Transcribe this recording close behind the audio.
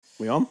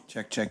We on?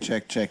 Check.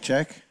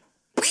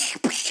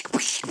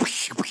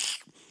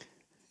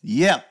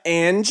 Yep.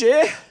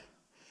 Angie.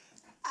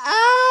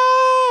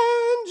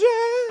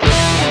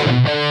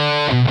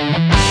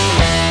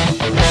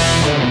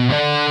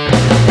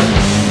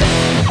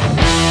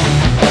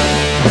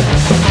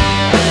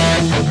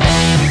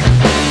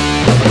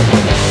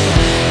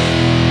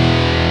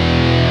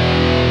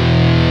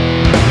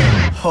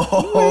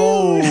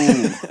 Oh,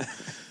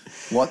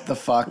 what the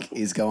fuck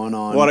is going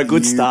on? What a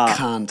good you start.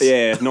 Cunt.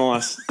 Yeah,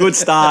 nice. Good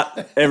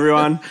start,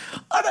 everyone.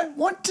 I don't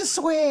want to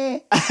swear.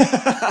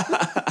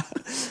 Fat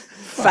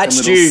little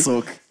Stew.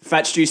 sook.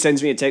 Fat Stew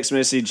sends me a text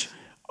message.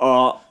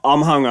 Oh,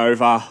 I'm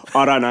hungover.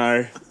 I don't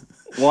know.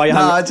 Why are you No,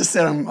 hungover? I just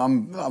said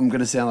I'm going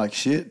to sound like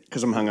shit.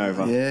 Because I'm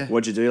hungover. Yeah.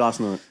 What'd you do last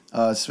night?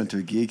 I just went to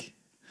a gig.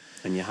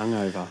 And you're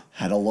hungover.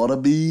 Had a lot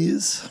of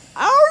beers.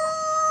 Oh!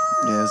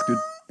 Yeah, it was good.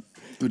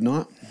 Good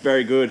night.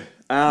 Very good.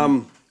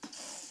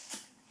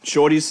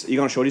 Shorties. You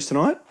going to Shorties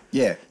tonight?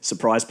 Yeah.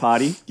 Surprise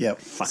party. Yep.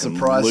 Fucking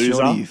Surprise loser.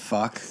 shorty, you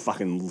fuck.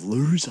 Fucking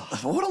loser.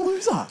 What a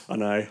loser. I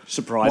know.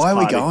 Surprise Why are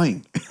party. we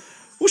going?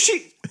 Well,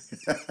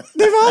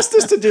 they've asked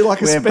us to do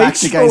like a We're speech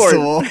backed against for the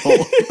it. wall.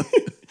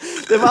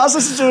 They've asked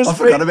us to do a I speech.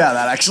 forgot about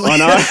that, actually. I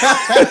know.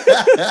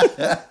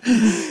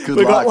 Good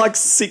We've luck. got like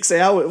 6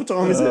 hours. What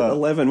time is it?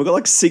 11. We've got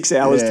like 6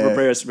 hours to Yeah.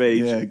 prepare a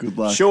speech. Yeah, good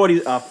luck.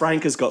 Shorty,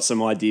 Frank has got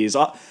some ideas.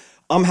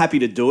 I'm happy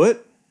to do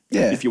it.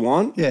 Yeah. If you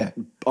want. Yeah.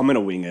 I'm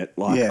gonna wing it.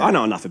 Like Yeah. I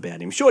know enough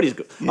about him. Shorty's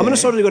good. Yeah. I'm gonna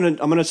sort of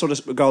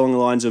go along the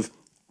lines of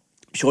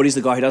Shorty's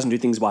the guy who doesn't do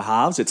things by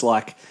halves. It's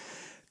like,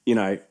 you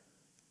know,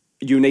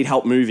 you need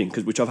help moving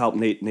which I've helped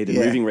needed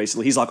Yeah. moving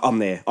recently. He's like, I'm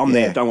there.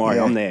 Don't worry,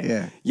 Yeah. I'm there.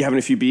 Yeah. You having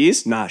a few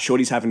beers? Nah,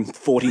 Shorty's having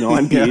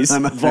 49 Yeah, beers, I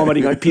know.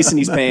 vomiting, pissing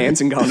his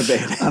pants and going to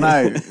bed. I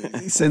know.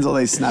 He sends all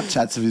these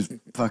Snapchats of his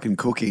fucking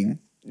cooking.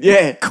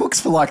 Yeah. Cooks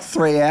for like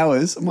 3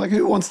 hours. I'm like,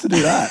 who wants to do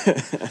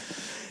that?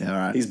 Yeah, all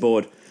right. He's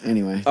bored.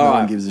 Anyway, All no right.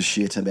 one gives a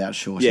shit about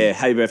Shorty. Yeah,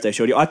 happy birthday,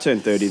 Shorty. I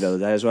turned 30 the other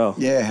day as well.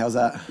 Yeah, how's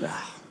that?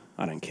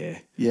 I don't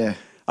care. Yeah.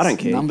 I don't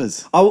It's care.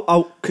 Numbers.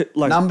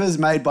 Numbers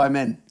made by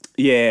men,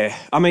 Yeah.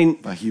 I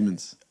mean, by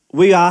humans.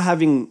 we are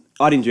having.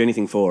 I didn't do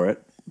anything for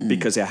it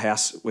because our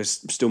house we're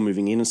still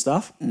moving in and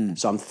stuff.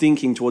 So I'm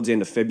thinking towards the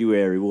end of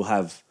February we'll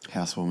have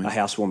Housewarming. a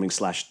housewarming /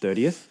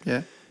 30th.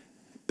 Yeah.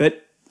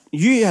 But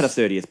you had a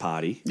 30th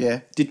party.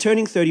 Yeah. Did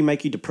turning 30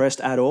 make you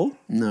depressed at all?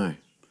 No.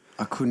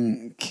 I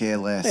couldn't care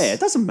less. Yeah,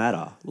 it doesn't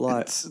matter.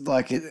 Like, It's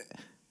like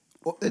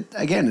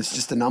again, it's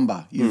just a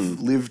number.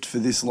 You've lived for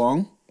this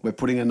long. We're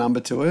putting a number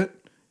to it.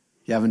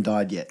 You haven't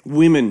died yet.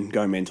 women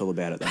go mental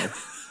about it though.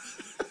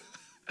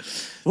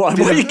 Why are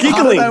you I giggling?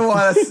 don't know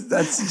why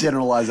that's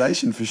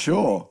generalization for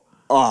sure.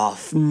 Oh,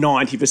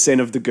 90%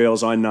 of the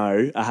girls I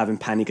know are having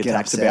panic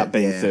attacks upset, about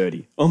being yeah.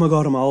 30. Oh my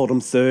God, I'm old. I'm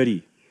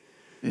 30.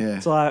 Yeah.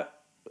 It's like,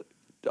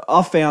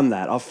 I found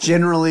that.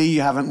 Generally,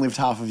 you haven't lived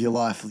half of your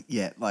life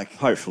yet. Like,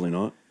 Hopefully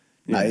not.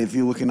 no, Yeah. if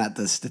you're looking at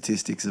the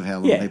statistics of how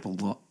long Yeah.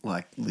 people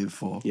live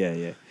for,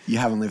 Yeah. you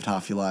haven't lived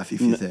half your life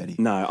if you're 30.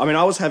 No, I mean,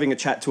 I was having a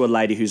chat to a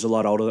lady who's a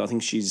lot older. I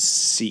think she's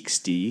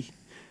 60.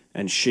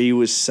 And she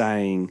was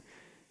saying,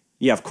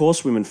 yeah, of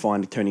course women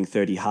find turning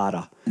 30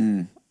 harder.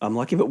 I'm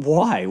like, yeah, but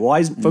why? Why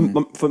is,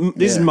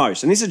 this is Yeah.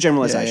 most, and this is a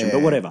generalization, Yeah, but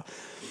yeah. whatever.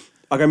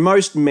 I go,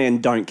 most men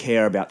don't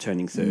care about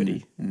turning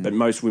 30, but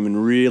most women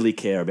really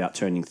care about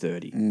turning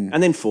 30.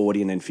 And then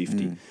 40 and then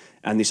 50.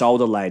 And this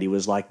older lady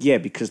was like, yeah,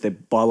 because their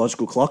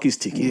biological clock is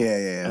ticking.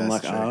 Yeah, I'm that's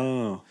like, true.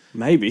 oh,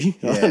 maybe.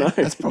 I Yeah, don't know.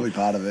 that's probably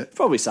part of it.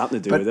 Probably something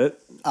to do But with it.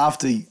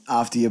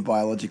 after your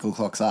biological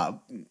clock's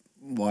up,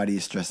 why do you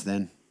stress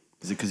then?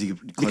 Is it because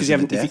Because you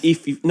haven't,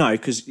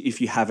 because if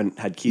you haven't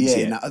had kids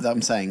Yeah, yet. no,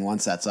 I'm saying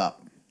once that's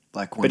up.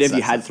 Like once But have you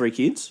that's had up. 3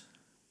 kids?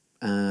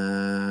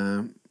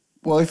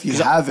 Well, if you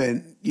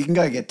haven't, you can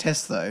go get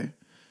tests though.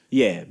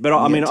 Yeah, but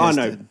I get mean, I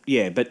know. tested.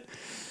 Yeah, but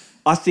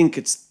I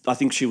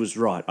think she was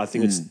right. I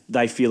think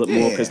they feel it more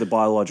Yeah. because the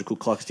biological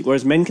clock is ticking.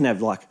 Whereas men can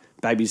have like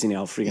babies in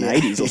our friggin'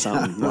 80s or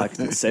something, like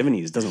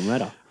 70s. Doesn't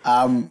matter.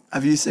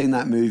 Have you seen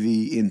that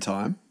movie In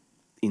Time?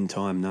 In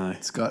time, no.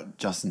 It's got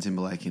Justin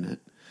Timberlake in it.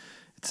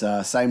 It's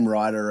same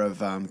writer of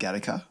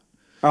Gattaca.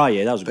 Oh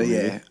yeah, that was a good But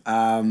movie.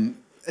 yeah,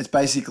 it's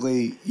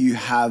basically you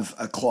have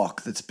a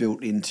clock that's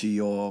built into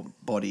your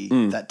body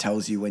that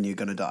tells you when you're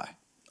going to die.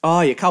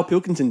 Oh yeah, Carl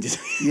Pilkington did.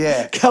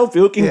 Yeah. Carl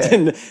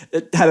Pilkington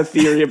had a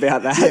theory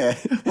about that.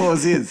 Yeah, what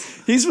was his?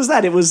 His was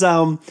that. It was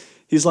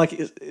he's like,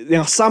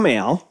 now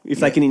somehow if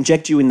they can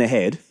inject you in the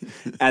head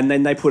and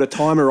then they put a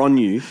timer on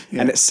you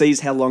and it sees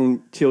how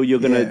long till you're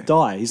going to Yeah.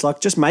 die. He's like,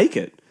 just make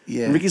it.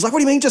 Yeah. And Ricky's like, what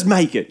do you mean just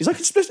make it? He's like,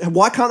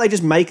 why can't they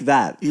just make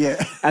that?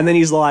 Yeah. And then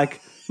he's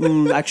like,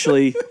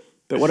 actually,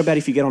 but what about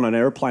if you get on an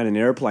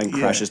aeroplane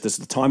crashes? Does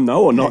the time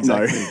know or not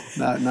know?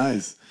 No, it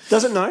knows.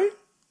 Does it know?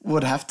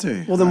 Would have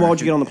to. Well, then I why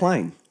would you reckon. get on the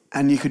plane?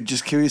 And you could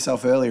just kill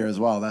yourself earlier as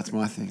well. That's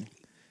my thing.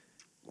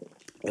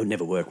 It would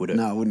never work, would it?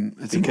 No, it wouldn't.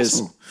 It's because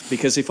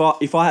impossible.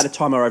 if I had a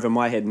timer over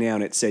my head now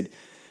and it said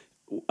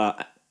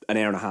an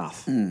hour and a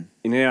half, in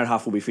an hour and a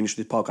half we'll be finished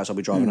with this podcast, I'll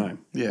be driving home.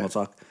 Yeah. Well, it's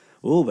like,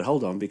 oh, but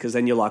hold on, because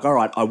then you're like, all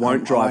right, I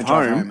won't drive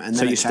drive home. home, and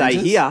So then you it stay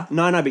changes? here.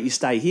 No, but you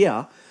stay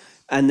here.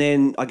 and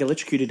then I get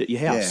electrocuted at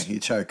your Yeah, house. you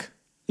choke.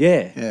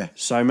 Yeah. Yeah.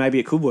 So maybe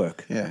it could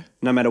work. Yeah.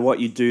 No matter what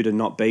you do to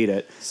not beat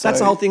it. So- That's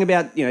the whole thing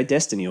about,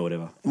 destiny or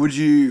whatever. Would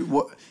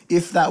you,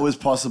 if that was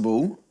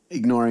possible,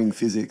 ignoring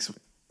physics,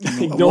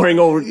 Ignoring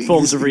all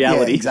forms of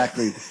reality. Yeah,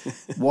 exactly.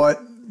 How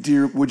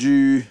would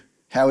you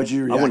I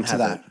react wouldn't to have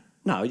that? it.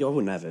 No, I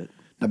wouldn't have it.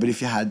 No, but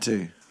if you had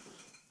to,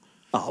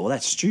 Oh, well,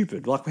 that's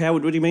stupid. Like,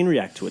 what do you mean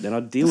react to it? Then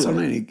I'd deal that's with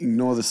what I it. mean.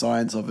 Ignore the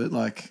science of it.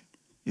 Like,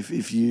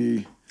 if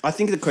you, I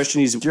think the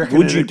question is, do you reckon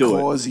would you it'd do it?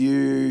 cause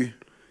you To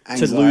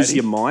anxiety? lose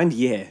your mind?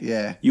 Yeah.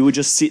 Yeah. You would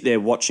just sit there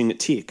watching it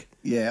tick.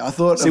 Yeah, I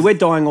thought. See, we're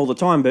dying all the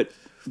time, but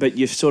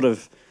you sort of,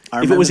 if it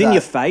remember was in that.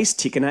 your face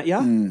ticking at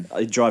you,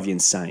 it'd drive you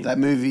insane. That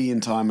movie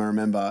in time, I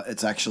remember,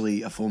 it's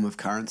actually a form of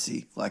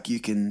currency. Like, you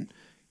can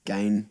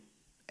gain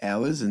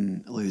hours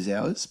and lose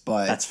hours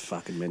by. That's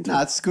fucking mental.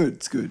 No, it's good.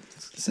 It's good.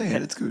 Say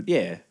it. It's good.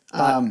 Yeah.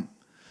 But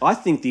I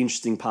think the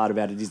interesting part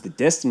about it is the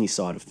destiny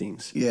side of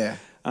things. Yeah.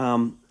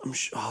 I'm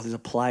sure, there's a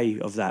play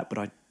of that, but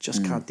I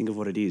just Mm. can't think of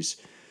what it is.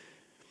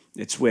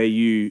 It's where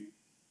you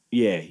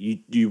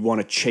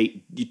want to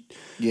cheat.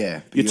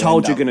 Yeah. but You're you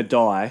told end you're up- going to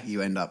die,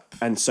 You end up.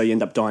 and so you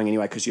end up dying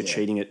anyway because you're Yeah.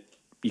 cheating it.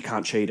 You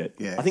can't cheat it.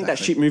 Yeah, I think that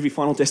exactly. shit movie,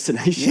 Final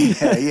Destination.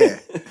 Yeah.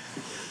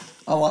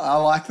 I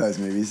like those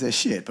movies. They're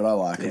shit, but I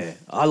like them. Yeah.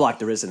 I like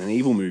the Resident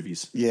Evil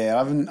movies.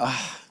 Yeah,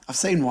 I've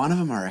seen one of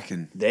them, I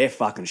reckon. They're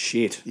fucking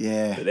shit.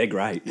 Yeah. But they're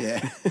great.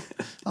 Yeah.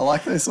 I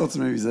like those sorts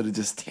of movies that are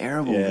just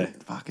terrible. Yeah.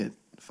 But fuck it.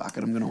 I'm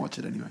going to watch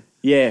it anyway.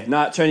 Yeah,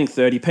 no, turning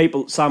 30.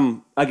 People,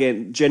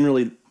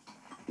 generally,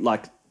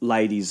 like,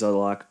 ladies are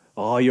like,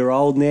 oh, you're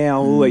old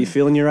now. Ooh, are you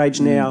feeling your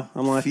age now?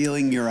 I'm like,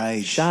 Feeling your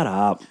age. shut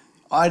up.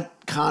 I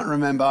can't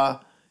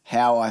remember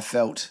how I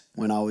felt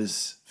when I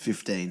was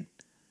 15.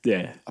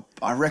 Yeah.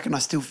 I reckon I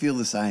still feel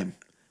the same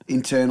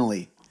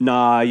internally.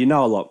 Nah, you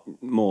know a lot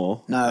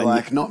more. No, And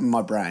like not in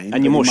my brain.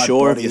 and you're but more in my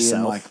sure of body and,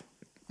 yourself. like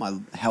my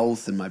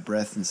health and my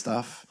breath and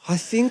stuff. I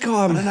think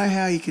I don't know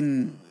how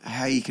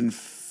you can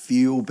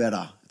feel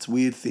better. It's a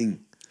weird thing.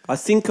 I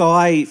think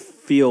I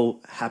feel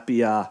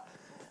happier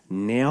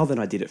now than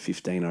I did at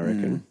 15, I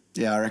reckon.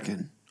 Yeah, I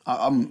reckon. I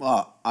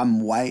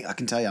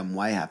can tell you I'm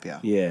way happier.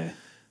 Yeah.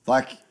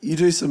 Like, you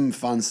do some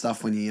fun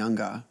stuff when you're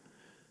younger.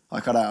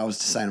 Like, I was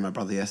just saying to my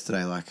brother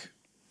yesterday, like,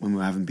 when we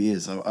were having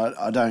beers,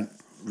 I don't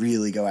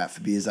really go out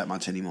for beers that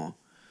much anymore.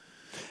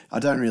 I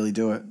don't really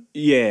do it.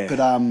 Yeah. But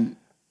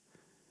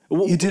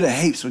Well, you did it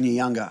heaps when you're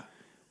younger.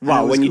 And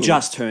well, it was when you cool.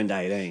 just turned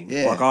 18.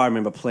 Yeah. Like, I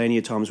remember plenty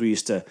of times we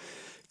used to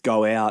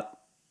go out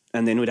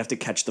and then we'd have to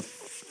catch the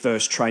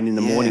first train in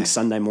the morning,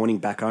 Sunday morning,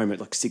 back home at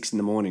like 6 in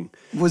the morning.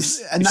 And if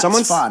that's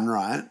someone's- fun,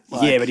 right?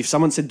 Yeah, but if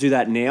someone said do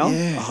that now,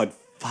 Yeah. I'd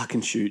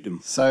fucking shoot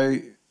them. So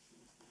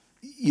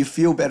you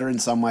feel better in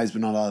some ways,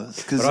 but not others.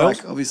 Because, But I like,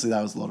 also- obviously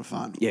that was a lot of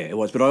fun. Yeah, it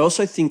was. But I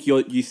also think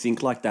you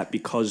think like that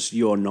because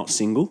you're not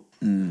single.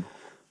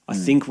 I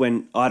think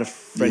when I had a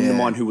friend of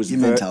mine who was Your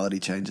mentality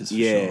changes for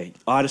sure.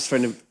 I had a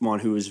friend of mine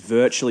who was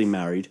virtually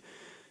married,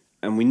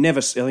 and we never.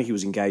 I think he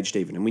was engaged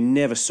even, and we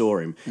never saw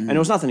him. And there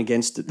was nothing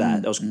against it.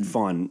 That was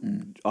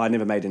fine. I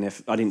never made an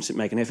effort. I didn't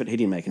make an effort. He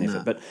didn't make an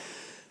effort.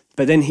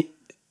 But then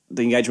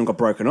the engagement got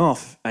broken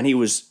off, and he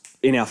was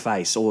in our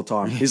face all the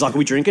time. He's like, "Are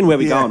we drinking? Where are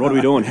we Yeah. going? What are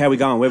we doing? How are we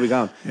going? Where are we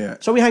going?" Yeah.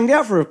 So we hanged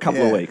out for a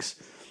couple of Yeah. weeks,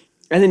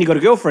 and then he got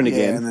a girlfriend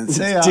again. and then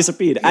see ya.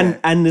 disappeared. Yeah.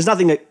 And there's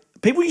nothing that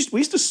we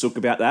used to sook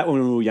about that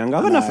when we were younger.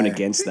 I got nothing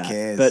against who that,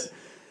 cares? but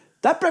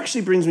that actually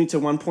brings me to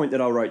one point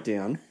that I wrote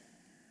down,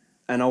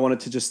 and I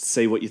wanted to just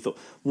see what you thought.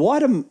 Why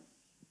do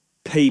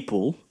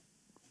people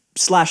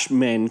 /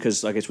 men,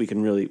 because I guess we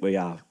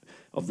are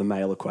of the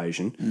male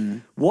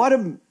equation, why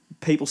do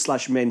people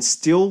 / men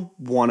still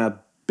want to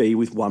be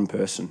with one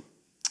person?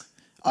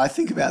 I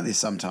think about this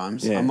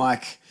sometimes. Yeah. I'm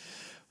like,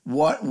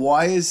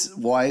 why is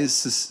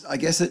this, I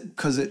guess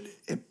because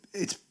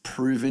it's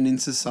proven in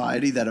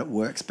society that it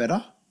works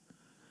better.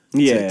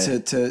 Yeah.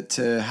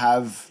 To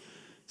have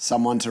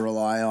someone to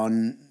rely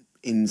on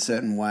in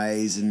certain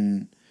ways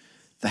and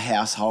the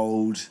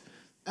household.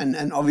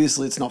 And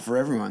obviously it's not for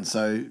everyone.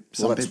 So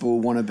some that's- people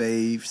want to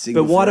be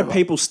single But why do forever.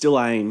 people still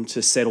aim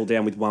to settle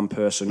down with one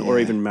person or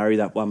Yeah. even marry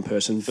that one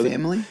person?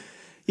 Family?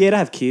 Yeah, to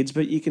have kids,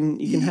 but you can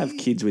have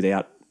kids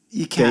without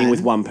You can. being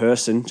with one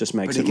person. Just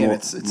makes But it again, more,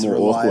 it's more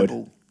awkward.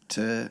 reliable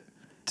to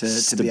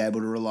be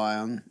able to rely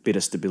on. Bit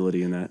of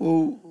stability in that.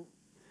 Well,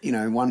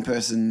 one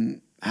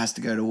person has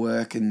to go to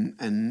work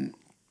and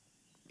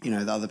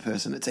the other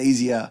person, it's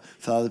easier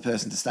for the other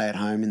person to stay at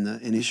home in the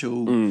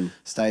initial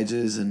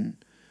stages, and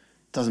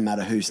it doesn't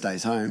matter who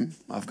stays home.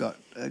 I've got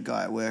a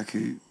guy at work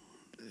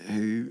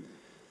who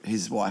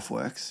his wife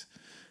works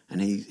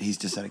and he's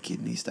just had a kid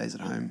and he stays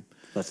at home.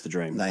 That's the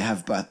dream. They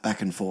have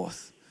back and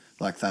forth.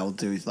 Like they'll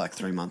do like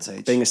 3 months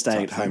each. Being a type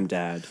stay-at-home thing.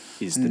 dad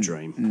is the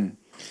dream.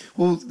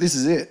 Well, this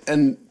is it.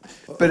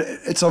 But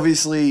it's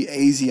obviously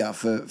easier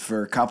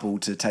for a couple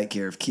to take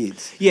care of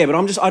kids. Yeah, but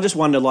I just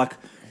wonder, like,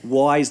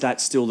 why is that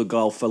still the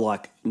goal for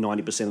like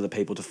 90% of the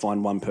people to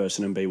find one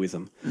person and be with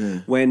them?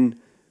 When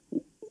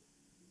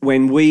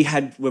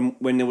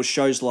there were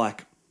shows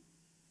like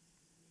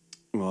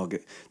well, there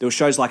were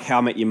shows like How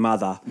I Met Your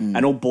Mother,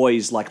 and all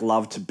boys like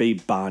love to be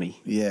Barney.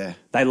 Yeah.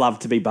 They love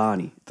to be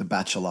Barney. The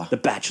Bachelor. The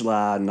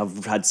Bachelor, and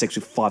I've had sex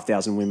with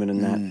 5,000 women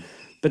and that.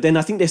 But then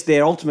I think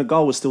their ultimate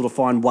goal was still to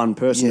find one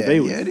person to be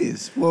with. Yeah, it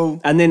is. Well,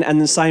 and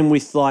the same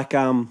with like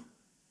well,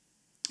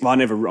 I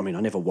never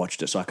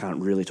watched it, so I can't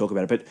really talk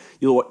about it.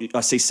 But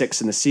I see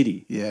Sex in the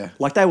City. Yeah.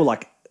 Like they were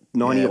like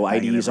 90 or 80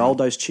 banging years everyone. old.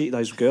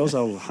 Those girls, they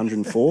were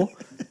 104,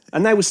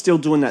 and they were still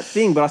doing that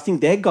thing. But I think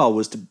their goal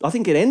was to. I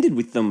think it ended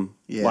with them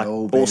like all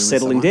all being with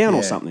settling someone. down or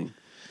Yeah. something.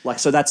 Like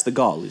so, that's the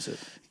goal, is it?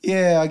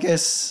 yeah, I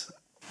guess,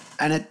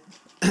 and it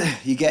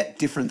you get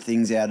different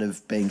things out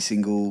of being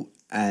single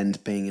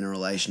and being in a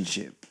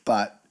relationship.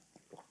 But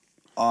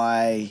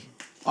I'm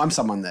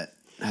someone that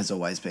has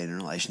always been in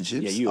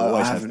relationships. Yeah, you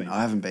always have haven't. been.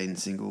 I haven't been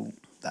single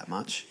that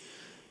much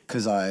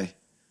because I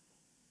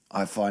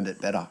find it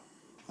better.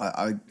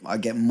 I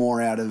get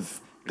more out of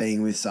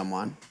being with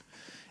someone,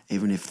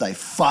 even if they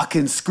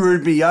fucking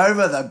screwed me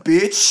over, the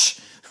bitch.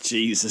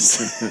 Jesus.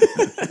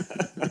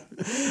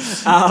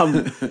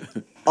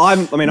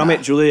 I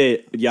met Julia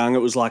young. It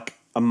was like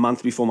a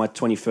month before my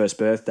 21st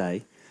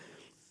birthday.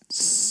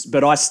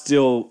 But I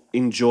still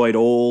enjoyed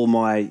all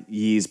my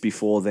years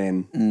before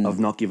then of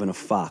not giving a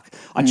fuck.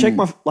 I check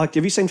my have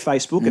you seen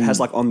Facebook? It has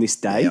like on this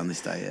day. Yeah, on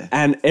this day, yeah.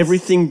 And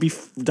everything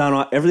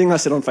everything I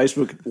said on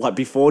Facebook like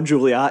before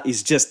Julia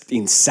is just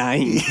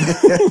insane.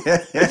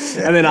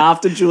 And then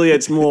after Julia,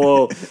 it's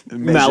more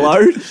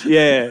mellowed.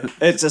 Yeah,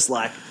 it's just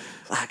like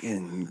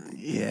fucking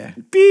Yeah.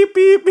 beep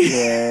beep beep.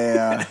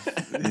 Yeah.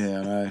 Yeah,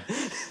 I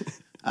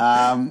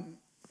know.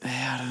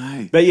 I don't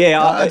know. But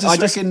yeah, I just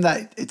reckon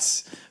that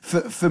it's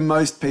for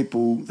most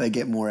people they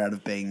get more out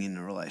of being in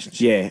a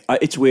relationship. Yeah,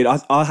 it's weird.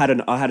 I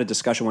had a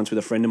discussion once with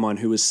a friend of mine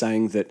who was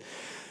saying that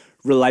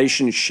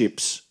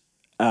relationships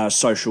are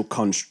social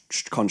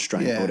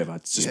constraint Yeah, or whatever.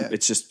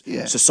 It's just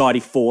yeah. society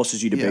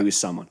forces you to Yeah. be with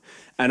someone.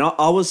 And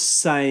I was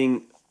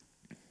saying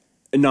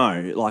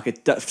no,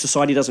 like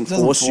society doesn't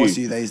force you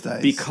these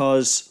days.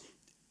 because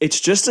it's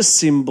just a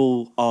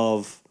symbol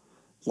of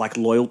like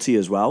loyalty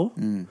as well.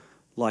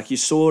 Like you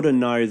sort of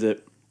know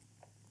that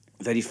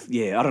if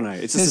I don't know,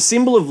 it's just a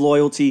symbol of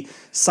loyalty.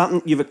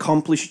 Something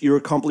you're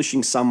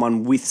accomplishing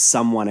someone with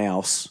someone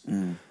else.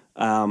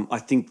 I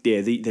think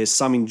there's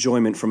some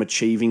enjoyment from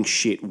achieving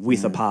shit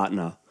with a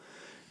partner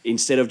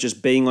instead of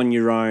just being on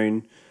your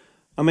own.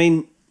 I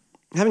mean,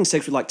 having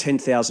sex with like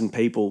 10,000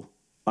 people,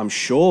 I'm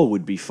sure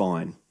would be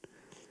fine,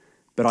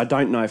 but I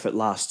don't know if it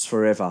lasts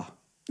forever.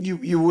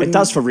 You would. It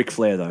does for Ric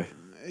Flair though.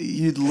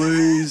 You'd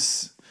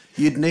lose.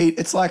 You'd need.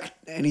 It's like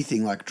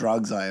anything, like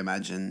drugs. I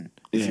imagine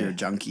if you're a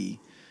junkie,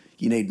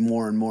 you need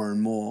more and more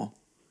and more.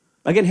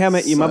 Again, How I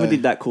Met Your Mother So-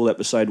 did that cool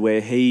episode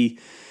where he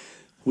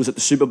was at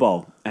the Super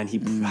Bowl and he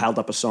held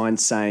up a sign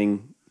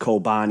saying,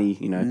 call Barney,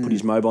 put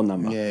his mobile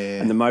number.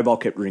 Yeah. And the mobile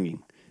kept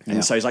ringing. And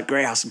Yeah. so he's like,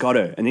 Grouse, got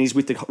her. And he's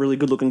with the really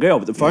good looking girl,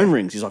 but the phone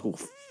rings. He's like, well,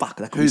 fuck,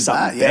 that could Who's be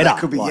something that? Yeah, better. that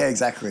could be. Yeah,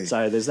 exactly.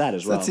 So there's that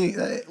as well. That's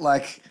it.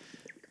 Like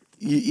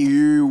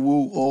you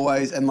will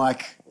always, and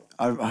like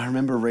I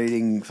remember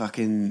reading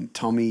fucking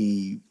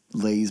Tommy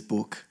Lee's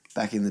book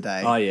back in the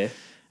day. Oh, yeah.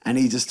 And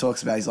he just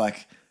talks about, he's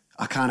like,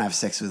 I can't have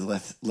sex with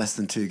less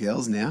than 2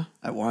 girls now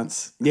at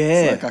once.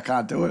 Yeah. It's like I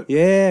can't do it.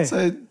 Yeah.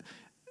 So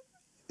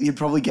you'd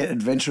probably get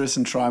adventurous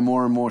and try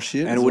more and more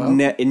shit. And as it would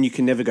well. and you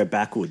can never go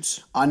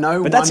backwards. I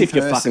know, But that's one if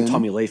you're fucking person-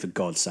 Tommy Lee, for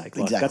God's sake.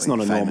 Like, Exactly, that's not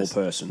a normal famous.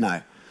 person.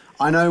 No,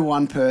 I know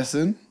one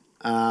person.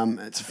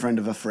 It's a friend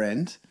of a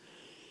friend.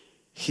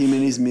 Him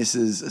and his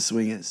missus are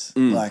swingers.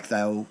 Like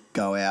they'll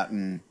go out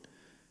and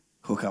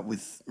hook up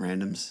with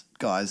randoms,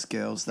 guys,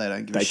 girls. They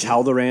don't give They a shit.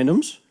 tell the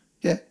randoms,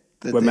 Yeah,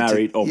 that we're they're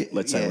married. yeah,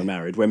 Let's say yeah, we're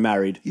married. We're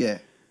married. Yeah,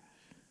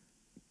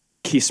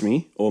 Kiss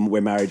me, or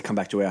we're married, come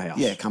back to our house.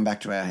 yeah. Come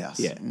back to our house.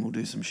 Yeah. and we'll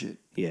do some shit.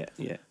 Yeah,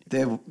 yeah.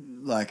 They're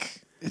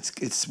like,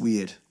 it's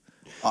weird.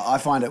 I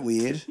find it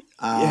weird.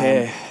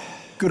 Yeah.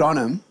 Good on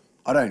them.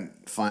 I don't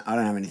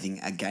have anything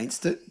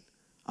against it.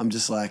 I'm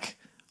just like,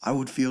 I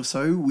would feel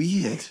so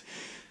weird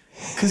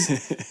because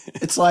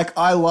it's like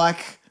I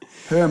like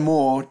her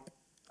more.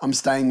 I'm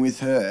staying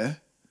with her,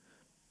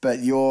 but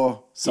you're Yeah,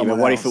 someone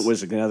but what else. if it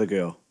was another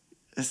girl?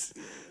 It's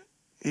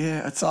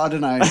I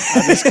don't know. I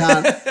just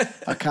can't.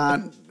 I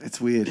can't. It's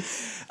weird.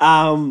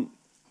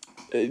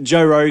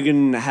 Joe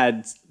Rogan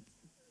had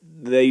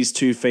these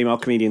two female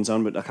comedians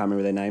on, but I can't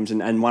remember their names.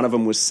 And one of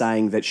them was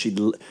saying that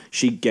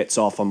she gets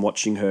off on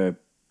watching her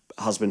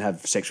husband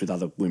have sex with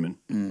other women.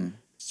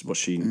 It's what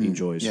she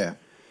enjoys. Yeah.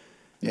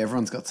 Yeah.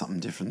 Everyone's got something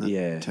different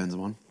that turns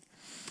them on.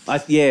 I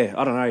don't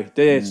know.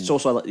 It's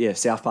also like,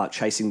 South Park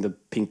chasing the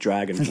pink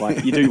dragon.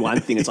 Like you do one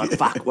thing, it's like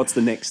fuck. What's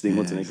the next thing?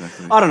 What's the next?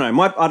 Exactly. I don't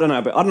know. I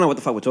don't know what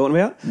the fuck we're talking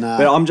about. No.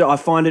 But I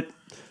find it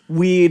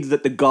weird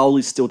that the goal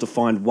is still to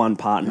find one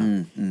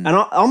partner, and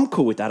I'm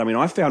cool with that. I mean,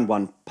 I found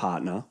one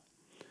partner,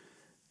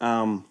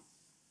 and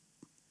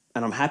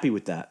I'm happy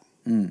with that.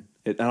 And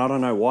I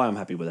don't know why I'm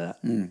happy with that.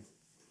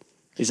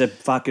 Is it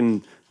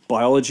fucking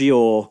biology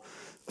or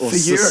For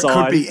you, society?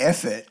 it could be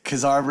effort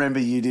because I remember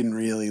you didn't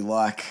really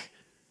like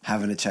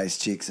having to chase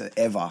chicks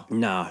ever.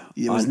 No.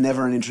 It was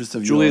never an interest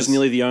of Julia's yours.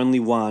 nearly the only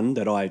one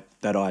that I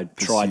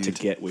tried to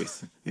get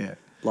with. Yeah.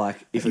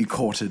 Like if You it,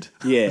 courted.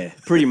 yeah,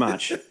 pretty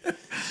much.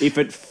 If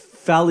it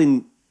fell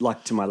in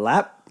like to my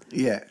lap,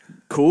 Yeah.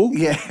 cool.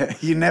 Yeah.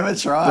 You never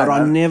tried. But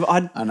I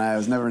know, it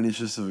was never an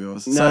interest of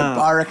yours. So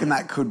Nah. I reckon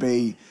that could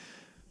be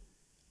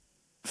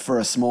for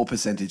a small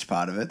percentage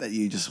part of it that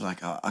you just were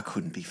like, oh, I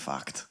couldn't be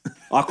fucked.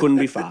 I couldn't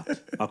be fucked.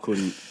 I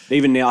couldn't.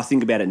 Even now, I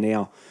think about it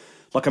now.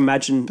 Like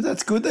imagine, But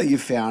that's good that you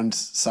found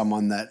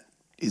someone that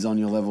is on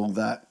your level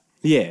that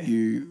yeah,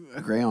 you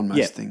agree on most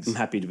yeah. things. I'm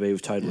happy to be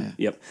with totally.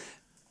 Yeah.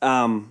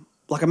 Yep.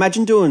 Like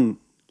imagine doing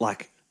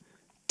like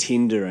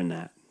Tinder and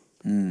that.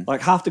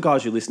 Like half the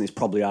guys who listen to this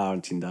probably are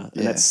on Tinder, and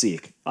Yeah. that's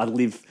sick. I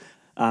live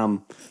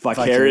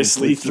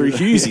vicariously through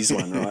Hughesy's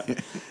one, right?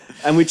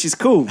 And which is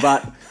cool,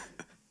 but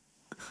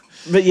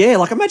yeah,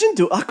 like imagine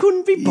I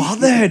couldn't be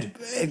bothered.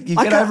 You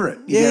I get can't- over it.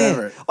 You get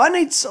over it. I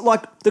need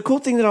like the cool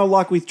thing that I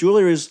like with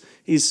Julia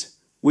is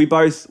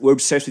we're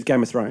obsessed with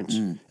Game of Thrones,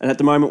 and at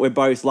the moment we're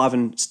both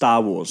loving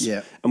Star Wars.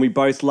 Yeah. And we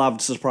both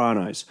loved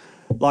Sopranos.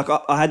 Like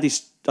I had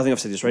this. I think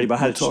I've said this already, but I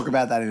had We'll talk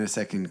about that in a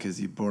second because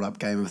you brought up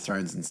Game of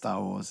Thrones and Star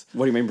Wars.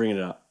 What do you mean bringing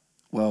it up?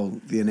 Well,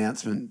 the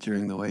announcement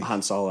during the week.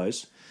 Han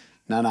Solo's.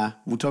 No.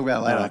 We'll talk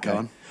about it later. Go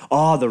on.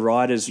 Oh, the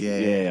writers.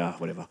 Yeah.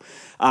 Whatever.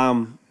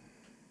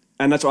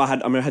 And that's what I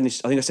had. I mean, I had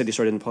this. I think I said this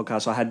already in the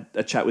podcast. I had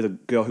a chat with a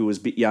girl who was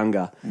a bit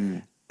younger,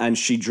 and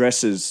she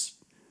dresses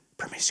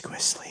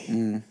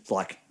promiscuously.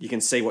 Like you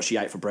can see what she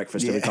ate for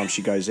breakfast every time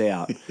she goes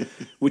out,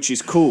 which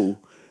is cool.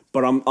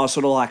 But I was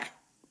sort of like,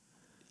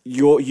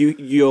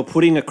 you're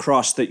putting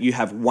across that you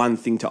have one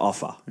thing to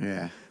offer.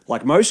 Yeah.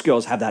 Like most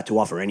girls have that to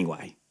offer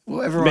anyway.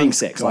 Well, everyone being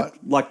sex, got-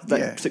 like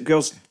that,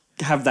 girls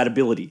have that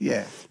ability.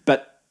 Yeah.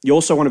 But you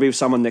also want to be with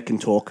someone that can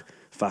talk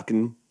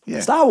fucking Yeah.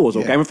 Star Wars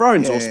or Yeah. Game of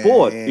Thrones Yeah, or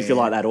sport, yeah, if you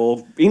like that,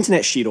 or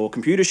internet shit or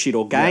computer shit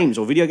or games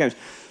or video games.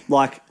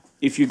 Like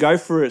if you go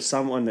for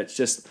someone that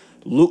just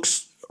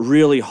looks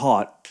really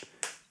hot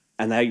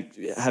and they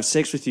have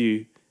sex with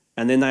you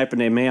and then they open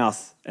their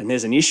mouth and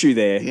there's an issue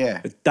there,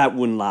 Yeah. that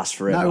wouldn't last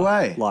forever. No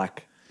way.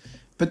 Like,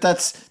 But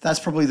that's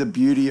probably the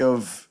beauty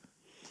of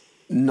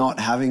not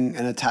having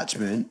an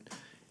attachment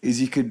is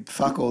you could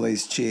fuck all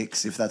these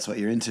chicks if that's what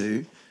you're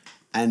into,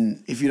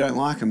 and if you don't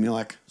like them, you're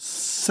like,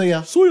 see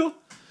ya. see ya.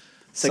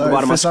 Say So goodbye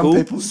to for my some school.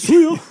 people-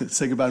 See ya.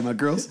 Say goodbye to my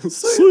girls.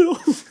 See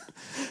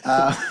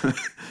ya.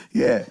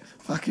 Yeah,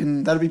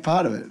 fucking that'd be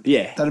part of it.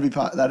 Yeah. that'd be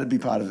part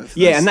of it. For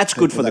Yeah, those and that's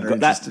good people for the that are guy.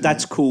 interested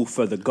That's in it. cool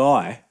for the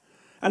guy,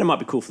 and it might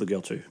be cool for the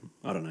girl too.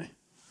 I don't know.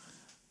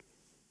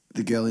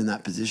 The girl in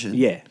that position.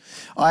 Yeah,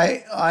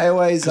 I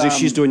always because if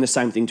she's doing the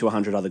same thing to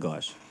 100 other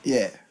guys,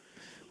 yeah.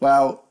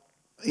 Well,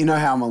 you know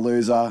how I'm a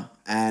loser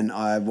and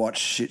I watch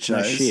shit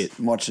No shows. shit.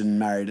 I'm watching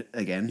Married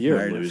again. you're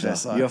Married a at loser.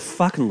 First Sight. You're a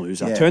fucking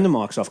loser. Yeah. Turn the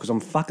mics off because I'm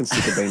fucking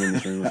sick of being in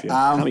this room with you.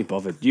 Can't be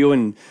bothered. You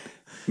and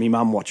me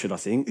mum watch it. I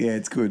think Yeah,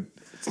 it's good.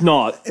 it's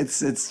not.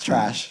 It's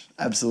trash,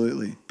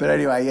 absolutely. But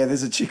anyway, yeah,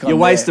 there's a chick on You're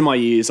there. wasting my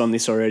years on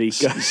this already.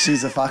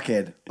 She's a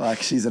fuckhead.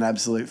 Like she's an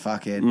absolute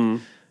fuckhead. Mm.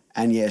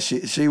 And yeah,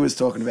 she was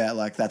talking about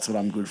like that's what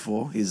I'm good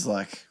for is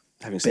like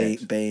Having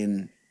sex.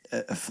 being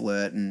a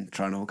flirt and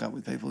trying to hook up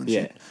with people and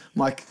Yeah. shit. I'm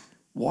like,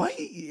 why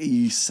are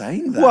you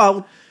saying that?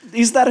 Well,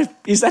 is that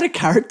a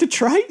character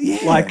trait? Yeah.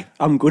 Like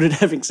I'm good at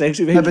having sex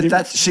with no, people.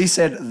 but she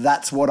said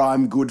that's what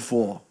I'm good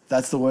for.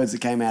 That's the words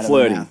that came out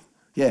Flirting. of her mouth.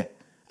 Yeah,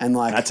 and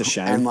like That's a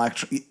shame. And like,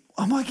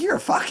 I'm like, you're a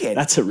fuckhead.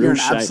 That's a real You're an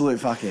shame. absolute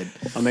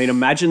fuckhead. I mean,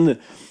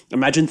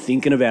 imagine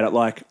thinking about it.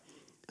 Like,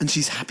 And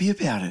she's happy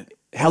about it.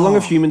 how long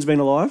have humans been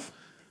alive?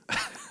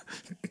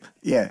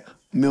 Yeah,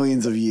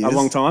 millions of years. A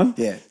long time?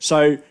 Yeah.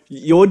 So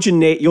your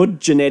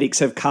genetics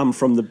have come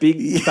from the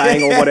Big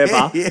Bang or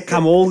whatever, Yeah.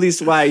 come all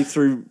this way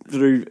through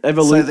So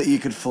evolution. that you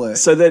could flirt.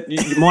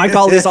 My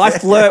goal is I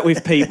flirt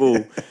with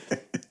people.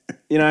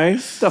 You know?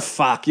 The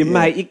fuck?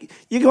 Mate,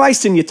 you're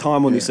wasting your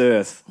time on this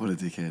earth. What a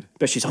dickhead.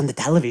 But she's on the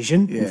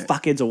television. Yeah. And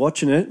fuckheads are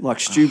watching it. Like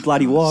Stu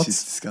bloody Watts.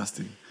 She's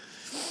disgusting.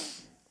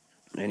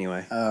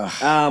 Anyway.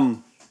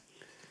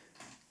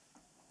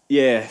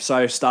 Yeah, so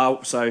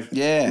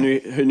Yeah.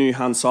 her new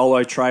Han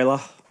Solo trailer.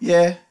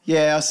 Yeah,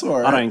 I saw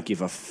it. I don't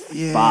give a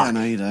Yeah, fuck. I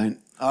know you don't.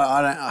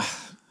 I don't.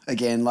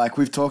 Again, like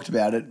we've talked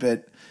about it,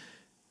 but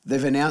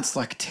they've announced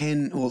like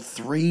 10 or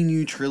 3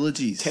 new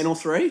trilogies. 10 or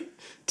 3?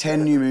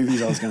 10 new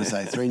movies, I was going to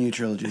say. 3 new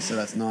trilogies, so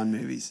that's 9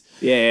 movies.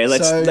 Yeah,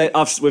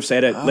 we've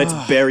said it. Let's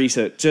bury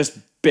it. Just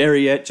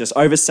bury it. Just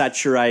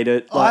oversaturate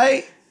it.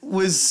 I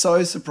was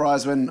so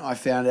surprised when I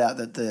found out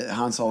that the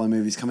Han Solo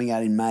movie's coming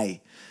out in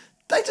May.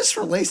 They just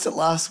released it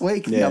last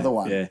week, the other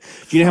one. Yeah.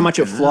 Do you know how much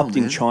it Fucking flopped hell,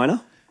 in man.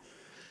 China?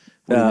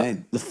 What do you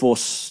mean?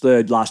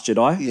 The Last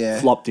Jedi Yeah.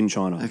 flopped in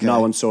China. Okay. No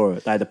one saw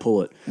it. They had to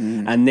pull it.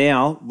 And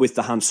now with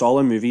the Han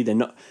Solo movie, they're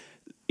not.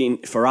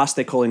 For us,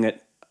 they're calling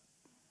it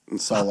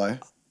Solo.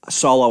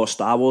 Solo, a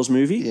Star Wars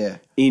movie. Yeah.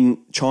 In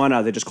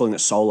China, they're just calling it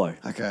Solo.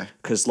 Okay.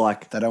 Because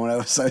like They don't want to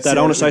associate they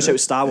don't want to it associate it.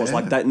 with Star Wars. Yeah.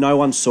 Like that, no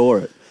one saw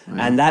it,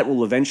 and that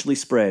will eventually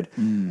spread.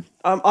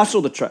 I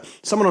saw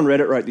someone on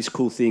Reddit wrote this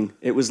cool thing.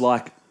 It was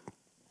like,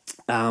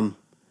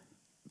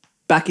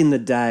 back in the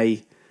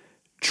day,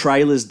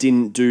 trailers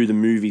didn't do the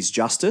movies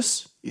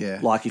justice. Yeah.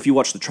 Like if you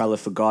watch the trailer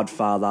for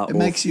Godfather, It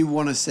makes you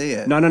want to see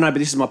it. no. But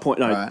this is my point.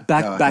 No, Right.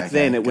 back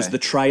then it was okay. the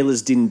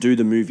trailers didn't do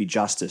the movie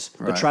justice.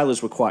 The Right.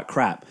 trailers were quite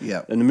crap.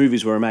 Yep. And the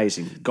movies were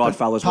amazing.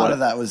 Godfather's Part one. of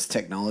that was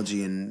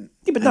technology and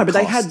Yeah, but no, but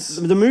they had costs.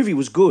 the movie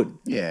was good.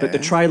 Yeah. But the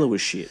trailer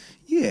was shit.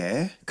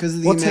 Yeah, because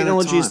of the What amount of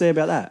technology is time. there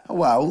about that?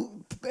 Well,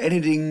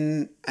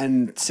 editing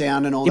and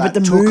sound and all Yeah, that. but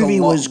the took a movie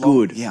lot was long-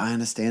 good. Yeah, I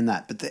understand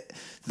that, but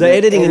The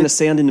editing and the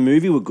sound in the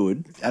movie were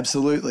good.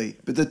 absolutely.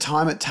 But the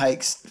time it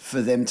takes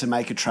for them to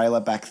make a trailer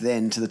back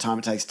then to the time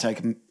it takes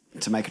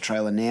to make a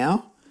trailer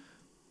now,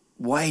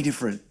 way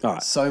different. All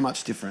right. So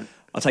much different.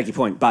 I'll take your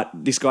point. But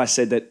this guy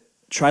said that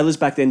trailers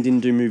back then didn't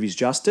do movies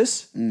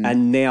justice,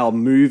 and now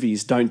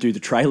movies don't do the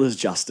trailers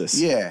justice.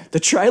 Yeah. The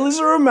trailers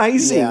are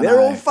amazing. Yeah, I They're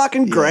all know.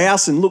 fucking Yeah.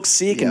 grouse and look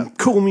sick Yeah. and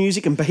cool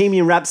music and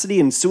Bohemian Rhapsody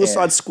and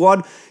Suicide Yeah.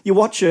 Squad. You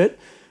watch it,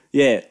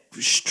 yeah,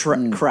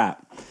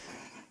 crap.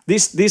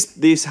 This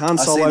Han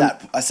I Solo. see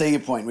that. I see your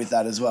point with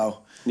that as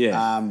well.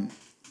 Yeah.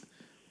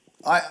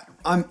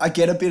 I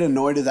get a bit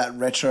annoyed at that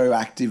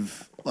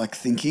retroactive like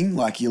thinking,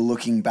 like you're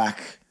looking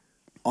back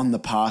on the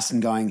past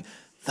and going,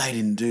 they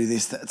didn't do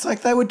this. It's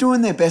like they were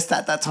doing their best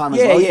at that time as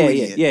well. you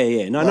idiot.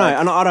 Yeah. No, Like-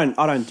 and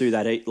I don't do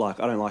that. Like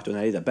I don't like doing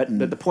that either. But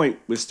the point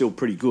was still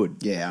pretty good.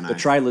 Yeah, I know. The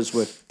trailers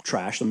were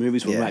trash. The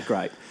movies were Yeah. not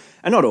great,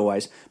 and not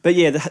always. But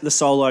yeah, the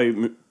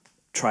Solo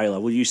trailer.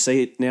 Will you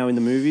see it now in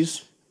the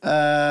movies?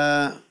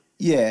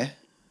 Yeah.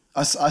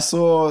 I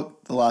saw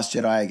The Last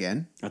Jedi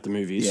again. At the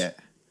movies. Yeah.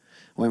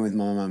 Went with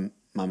my mum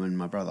and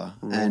my brother.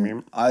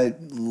 And I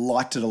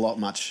liked it a lot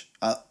much.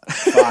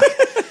 Fuck.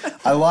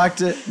 I liked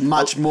it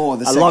much more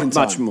the I second liked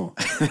time. much more.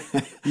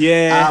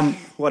 Yeah.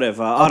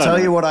 Whatever. I'll tell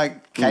you what. what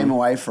I came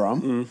away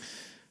from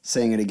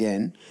seeing it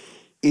again.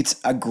 It's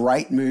a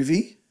great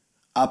movie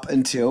up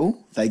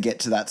until they get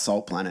to that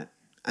salt planet.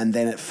 And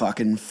then it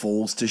fucking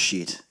falls to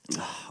shit.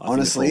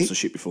 Honestly, it falls to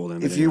shit before then.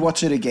 if but you anyway.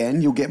 watch it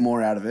again, you'll get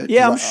more out of it.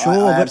 Yeah, 'Cause I'm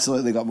sure, I but-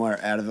 absolutely got more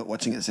out of it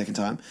watching it the second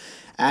time.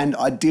 And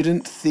I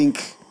didn't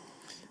think...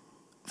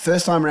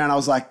 First time around, I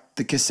was like,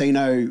 the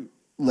casino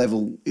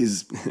level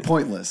is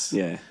pointless.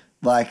 Yeah.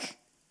 Like,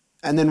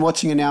 and then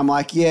watching it now, I'm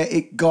like, yeah,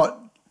 it got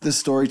the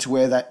story to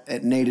where that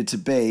it needed to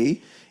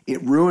be.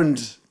 It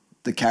ruined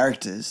the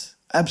characters.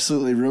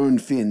 Absolutely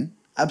ruined Finn.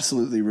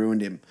 Absolutely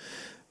ruined him.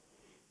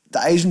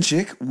 The Asian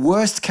chick,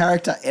 worst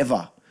character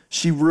ever.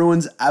 She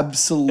ruins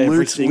absolutely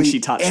Everything she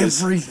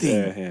touches.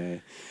 Everything. Yeah.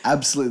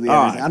 Absolutely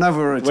All everything. right. I know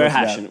we're already We're talked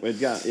hashing about it. We're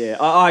going. Yeah,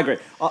 I agree.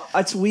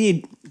 It's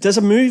weird. Does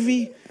a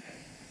movie?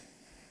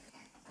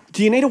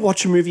 Do you need to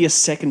watch a movie a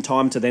second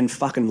time to then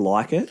fucking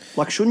like it?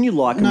 Like, shouldn't you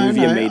like a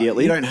movie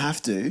immediately? You don't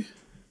have to.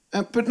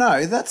 But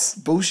no, that's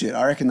bullshit.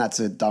 I reckon that's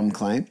a dumb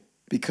claim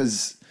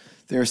because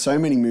there are so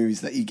many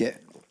movies that you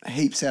get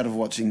heaps out of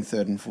watching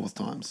third and fourth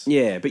times.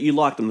 Yeah, but you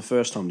liked them the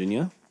first time, didn't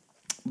you?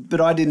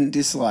 But I didn't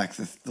dislike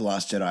The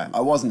Last Jedi.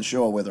 I wasn't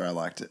sure whether I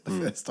liked it the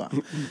first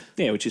time.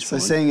 Yeah, which is So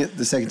fine. seeing it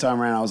the second time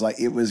around, I was like,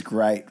 it was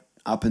great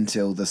up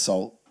until the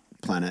salt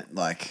planet.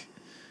 Like,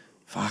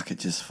 fuck, it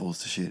just falls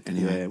to shit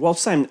anyway. Yeah, well,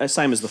 same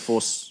as The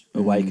Force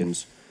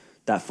Awakens.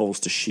 That falls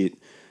to shit.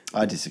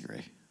 I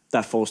disagree.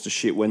 That falls to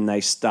shit when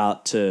they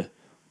start to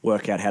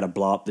work out how to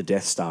blow up the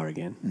Death Star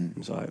again.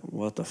 It's like,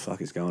 what the fuck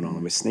is going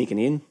on? We're sneaking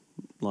in.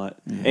 Like,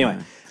 anyway,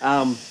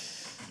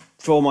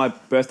 for my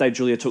birthday,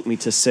 Julia took me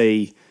to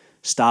see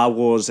Star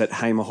Wars at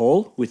Hamer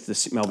Hall with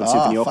the Melbourne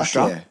Symphony fuck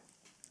Orchestra. yeah.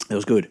 It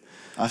was good.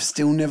 I've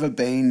still never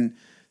been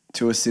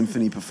to a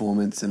symphony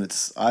performance, and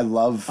I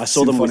love I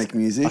saw them symphonic with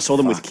music. I saw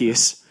them with Fuck.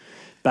 Kiss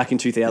back in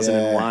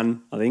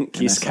 2001. I think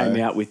Kiss MSO.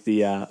 came out with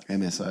the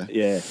MSO.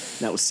 yeah,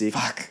 that was sick.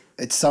 Fuck.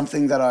 It's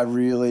something that I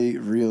really,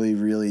 really,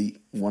 really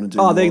want to do.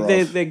 Oh,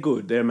 more they're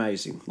good. They're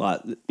amazing.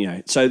 Like, you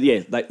know, so yeah,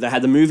 they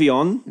had the movie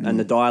on and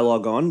the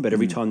dialogue on, but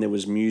every time there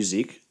was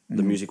music,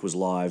 the music was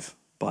live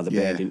by the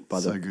Yeah, band.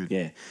 so good.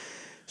 Yeah,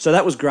 so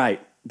that was great.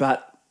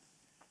 But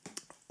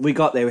we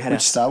got there. We had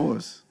Which Star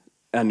Wars?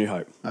 our New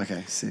Hope.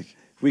 Okay, sick.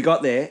 We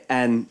got there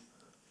and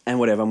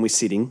whatever, and we're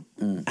sitting,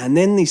 and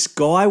then this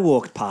guy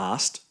walked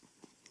past,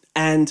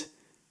 and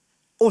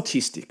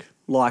autistic.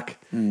 Like,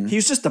 he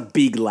was just a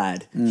big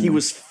lad. He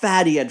was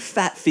fat. He had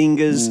fat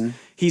fingers.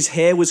 His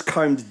hair was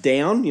combed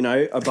down, you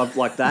know, above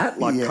like that,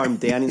 like Yeah. combed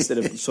down instead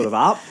of sort of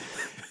up.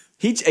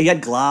 He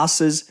had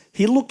glasses.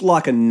 He looked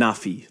like a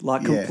nuffy,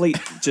 like Yeah. complete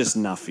just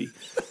nuffy.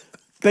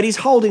 But he's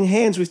holding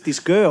hands with this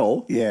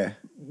girl, Yeah,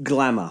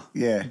 glamour,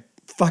 yeah,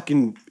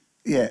 fucking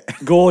yeah.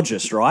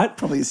 gorgeous, right?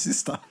 Probably his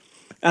sister.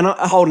 And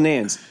holding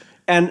hands.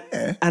 And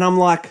Yeah. and I'm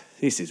like,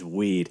 this is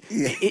weird.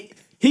 Yeah.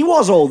 He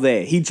was all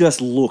there. He just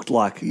looked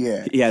like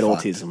Yeah, he had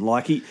fucked. autism.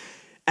 Like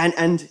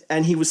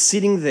and he was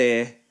sitting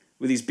there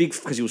with his big,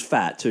 because he was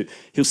fat too.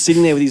 He was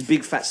sitting there with his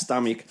big fat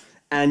stomach.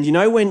 And you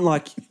know when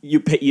like you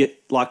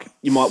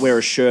might wear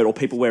a shirt, or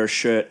people wear a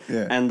shirt,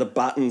 Yeah. and the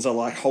buttons are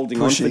like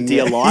holding on Pushing, for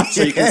dear yeah. life,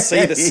 so you can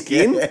see the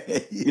skin. Yeah.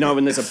 You know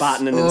when there's a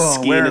button and then Oh,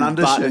 skin wear an and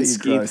button undershirt, and you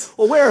skin, gross.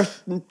 or wear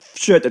a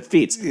shirt that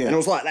fits. Yeah. And it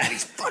was like that.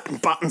 These fucking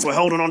buttons were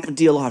holding on for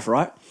dear life,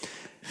 right?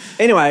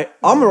 Anyway,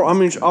 I'm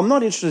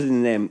not interested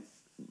in them,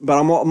 but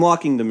I'm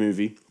liking the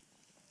movie.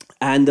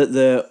 And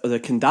the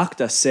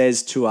conductor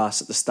says to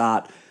us at the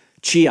start,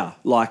 cheer.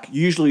 Like,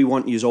 usually we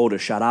want you all to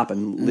shut up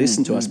and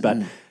listen to us, but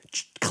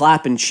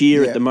clap and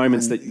cheer at the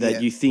moments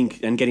that you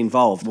think and get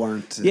involved.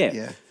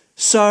 Yeah.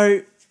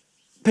 So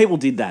people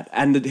did that,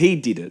 and he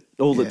did it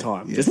all the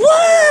time. Just,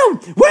 wow,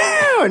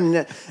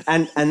 wow.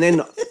 And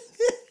then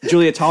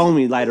Julia told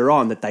me later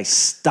on that they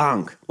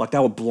stunk. Like, they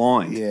were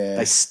blind. Yeah.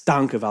 They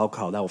stunk of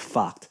alcohol. They were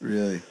fucked.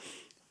 Really?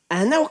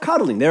 And they were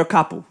cuddling. They're a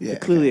couple. Yeah. They're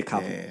clearly a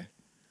couple. Yeah.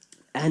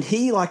 And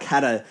he like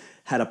had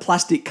a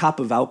plastic cup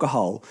of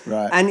alcohol.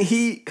 Right. And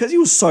because he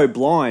was so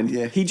blind,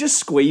 Yeah. he just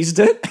squeezed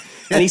it.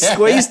 And he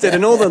squeezed it,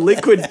 and all the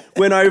liquid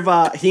went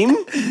over him,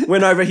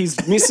 went over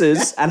his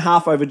missus, and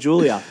half over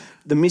Julia.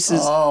 The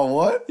missus... Oh,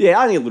 what? Yeah,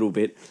 only a little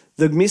bit.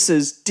 The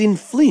missus didn't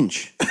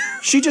flinch.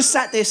 She just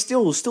sat there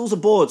still as a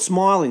board,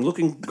 smiling,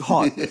 looking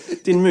hot,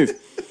 didn't move.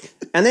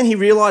 And then he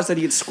realised that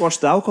he had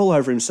squashed the alcohol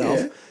over himself.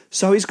 Yeah.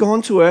 So he's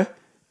gone to her,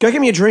 go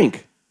get me a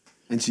drink.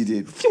 And she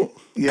did.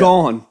 Yeah.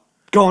 Gone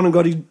and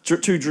got his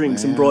 2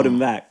 drinks and brought him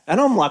back.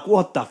 And I'm like,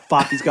 what the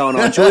fuck is going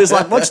on? Julia's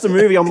like, watch the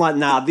movie. I'm like,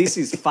 nah, this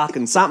is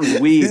fucking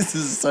something weird. This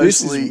is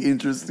socially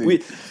interesting.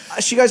 Weird.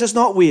 She goes, it's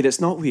not weird.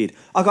 It's not weird.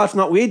 I go, it's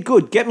not weird.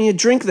 Good. Get me a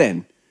drink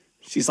then.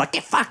 She's like,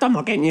 get fucked. I'm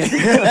not getting you.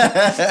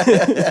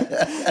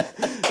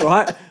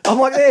 Right? I'm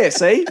like, there,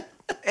 see?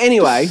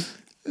 Anyway,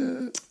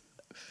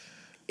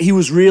 he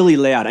was really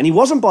loud. And he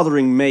wasn't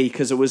bothering me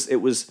because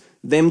it was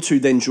them two,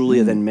 then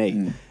Julia, then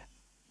me.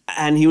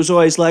 And he was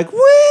always like, woo,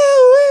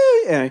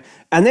 woo. You know.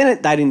 And then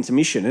at that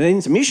intermission,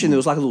 there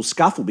was like a little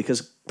scuffle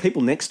because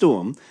people next to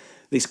him,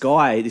 these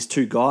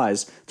 2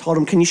 guys, told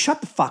him, can you shut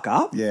the fuck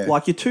up? Yeah.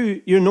 Like,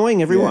 you're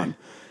annoying everyone. Yeah.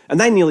 And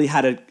they nearly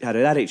had it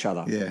at each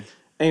other. Yeah.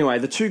 Anyway,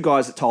 the 2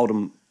 guys that told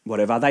him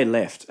whatever, they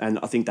left. And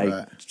I think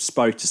they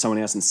spoke to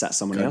someone else and sat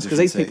someone else because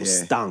these people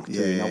stunk too.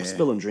 They were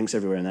spilling drinks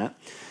everywhere and that.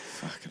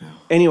 Fucking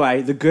hell.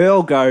 Anyway, the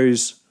girl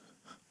goes,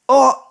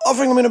 oh, I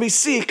think I'm going to be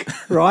sick,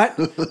 right?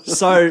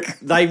 So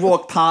they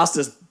walked past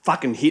us,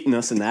 fucking hitting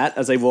us and that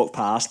as they walked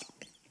past.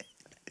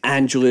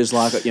 And Julia's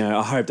like,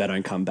 I hope they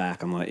don't come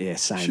back. I'm like, yeah,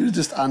 same. Should have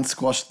just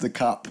unsquashed the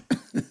cup.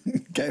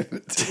 Gave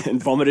it to and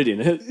vomited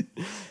in it.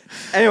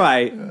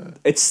 Anyway,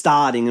 it's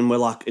starting and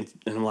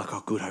I'm like,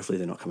 oh, good, hopefully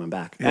they're not coming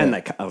back. Yeah. And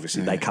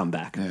they come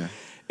back. Yeah.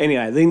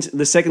 Anyway,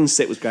 the second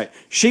set was great.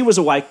 She was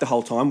awake the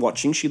whole time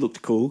watching. She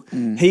looked cool.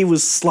 He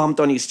was slumped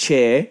on his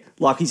chair,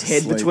 like his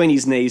head between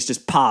his knees,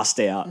 just passed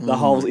out. The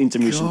whole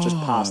intermission just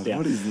passed out.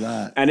 What is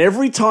that? And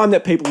every time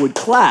that people would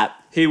clap,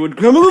 he would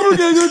come and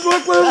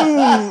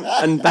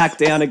back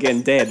down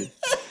again, dead.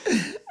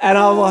 And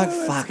I'm like,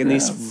 fucking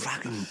this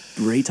fucking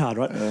retard,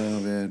 right? Oh,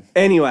 man.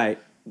 Anyway,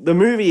 the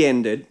movie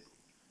ended.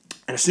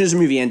 And as soon as the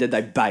movie ended,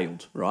 they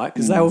bailed, right?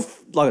 Because they were,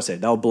 like I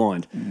said, they were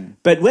blind.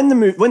 But when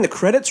the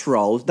credits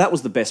rolled, that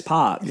was the best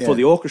part for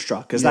the orchestra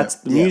because that's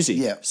the music.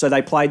 Yeah. So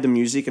they played the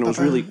music and it was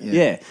really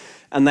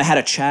And they had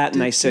a chat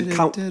and they said,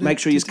 make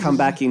sure you come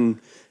back in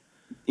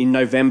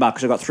November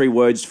because I've got 3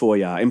 words for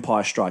you.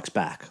 Empire Strikes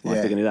Back. Like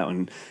they're gonna do that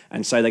one.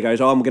 And so they goes,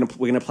 we're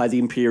gonna play the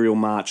Imperial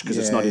March because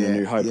it's not in A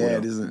New Hope. Yeah,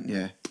 it isn't.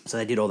 Yeah. So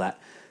they did all that.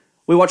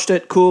 We watched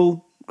it.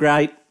 Cool,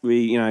 great.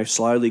 We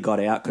slowly got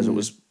out because it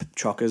was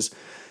chockers.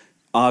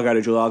 I go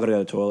to Julia, I got to go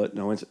to the toilet.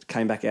 And I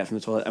came back out from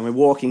the toilet and we're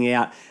walking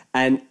out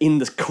and in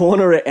the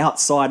corner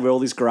outside where all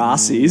this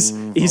grass is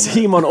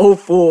him on all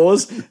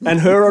 4s and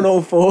her on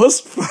all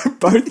 4s,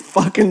 both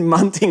fucking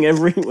munting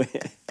everywhere.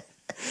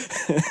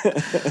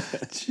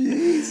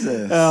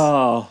 Jesus.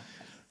 Oh.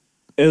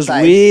 It was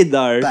weird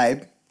though.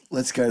 Babe,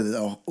 let's go to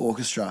the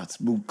orchestra. It's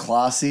a little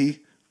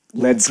classy.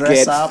 Let's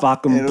get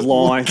fucking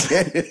blind.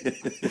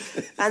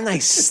 And they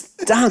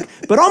stunk.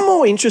 But I'm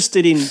more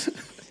interested in...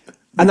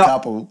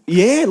 couple.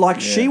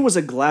 She was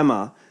a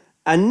glamour.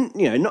 And,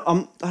 I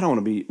don't want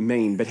to be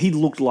mean, but he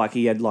looked like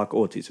he had like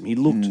autism. He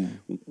looked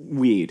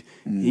weird.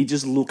 He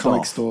just looked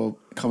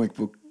comic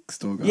book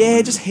store guy.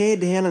 Yeah, just hair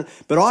down.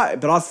 But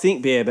I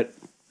think, but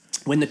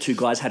when the 2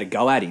 guys had to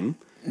go at him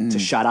to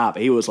shut up,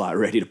 he was like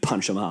ready to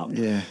punch them up.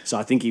 Yeah. So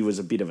I think he was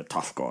a bit of a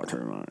tough guy too,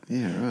 right?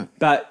 Yeah, right.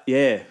 But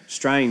yeah,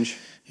 strange.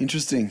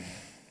 Interesting.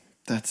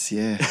 That's,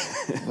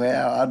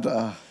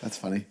 wow. That's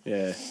funny.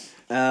 Yeah.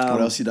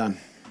 What else you done?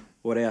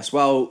 What else?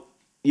 Well,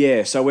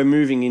 yeah, so we're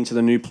moving into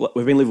the new...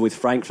 we've been living with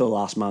Frank for the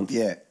last month.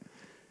 Yeah.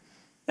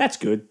 That's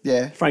good.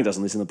 Yeah. Frank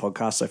doesn't listen to the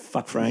podcast, so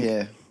fuck Frank.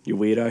 Yeah. You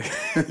weirdo.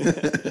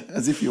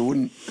 As if you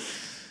wouldn't.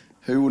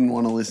 Who wouldn't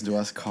want to listen to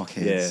us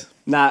cockheads? Yeah.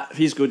 Nah,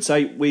 he's good.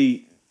 So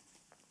we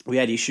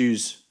had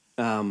issues...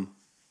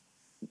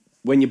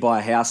 when you buy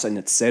a house and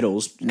it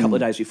settles, a couple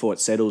of days before it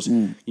settles,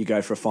 you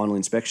go for a final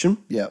inspection.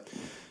 Yep.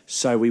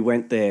 So we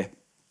went there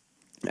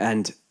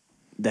and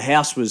the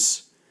house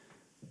was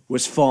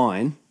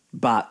fine,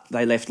 but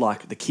they left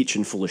like the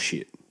kitchen full of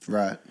shit.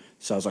 Right.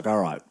 So I was like, all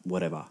right,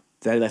 whatever.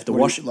 They left the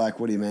what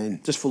do you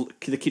mean? Just full.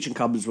 The kitchen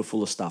cupboards were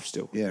full of stuff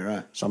still. Yeah,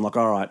 right. So I'm like,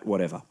 all right,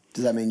 whatever.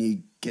 Does that mean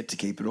you get to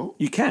keep it all?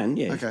 You can,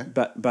 yeah. Okay.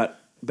 But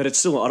it's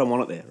still, I don't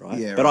want it there, right?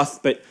 Yeah, But right.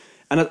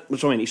 that's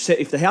what I mean.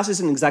 If the house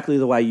isn't exactly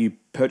the way you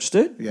purchased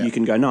it, you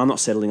can go, no, I'm not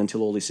settling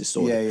until all this is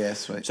sorted. Yeah,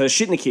 sweet. So there's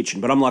shit in the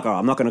kitchen, but I'm like, all right,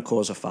 I'm not going to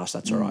cause a fuss.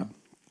 That's all right.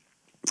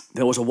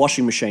 There was a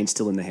washing machine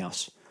still in the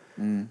house.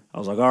 I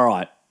was like, all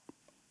right,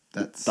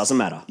 doesn't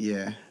matter.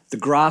 Yeah. The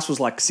grass was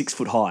like 6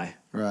 foot high.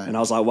 Right. And I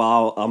was like,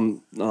 well,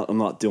 I'm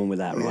not dealing with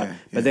that, right? Yeah,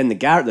 But then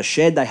the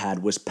shed they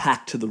had was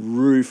packed to the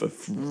roof of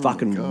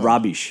fucking God.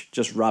 rubbish,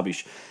 just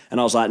rubbish. And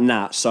I was like,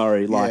 nah,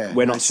 sorry, like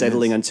we're not makes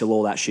settling sense. until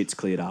all that shit's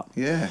cleared up.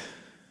 Yeah.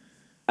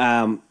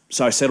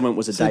 So settlement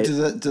was a So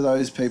day. do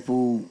those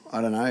people,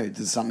 I don't know,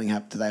 does something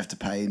happen? Do they have to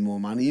pay more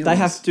money? They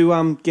have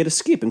to get a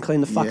skip and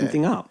clean the fucking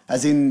thing up.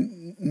 As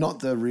in, not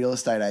the real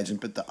estate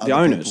agent, but the other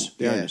owners.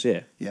 people. The owners,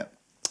 yeah. Yeah.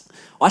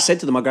 I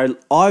said to them, I go,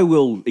 I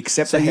will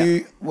accept So the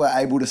you were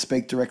able to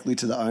speak directly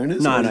to the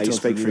owners? No, or no, did you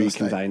talk speak to through real your estate?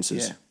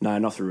 conveyances. Yeah. No,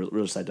 not through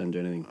real estate, don't do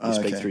anything. You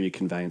speak okay. through your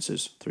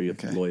conveyancers, through your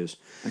lawyers.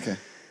 Okay.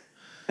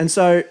 And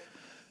so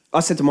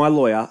I said to my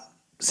lawyer,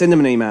 send them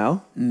an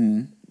email.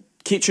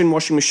 Kitchen,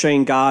 washing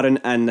machine, garden,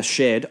 and the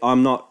shed,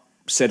 I'm not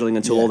settling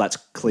until all that's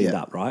cleared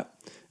up, right?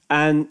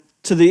 And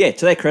to their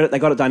credit, they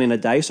got it done in a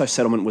day, so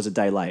settlement was a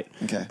day late.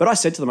 Okay. But I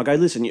said to them, I go,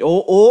 listen,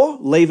 or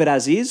leave it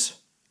as is,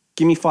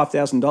 give me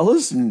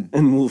 $5,000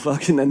 and we'll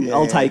fucking, and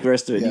I'll take the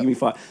rest of it. Yeah. You give me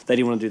five. They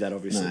didn't want to do that,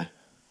 obviously. No.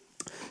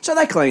 So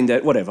they cleaned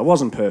it, whatever. It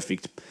wasn't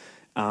perfect.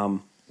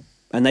 And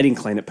they didn't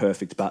clean it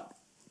perfect, but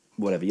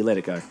whatever, you let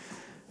it go.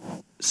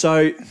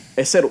 So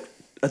it settled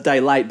a day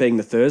late, being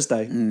the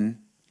Thursday.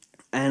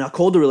 And I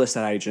called the real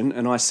estate agent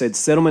and I said,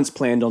 settlement's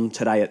planned on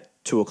today at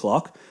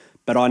 2:00,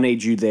 but I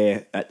need you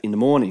there in the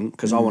morning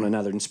because I want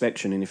another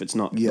inspection. And if it's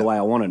not the way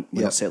I want it,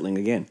 we're not settling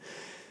again.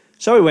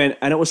 So we went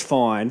and it was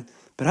fine.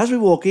 But as we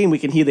walk in, we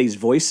can hear these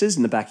voices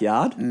in the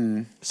backyard.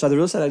 So the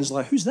real estate agent's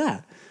like, who's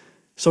that?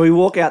 So we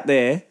walk out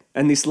there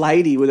and this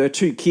lady with her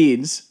 2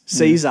 kids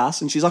sees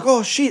us and she's like,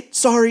 oh, shit,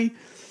 sorry.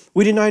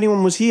 We didn't know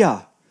anyone was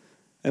here.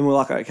 And we're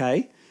like,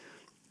 okay.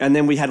 And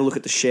then we had a look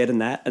at the shed and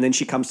that. And then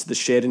she comes to the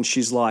shed and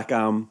she's like,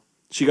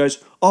 she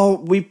goes, oh,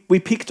 we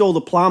picked all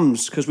the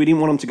plums because we didn't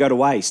want them to go to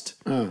waste.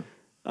 And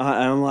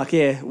I'm like,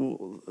 yeah,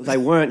 well, they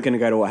weren't going to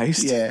go to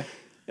waste. Yeah.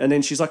 And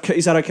then she's like,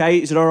 is that okay?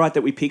 Is it all right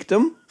that we picked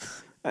them?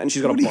 And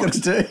she's got What a are you box.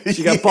 gonna do?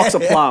 She got a box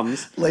of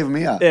plums. Leave them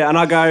here. Yeah, and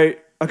I go,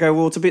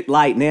 well, it's a bit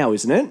late now,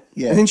 isn't it?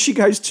 Yeah. And then she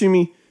goes to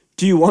me,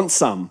 do you want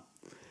some?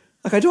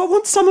 I go, do I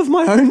want some of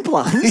my own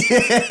plums?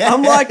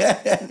 I'm like,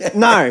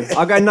 no.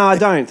 I go, no, I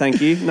don't, thank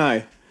you,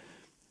 no.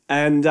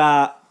 And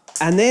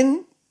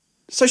then,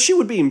 so she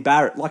would be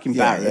embarrassed,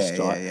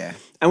 right? Yeah.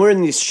 And we're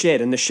in this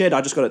shed, and the shed, I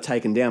just got it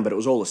taken down, but it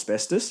was all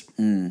asbestos,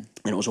 and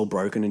it was all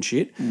broken and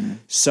shit.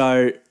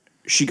 So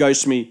she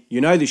goes to me, you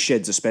know this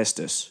shed's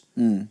asbestos?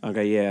 I go,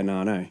 yeah,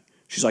 no, I know.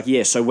 She's like,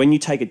 yeah, so when you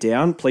take it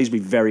down, please be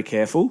very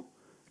careful.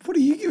 What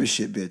do you give a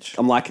shit, bitch?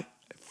 I'm like,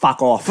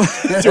 fuck off,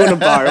 doing a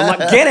bow. I'm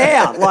like, get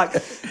out. Like,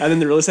 and then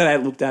the real estate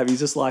agent looked at me,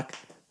 he's just like,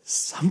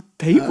 some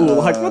people,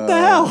 like, what the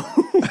hell?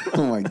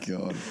 Oh, my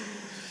God.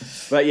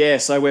 But yeah,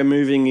 so we're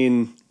moving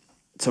in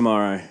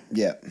tomorrow,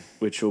 Yeah.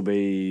 which will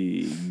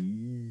be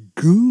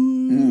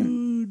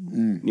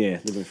good. Yeah,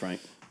 living with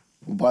Frank.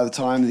 Well, by the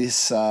time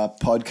this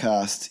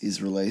podcast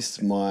is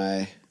released,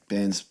 my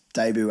band's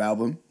debut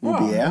album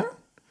will be out.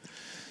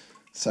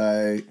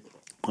 So,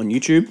 On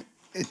YouTube.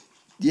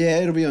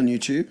 it'll be on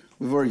YouTube.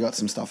 We've already got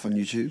some stuff on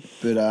YouTube,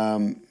 but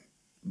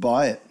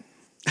buy it.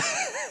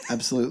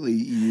 Absolutely,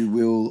 you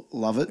will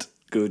love it.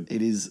 Good.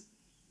 It is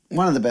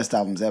one of the best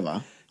albums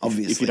ever,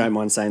 obviously. If you don't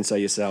mind saying so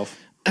yourself.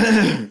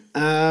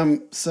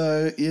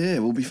 So, yeah,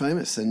 we'll be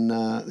famous, and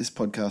this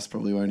podcast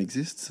probably won't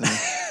exist, so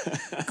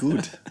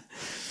good.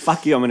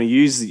 Fuck you, I'm going to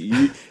use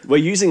you. We're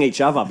using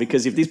each other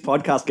because if this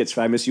podcast gets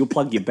famous, you'll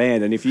plug your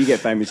band, and if you get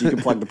famous, you can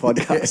plug the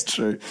podcast. That's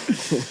true.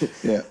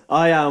 Yeah.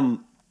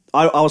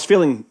 I was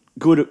feeling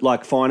good,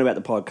 like fine about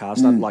the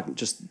podcast, not like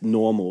just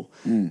normal.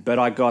 But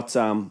I got,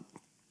 I've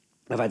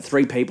had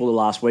 3 people the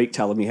last week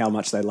telling me how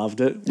much they loved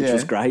it, which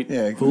was great.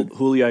 Yeah, good.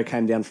 Julio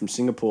came down from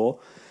Singapore.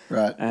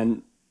 Right.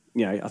 And,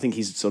 you know, I think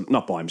he's sort of,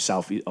 not by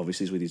himself,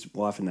 obviously he's with his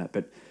wife and that,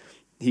 but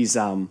he's,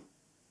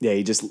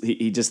 he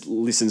just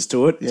listens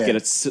to it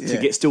to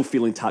get still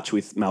feel in touch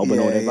with Melbourne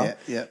or whatever.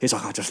 Yeah. He's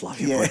like, I just love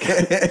your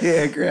podcast.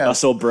 Yeah, great. I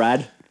saw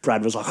Brad.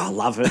 Brad was like, I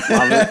love it.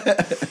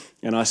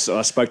 And I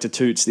spoke to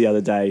Toots the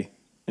other day,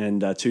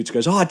 and Toots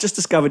goes, I just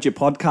discovered your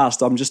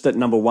podcast. I'm just at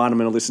number 1. I'm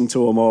going to listen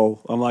to them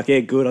all. I'm like, yeah,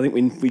 good. I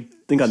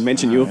think I'd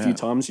mentioned you a few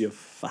times. You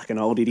fucking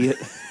old idiot.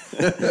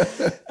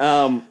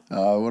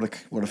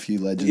 What a few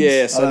legends.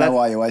 Yeah, so I don't know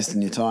why you're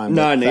wasting your time.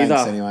 No, but neither.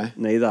 Thanks anyway.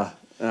 Neither.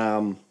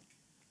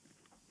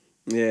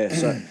 Yeah.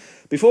 So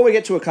before we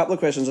get to a couple of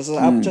questions, just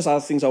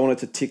other things I wanted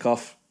to tick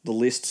off the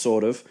list,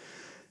 sort of.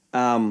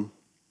 The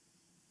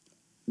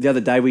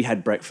other day we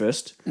had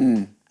breakfast,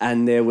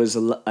 and there was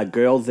a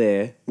girl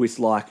there with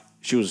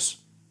she was,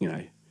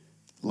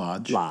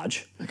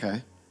 large.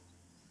 Okay.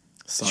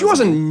 She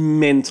wasn't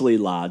mentally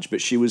large,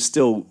 but she was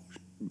still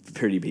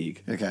pretty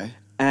big. Okay.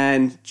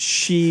 And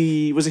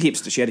she was a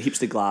hipster. She had a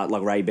hipster glass,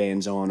 like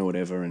Ray-Bans on or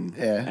whatever, and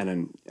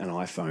an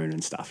iPhone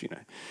and stuff,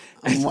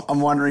 I'm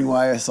wondering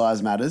why her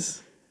size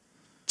matters.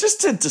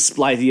 Just to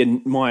display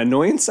my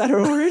annoyance at her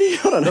already.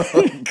 I don't know.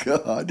 Oh,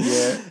 God,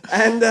 yeah.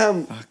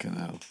 And Fucking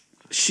hell.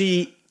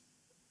 she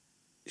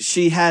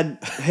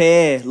had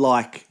hair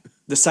like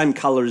the same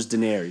color as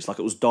Daenerys, like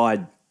it was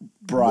dyed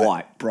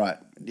white, bright,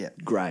 yeah,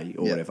 grey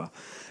or whatever.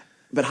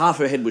 But half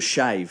her head was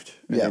shaved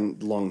and then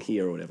long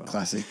hair or whatever.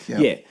 classic.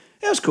 Yeah.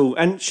 That was cool,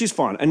 and she's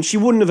fine, and she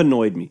wouldn't have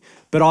annoyed me.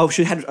 But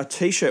she had a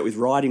T-shirt with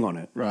writing on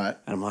it, Right.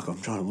 And I'm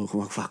trying to look. I'm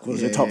like, fuck, what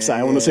does the top say?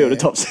 I want to see what the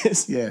top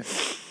says. Yeah.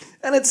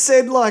 And it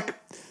said like,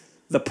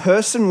 the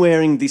person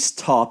wearing this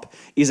top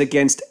is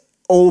against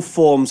all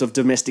forms of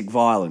domestic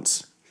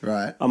violence.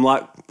 Right. I'm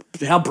like,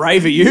 how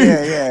brave are you?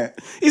 Yeah, yeah.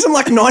 Isn't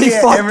like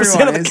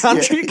 95% of the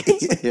country?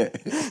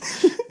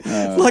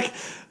 Yeah. Like,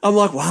 I'm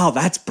like, wow,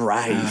 that's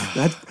brave.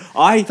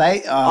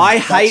 I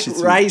hate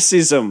shit's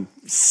racism.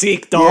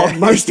 Sick dog. Yeah.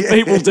 Most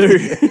people do.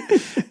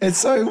 It's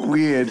so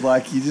weird.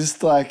 Like, you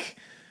just like,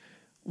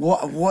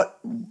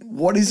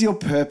 what is your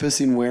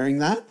purpose in wearing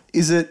that?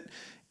 Is it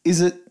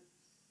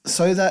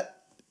so that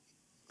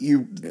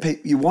you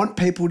want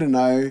people to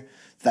know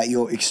that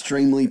you're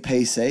extremely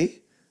PC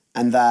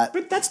and that?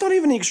 But that's not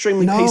even an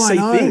extremely No, PC I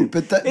know, thing.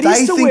 but It they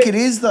is to think wear- it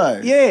is though.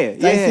 Yeah,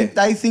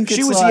 They think she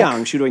it's was like,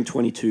 young. She was doing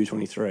 22,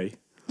 23.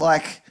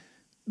 Like,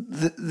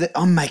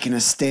 I'm making a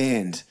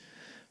stand,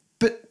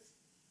 but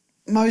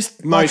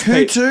most who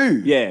people-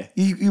 to? Yeah.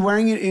 You're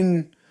wearing it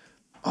in.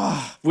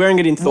 Wearing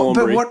it in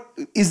Thornbury. But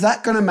what is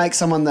that going to make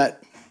someone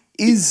that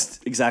is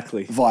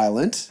Exactly.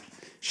 violent?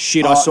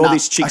 Shit, I saw nah,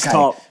 this chick's okay.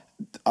 top.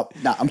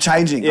 No, I'm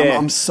changing. Yeah.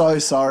 I'm so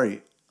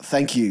sorry.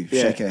 Thank you.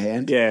 Yeah. Shake her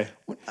hand. Yeah.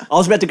 I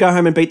was about to go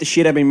home and beat the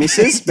shit out of my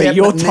missus, but Yeah,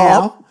 your but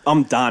top, now-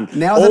 I'm done.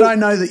 Now that I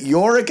know that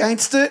you're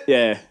against it,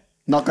 Yeah.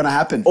 not going to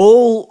happen.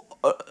 All,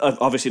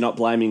 obviously not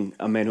blaming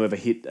a man who ever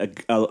hit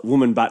a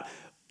woman, but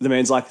the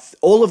man's like,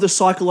 all of the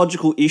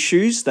psychological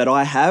issues that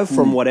I have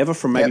from whatever,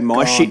 from maybe Yep, my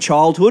gone. shit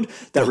childhood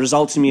that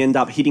results in me end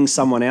up hitting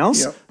someone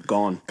else, Yep.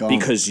 gone. Gone.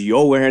 Because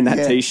you're wearing that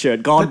Yeah.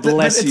 T-shirt. God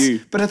bless it's-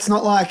 you. But it's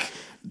not like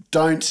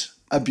don't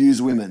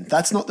abuse women.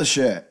 That's not the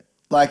shirt.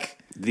 Like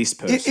This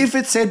person. if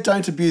it said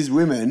don't abuse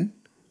women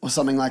or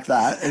something like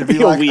that, it'd be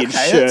Be a like, weird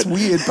okay, shirt. that's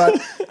weird, but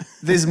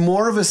there's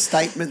more of a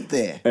statement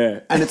there. Yeah.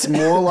 And it's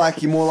more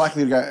like you're more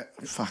likely to go,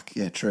 fuck,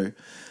 yeah, true.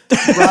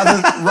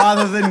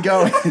 rather than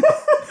going,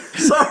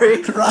 Sorry,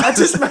 that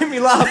just made me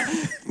laugh.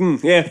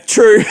 Yeah,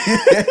 true.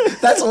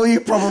 that's all you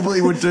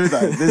probably would do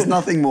though. There's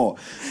nothing more.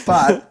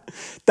 But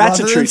That's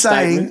a rather true than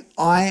saying, statement.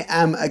 I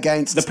am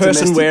against The person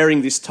domestic-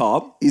 wearing this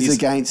top is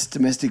against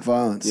domestic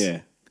violence. Yeah.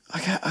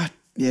 Okay,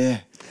 yeah.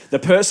 The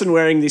person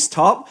wearing this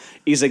top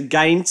is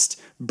against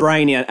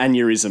brain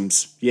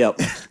aneurysms. Yep.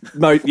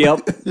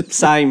 Yep.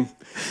 Same.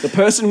 The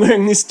person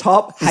wearing this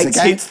top Is hates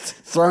against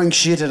throwing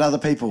shit at other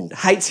people.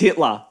 hates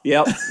Hitler.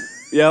 Yep.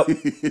 Yep.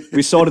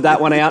 We sorted that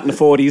one out in the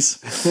 40s.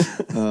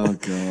 Oh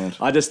God.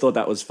 I just thought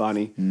that was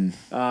funny.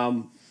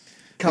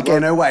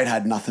 Again, her weight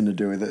had nothing to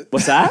do with it.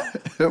 What's that?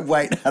 Her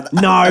weight had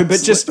No,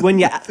 but just when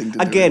you nothing to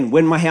do again,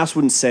 when my house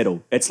wouldn't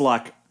settle, it's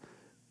like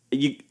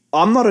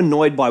I'm not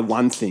annoyed by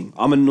one thing.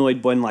 I'm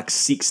annoyed when like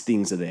 6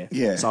 things are there.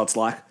 Yeah. So it's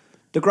like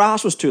the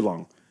grass was too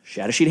long. She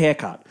had a shit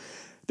haircut.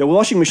 The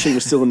washing machine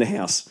was still in the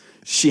house.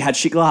 She had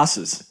shit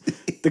glasses.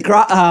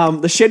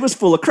 The shed was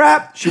full of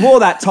crap. She wore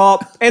that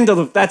top.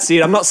 That's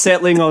it. I'm not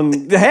settling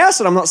on the house,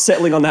 and I'm not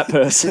settling on that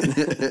person.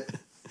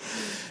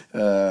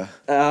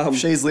 If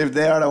she's lived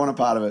there, I don't want a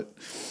part of it.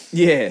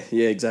 Yeah,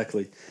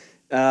 exactly.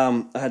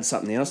 I had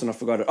something else and I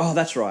forgot it. Oh,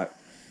 that's right.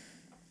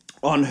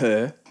 On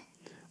her,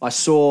 I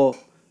saw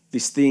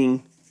this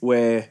thing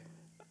where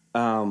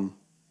Kmart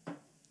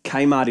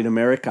in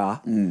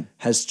America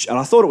has, and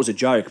I thought it was a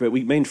joke, but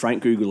me and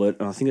Frank Google it,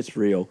 and I think it's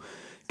real.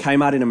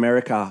 Kmart in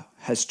America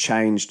has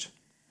changed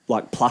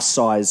like plus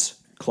size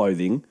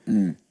clothing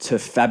to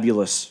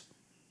fabulous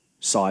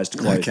sized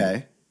clothing.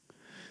 Okay.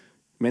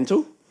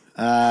 Mental?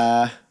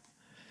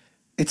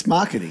 It's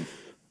marketing.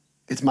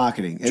 It's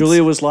marketing.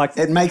 Julia was like,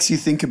 It makes you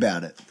think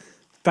about it.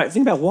 but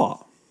think about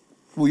what?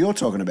 Well, you're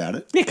talking about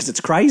it. Yeah, because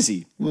it's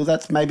crazy. Well,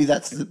 that's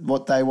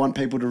what they want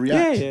people to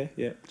react.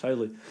 Yeah,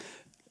 totally.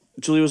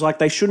 Julia was like,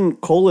 they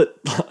shouldn't call it.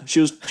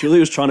 Julia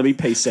was trying to be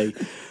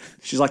PC.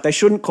 She's like, they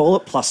shouldn't call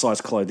it plus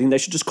size clothing. They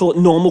should just call it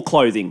normal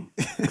clothing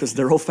because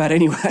they're all fat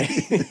anyway.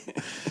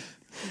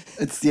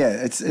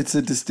 It's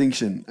a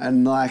distinction,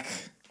 and like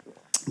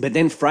But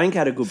then Frank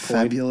had a good point.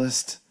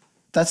 fabulous.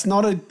 That's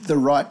not the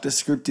right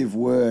descriptive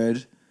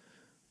word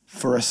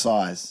for a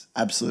size.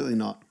 Absolutely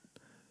not.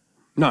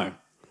 No,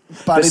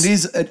 But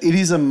This- it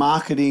is a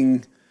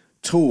marketing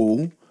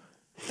tool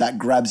that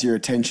grabs your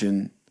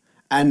attention,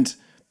 and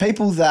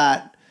people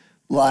that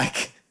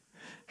like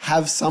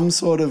have some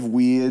sort of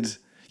weird,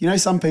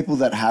 some people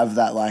that have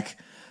that like,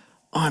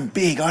 I'm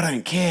big, I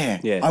don't care.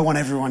 Yeah. I want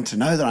everyone to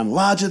know that I'm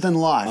larger than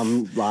life.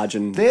 I'm large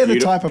and They're the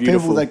type of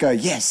beautiful. people that go,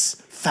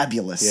 yes,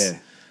 fabulous. Yeah.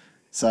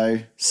 So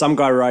Some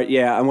guy wrote,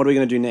 yeah, and what are we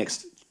going to do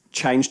next?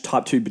 Change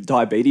type 2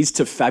 diabetes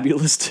to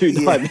fabulous 2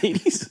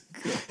 diabetes.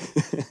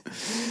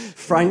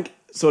 Frank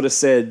sort of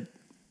said,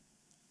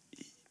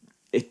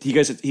 he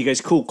goes,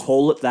 cool,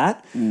 call it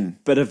that,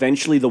 but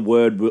eventually the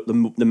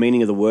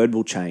meaning of the word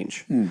will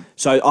change.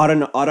 So I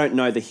don't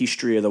know the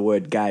history of the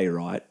word gay,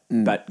 right?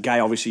 But gay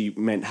obviously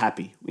meant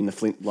happy in the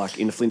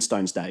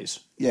Flintstones days.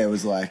 yeah, it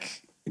was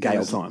like Gay it all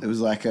was, time. It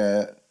was like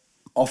a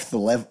off the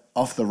level,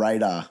 off the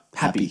radar.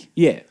 Happy.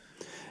 Yeah.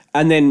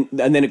 And then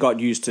it got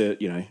used to,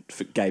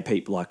 for gay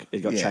people, like it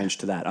got Yeah. changed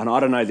to that. And I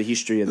don't know the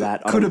history of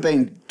that. Could have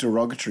been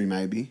derogatory,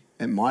 maybe.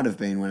 It might have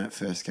been when it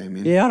first came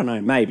in. Yeah, I don't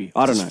know. Maybe.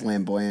 I don't know.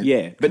 Flamboyant.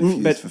 Yeah,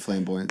 Confused for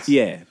flamboyance.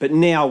 Yeah, but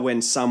now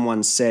when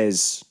someone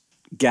says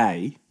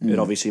gay, it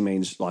obviously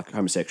means like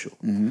homosexual.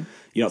 Mm-hmm.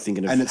 You're not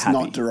thinking of And it's happy.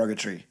 not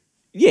derogatory.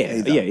 Yeah,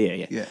 either.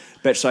 yeah.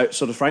 But so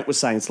sort of Frank was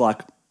saying it's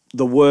like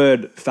the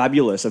word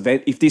fabulous,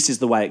 if this is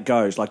the way it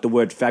goes, like the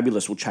word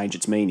fabulous will change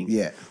its meaning.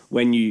 Yeah.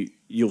 When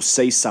you'll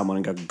see someone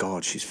and go,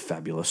 God, she's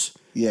fabulous.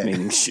 Yeah.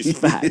 Meaning she's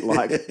fat.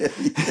 Like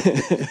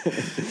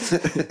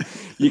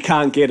you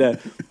can't get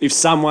if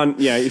someone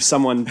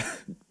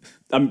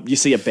you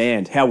see a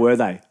band, how were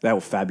they? They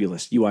were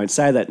fabulous. You won't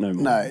say that no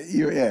more.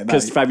 No,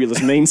 Because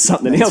fabulous means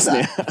something else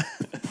now.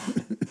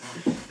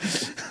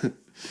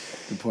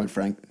 Good point,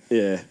 Frank.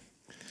 Yeah.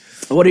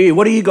 What do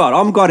you got?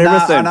 I've got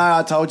everything. I know.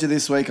 I told you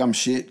this week I'm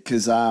shit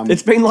because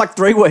It's been like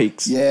 3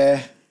 weeks.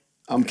 yeah,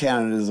 I'm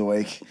counting it as a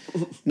week.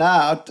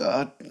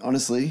 I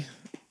honestly,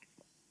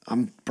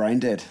 I'm brain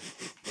dead.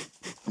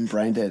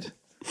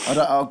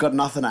 I've got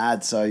nothing to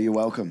add, so you're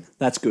welcome.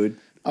 That's good.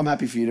 I'm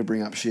happy for you to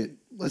bring up shit.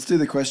 Let's do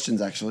the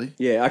questions, actually.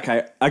 Yeah,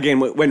 okay. Again,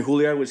 when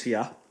Julio was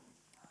here,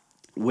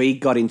 we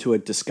got into a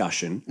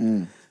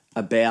discussion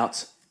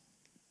about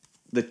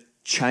the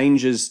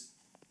changes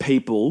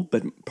people,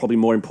 but probably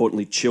more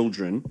importantly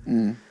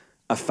children,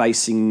 are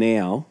facing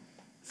now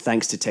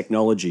thanks to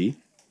technology,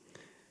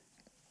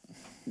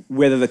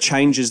 whether the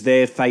changes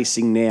they're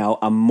facing now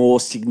are more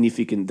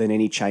significant than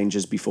any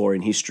changes before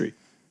in history.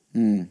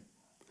 And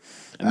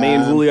me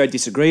and Julio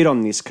disagreed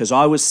on this because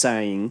I was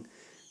saying,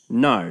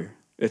 no,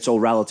 it's all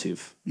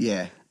relative.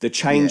 Yeah. The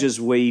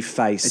changes we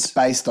face... It's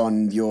based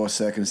on your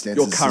circumstances,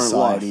 Your current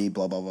society, life.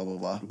 blah, blah, blah, blah,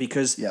 blah.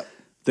 Because Yep.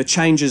 the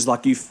changes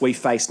like we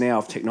face now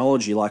of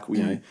technology, like,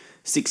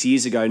 6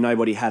 years ago,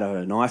 nobody had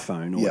an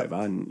iPhone or Yep.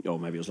 whatever, or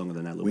maybe it was longer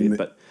than that a little We bit, mo-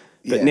 but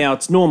yeah. now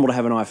it's normal to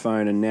have an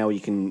iPhone, and now you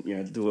can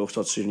do all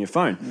sorts of shit on your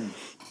phone.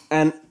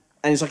 And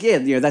it's like,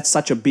 that's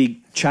such a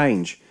big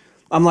change.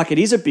 I'm like, it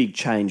is a big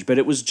change, but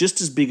it was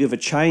just as big of a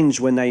change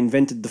when they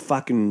invented the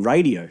fucking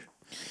radio.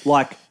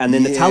 Like, and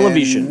then the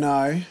television.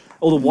 No.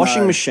 Or the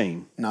washing No.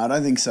 machine. No, I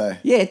don't think so.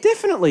 Yeah,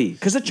 definitely.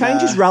 Because the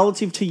change is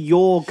relative to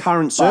your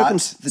current But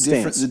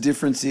circumstance. the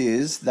difference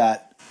is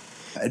that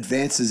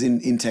advances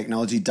in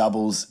technology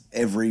doubles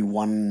every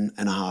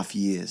 1.5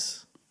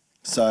 years.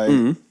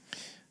 So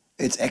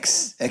it's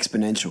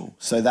exponential.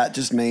 So that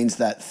just means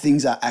that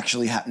things are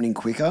actually happening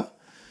quicker.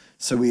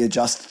 So we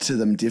adjust to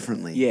them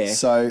differently. Yeah.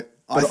 So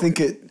I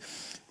think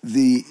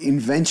the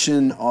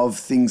invention of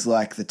things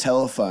like the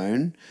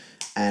telephone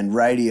and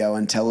radio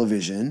and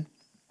television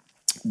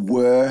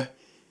were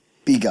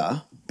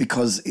bigger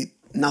because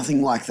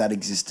nothing like that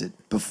existed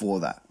before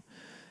that.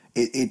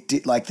 It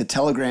did, like the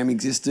telegram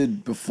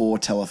existed before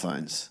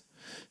telephones.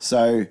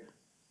 So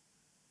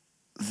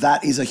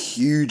that is a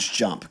huge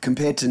jump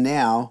compared to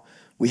now.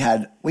 We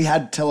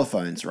had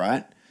telephones,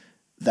 right?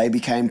 They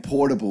became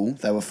portable.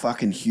 They were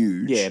fucking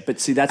huge. Yeah, but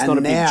see, that's and not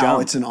a big jump. now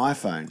it's an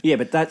iPhone. Yeah,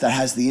 but that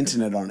has the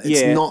internet on it.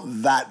 It's Yeah. not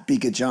that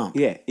big a jump.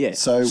 Yeah, yeah.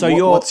 So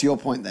So what's your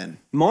point then?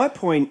 My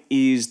point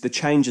is the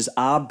changes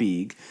are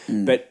big,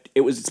 but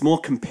it's more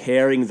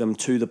comparing them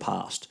to the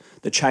past.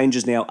 The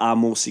changes now are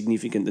more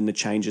significant than the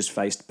changes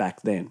faced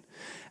back then.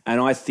 And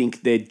I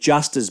think they're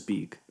just as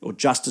big or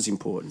just as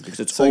important because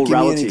it's So all give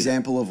relative. me an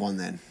example of one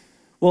then.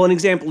 Well, an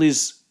example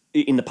is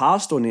in the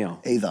past or now?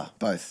 Either,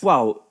 both.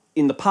 Well,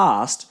 in the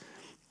past,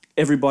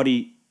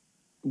 everybody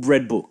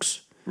read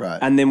books. Right.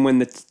 And then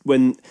when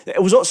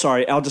it was,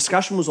 our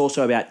discussion was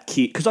also about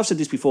kids, because I've said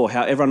this before,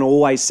 how everyone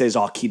always says,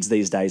 oh, kids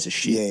these days are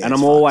shit. Yeah, and it's I'm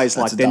fucked. always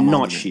That's like, a they're dumb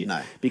not argument. shit.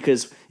 No.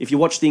 Because if you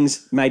watch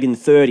things made in the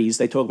 30s,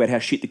 they talk about how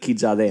shit the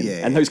kids are then. Yeah,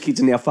 and yeah. those kids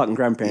are now fucking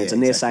grandparents, Yeah,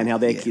 and they're exactly. saying how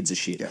their Yeah. kids are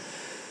shit. Yeah.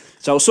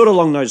 So it was sort of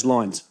along those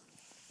lines.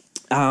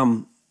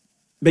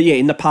 But yeah,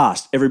 in the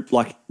past, there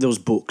was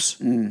books,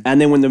 and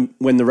then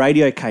when the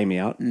radio came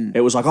out,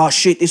 it was like, oh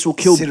shit, this will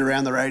kill. Sit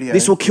around the radio.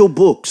 This will kill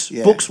books.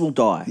 Yeah. Books will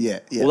die. Yeah,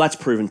 yeah. Well, that's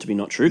proven to be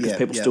not true because Yeah,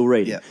 people yeah, still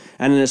read yeah. it.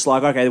 And then it's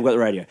like, okay, they've got the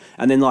radio,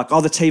 and then like, oh,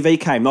 the TV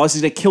came. Oh, this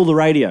is going to kill the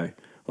radio. Well,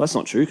 that's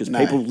not true because No.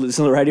 people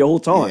listen to the radio all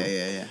the time.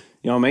 Yeah.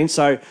 You know what I mean?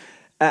 So,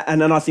 and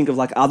then I think of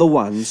like other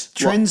ones.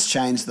 Trends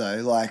change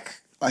though. Like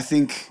I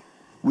think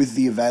with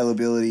the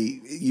availability,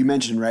 you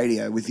mentioned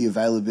radio, with the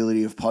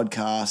availability of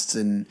podcasts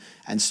and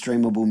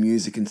streamable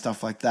music and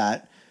stuff like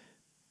that,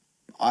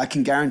 I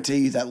can guarantee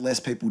you that less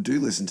people do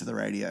listen to the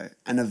radio,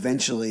 and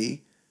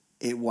eventually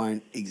it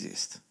won't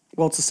exist.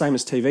 Well, it's the same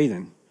as TV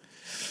then.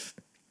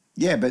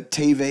 Yeah, but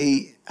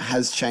TV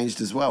has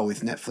changed as well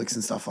with Netflix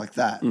and stuff like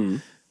that.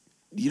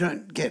 You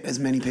don't get as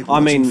many people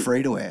watching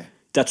free to air.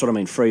 That's what I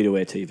mean,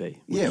 free-to-air TV.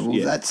 Yeah, well,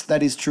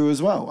 that is true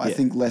as well. I Yeah.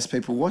 think less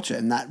people watch it,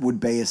 and that would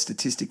be a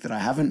statistic that I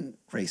haven't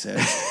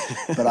researched,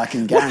 but I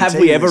can guarantee. Have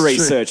we you ever it's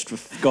true. researched,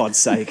 for God's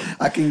sake?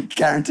 I can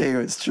guarantee you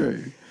it's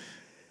true.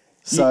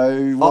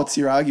 So, what's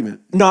your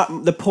argument? No,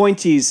 the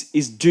point is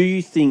do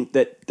you think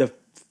that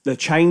the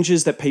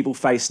changes that people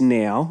face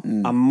now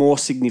are more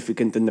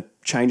significant than the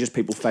changes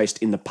people faced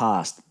in the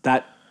past?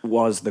 That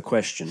was the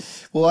question.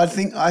 Well, I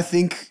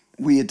think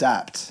we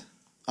adapt.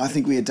 I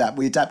think we adapt.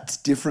 We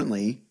adapt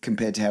differently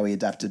compared to how we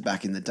adapted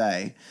back in the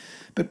day.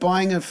 But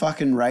buying a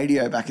fucking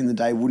radio back in the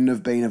day wouldn't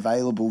have been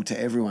available to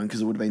everyone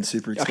because it would have been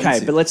super expensive.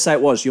 Okay, but let's say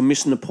it was. You're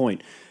missing the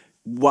point.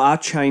 Are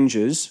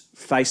changes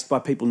faced by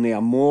people now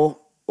more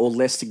or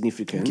less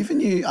significant? I'm giving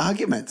you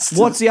arguments.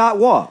 What's the art?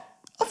 What?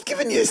 I've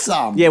given you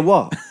some. Yeah,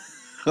 what?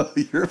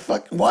 You're a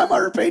fucking... Why am I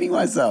repeating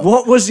myself?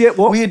 What was it?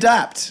 What? We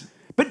adapt.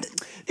 But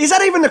is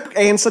that even the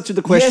answer to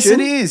the question? Yes,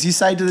 it is. You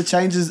say to the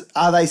changes,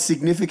 are they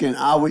significant?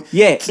 Are we...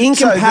 Yeah, in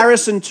So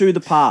comparison to the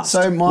past.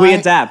 So we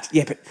adapt.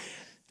 Yeah, but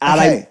are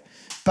they...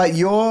 But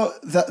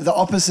the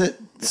opposite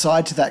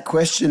side to that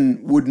question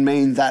would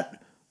mean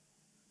that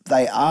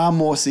they are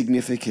more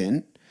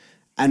significant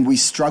and we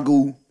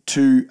struggle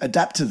to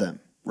adapt to them,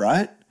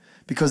 right?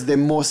 Because they're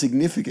more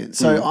significant.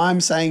 So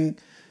I'm saying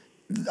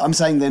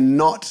they're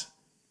not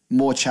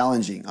more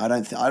challenging. I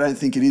don't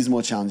think it is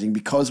more challenging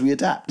because we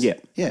adapt. Yeah.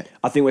 Yeah.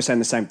 I think we're saying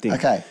the same thing.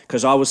 Okay.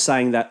 Because I was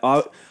saying that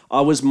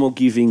I was more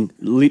giving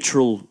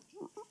literal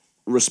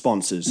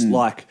responses,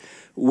 like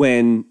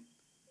when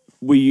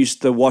we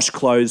used to wash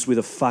clothes with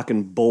a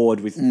fucking board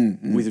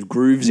with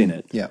grooves in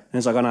it. Yeah. And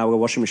it's like, oh no, we've got a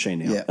washing machine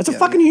now. Yeah, That's a yeah,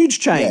 fucking huge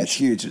change. Yeah, it's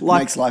huge. It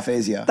Like, makes life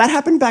easier. that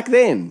happened back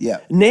then. Yeah.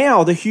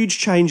 Now, the huge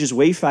changes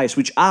we face,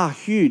 which are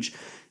huge,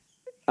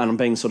 and I'm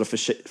being sort of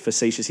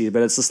facetious here,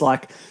 but it's just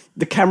like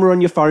the camera on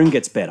your phone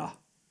gets better.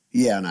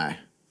 Yeah,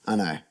 I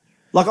know.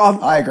 Like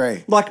I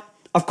agree. Like,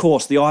 of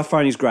course, the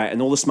iPhone is great,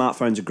 and all the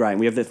smartphones are great.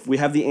 And we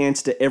have the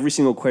answer to every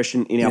single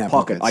question in our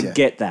pocket. pockets, I yeah.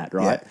 get that,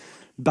 right? Yeah.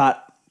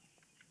 But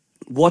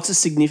what's a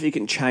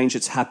significant change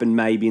that's happened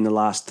maybe in the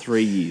last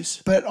 3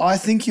 years? But I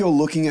think you're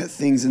looking at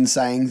things and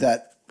saying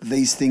that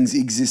these things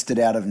existed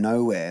out of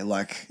nowhere.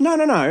 Like No.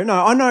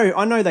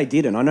 I know they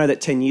didn't. I know that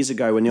 10 years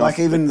ago when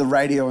even the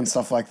radio and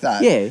stuff like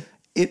that. Yeah.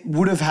 It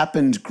would have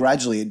happened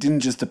gradually. It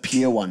didn't just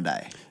appear one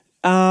day.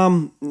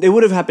 it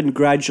would have happened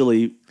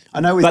gradually.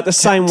 I know with But the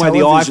same way the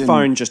television-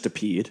 iPhone just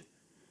appeared.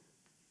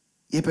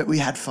 Yeah, but we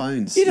had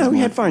phones. You know, is we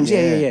my- had phones.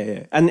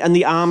 Yeah. And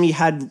the army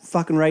had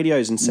fucking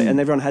radios and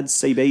everyone had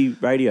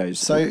CB radios.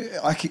 So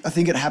I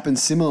think it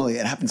happens similarly.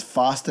 It happens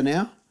faster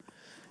now.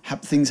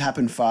 Things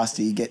happen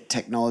faster. You get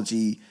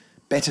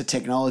better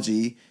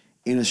technology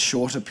in a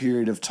shorter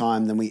period of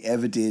time than we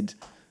ever did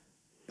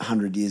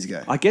 100 years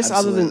ago. I guess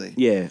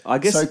Absolutely. I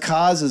guess So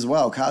cars as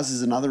well. Cars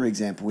is another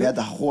example. We had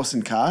the horse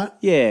and cart.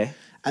 yeah.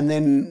 And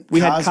then We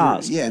had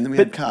cars. and then we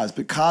had cars.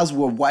 But cars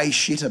were way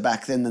shitter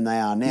back then than they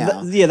are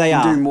now. They you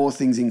are. can do more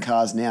things in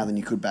cars now than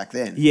you could back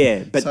then.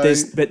 Yeah, but So-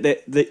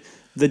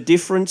 the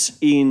difference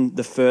in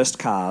the first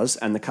cars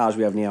and the cars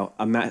we have now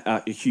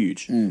are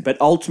huge. But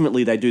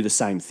ultimately, they do the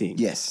same thing.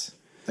 Yes.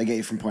 They get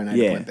you from point A to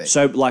Yeah. point B.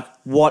 So, like,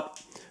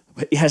 what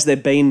has there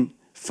been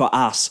for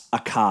us a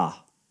car?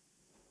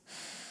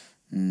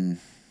 And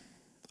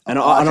I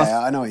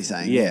know what you're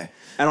saying. Yeah.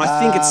 And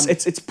I think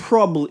it's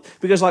probably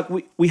because like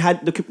we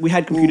had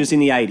computers in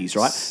the 80s,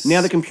 right?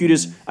 Now the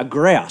computers are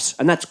grouse,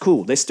 and that's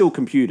cool. They're still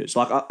computers.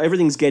 Like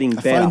everything's getting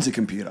better. Phone's a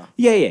computer.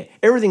 Yeah.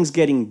 Everything's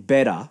getting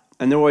better,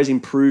 and they're always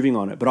improving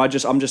on it. But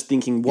I'm just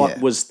thinking, what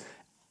Yeah. was,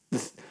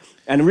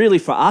 and really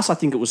for us, I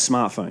think it was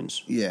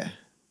smartphones. Yeah.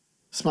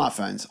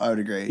 Smartphones, I would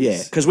agree.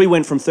 Yeah, because we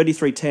went from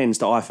 3310s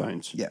to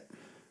iPhones. Yeah.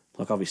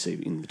 Like obviously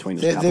in between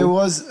was a couple. There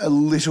was a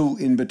little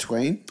in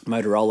between.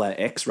 Motorola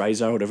X,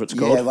 Razor, whatever it's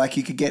called. Yeah, like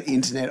you could get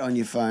internet on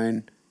your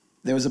phone.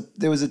 There was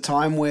a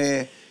time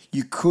where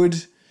you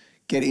could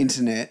get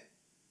internet,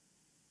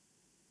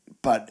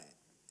 but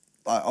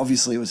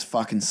obviously it was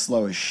fucking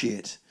slow as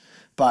shit.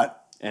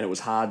 And it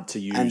was hard to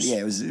use. And yeah,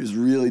 it was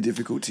really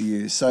difficult to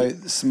use. So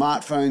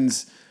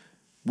smartphones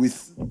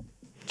with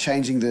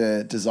changing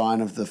the design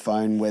of the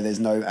phone where there's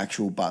no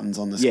actual buttons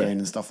on the screen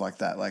and stuff like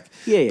that.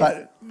 Yeah.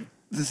 But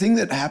the thing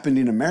that happened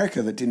in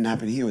America that didn't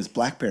happen here was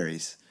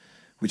Blackberries,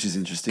 which is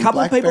interesting. Couple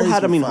of people Blackberries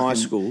had them were in high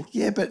school.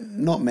 Yeah, but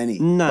not many.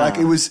 Nah. Like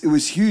it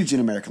was huge in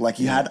America. Like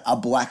you had a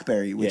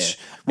BlackBerry, which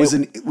was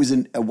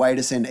a way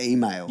to send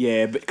email.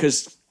 Yeah,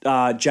 because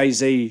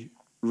Jay-Z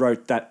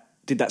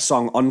did that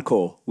song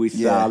Encore with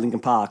Linkin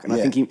Park, and I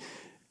think he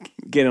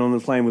getting on the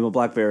plane with a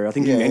BlackBerry. I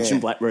think he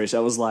mentioned BlackBerry, so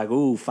I was like,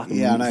 "Ooh, fucking!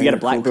 Yeah, I know, if you had a you're a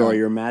cool BlackBerry, cunt.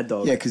 you're a mad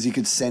dog." Yeah, because you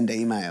could send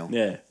email.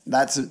 Yeah.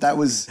 that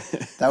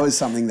was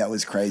something that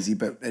was crazy,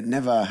 but it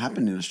never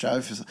happened in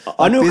Australia.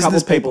 I knew a couple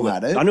business of people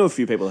had it. I knew a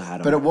few people that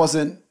had it, But it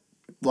wasn't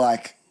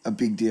like a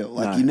big deal.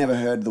 Like No. you never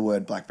heard the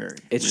word BlackBerry.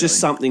 it's just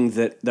something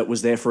that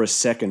was there for a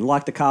second,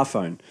 like the car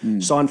phone.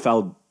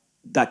 Seinfeld,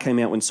 that came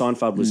out when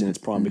Seinfeld was in its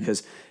prime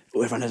because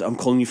everyone knows I'm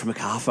calling you from a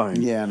car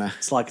phone. Yeah, I know.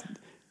 It's like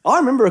I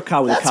remember a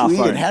car with That's a car weird.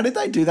 phone. How did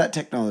they do that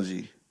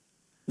technology?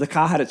 The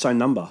car had its own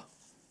number.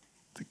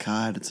 The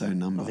car had its own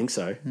number. I think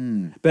so.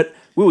 But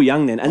we were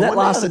young then, and I that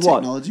wonder how lasted the what?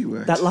 technology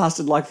worked. That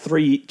lasted like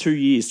 3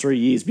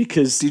 years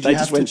because Did you they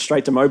have just went to-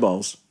 straight to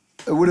mobiles.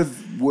 It would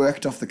have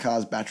worked off the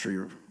car's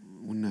battery,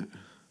 wouldn't it?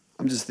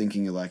 I'm just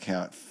thinking of like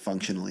how it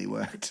functionally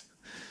worked.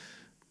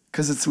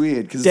 Because it's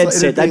weird. Cause Dead it's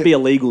set, that'd be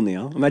illegal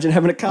now. Imagine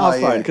having a car Oh,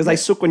 yeah, phone because they yeah.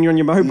 suck when you're on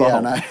your mobile. Yeah,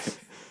 I know.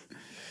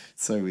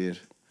 It's so weird.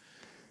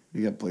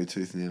 You got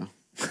Bluetooth now.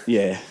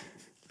 Yeah.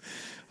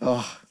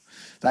 Oh,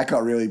 that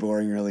got really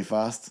boring really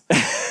fast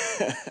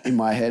in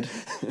my head.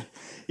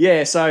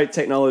 Yeah, so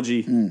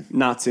technology,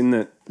 nuts, isn't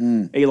it?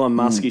 Elon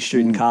Musk is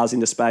shooting cars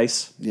into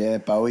space. Yeah,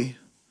 Bowie.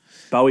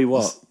 Bowie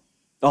what?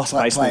 Oh,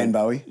 Playing Spaceman.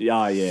 Bowie.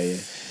 Yeah, yeah, yeah.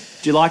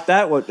 Do you like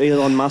that, what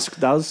Elon Musk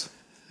does?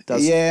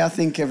 Yeah, I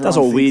think everyone Does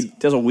all thinks- weird,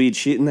 does all weird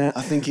shit in that.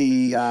 I think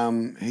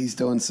he's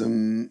doing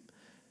some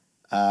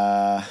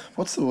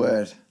what's the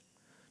word?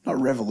 Not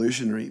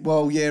revolutionary.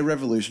 Well, yeah,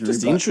 revolutionary.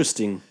 Just but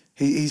interesting.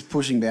 he's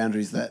pushing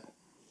boundaries that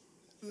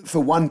for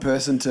one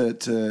person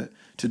to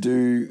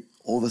do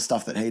all the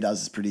stuff that he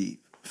does is pretty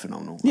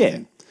phenomenal. I Yeah,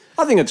 think.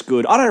 I think it's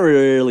good. I don't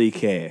really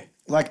care.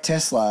 Like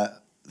Tesla,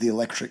 the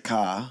electric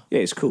car, Yeah,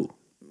 it's cool.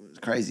 it's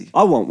crazy.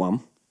 I want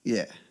one,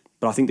 Yeah,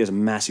 but I think there's a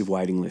massive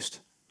waiting list.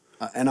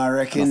 and I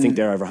reckon I think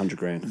they're over 100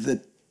 grand.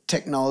 the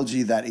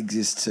technology that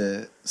exists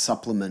to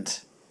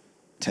supplement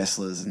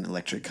Teslas and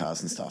electric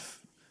cars and stuff.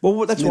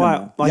 Well, that's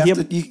minimal. why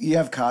You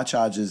have car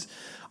chargers.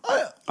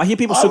 I hear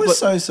people. I was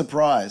so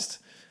surprised.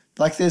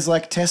 Like there's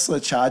like Tesla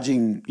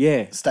charging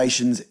Yeah.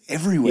 stations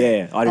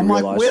everywhere. Yeah, I didn't I'm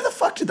like, realise. where the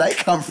fuck did they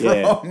come from?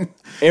 Yeah.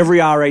 Every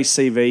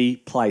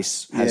RACV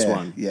place has yeah,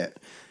 one. Yeah.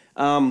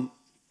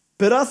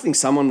 But I think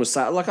someone was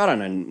saying, like, I don't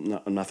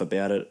know enough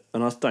about it,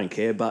 and I don't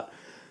care. But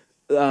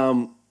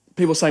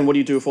people saying, "What do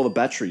you do with all the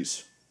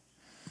batteries?"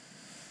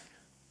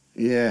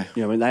 Yeah.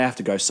 You know, I mean, they have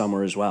to go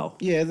somewhere as well.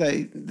 Yeah,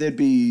 there'd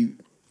be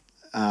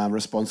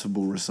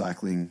responsible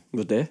recycling.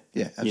 Would there?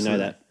 Yeah, You absolutely. know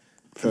that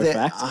for a There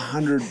fact.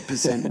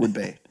 100% would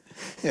be.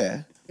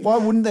 Yeah. Why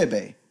wouldn't there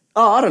be?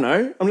 Oh, I don't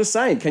know. I'm just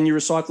saying. Can you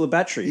recycle a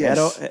battery? Yes.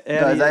 How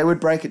do you- They would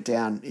break it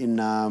down in.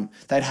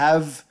 They'd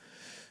have,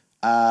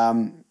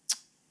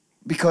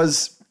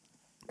 because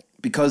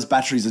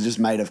batteries are just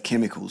made of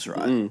chemicals,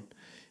 right?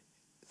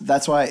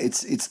 That's why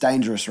it's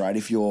dangerous, right?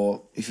 If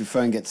your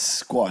phone gets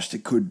squashed,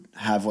 it could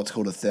have what's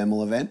called a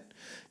thermal event.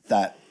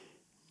 That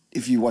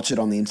if you watch it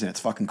on the internet, it's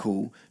fucking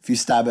cool. If you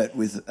stab it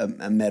with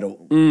a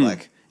metal,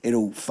 like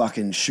it'll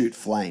fucking shoot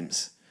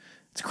flames.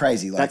 It's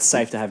crazy. Like That's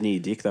safe to have near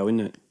your dick, though, isn't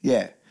it?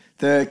 yeah.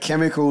 The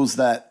chemicals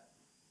that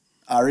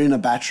are in a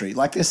battery,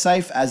 like they're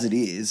safe as it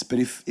is, but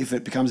if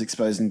it becomes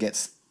exposed and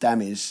gets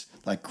damaged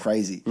like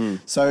crazy.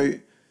 So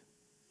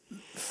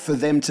for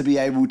them to be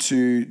able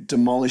to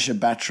demolish a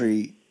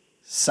battery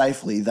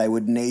safely, they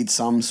would need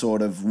some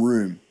sort of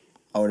room,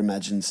 I would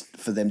imagine,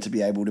 for them to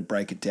be able to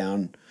break it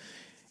down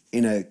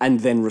in a... And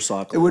then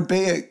recycle. It would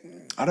be a...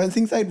 I don't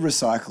think they'd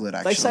recycle it,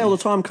 actually. They say all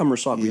the time, come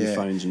recycle your Yeah.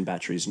 phones and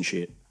batteries and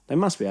shit. They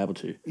must be able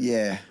to.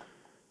 Yeah.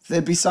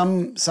 There'd be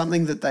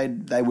something that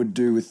they would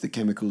do with the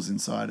chemicals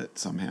inside it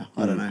somehow.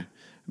 I don't know.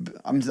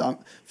 I'm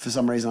for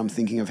some reason I'm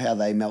thinking of how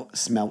they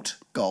smelt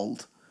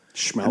gold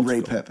Schmelt and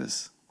gold.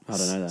 repurpose. I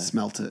don't know that.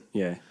 Smelt it.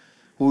 Yeah.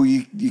 Well,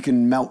 you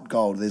can melt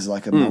gold. There's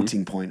like a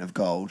melting point of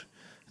gold.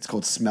 It's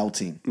called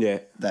smelting. Yeah.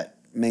 That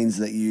means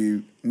that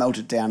you melt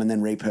it down and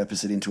then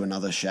repurpose it into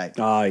another shape.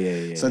 Oh,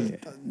 yeah. So yeah.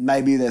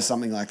 maybe there's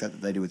something like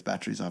that they do with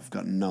batteries. I've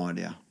got no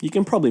idea. You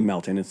can probably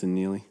melt anything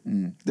nearly.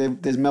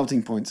 There's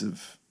melting points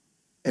of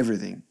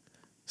everything.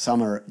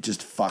 Some are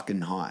just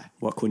fucking high.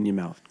 What couldn't you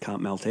melt?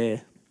 Can't melt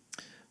air.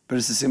 But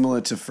it's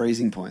similar to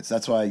freezing points.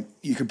 That's why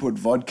you could put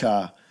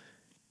vodka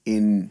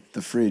in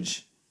the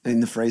fridge, in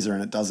the freezer,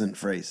 and it doesn't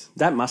freeze.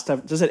 That must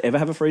have. Does it ever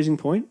have a freezing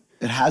point?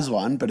 It has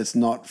one, but it's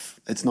not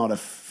a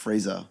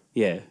freezer.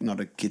 Yeah. Not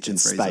a kitchen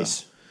freezer.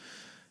 Space.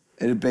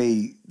 It'd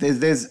be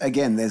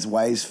there's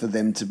ways for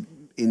them to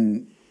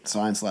in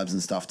science labs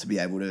and stuff to be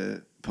able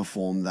to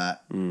perform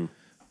that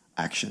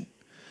action.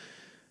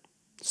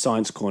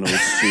 Science corner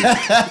with Stu,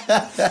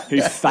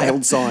 who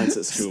failed science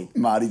at school.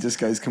 Marty just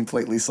goes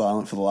completely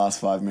silent for the last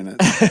 5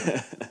 minutes.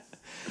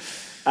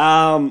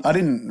 I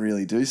didn't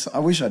really do. I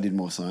wish I did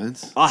more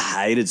science. I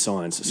hated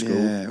science at school.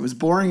 Yeah, it was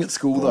boring at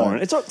school Boring.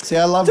 though. It's not, See,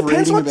 I love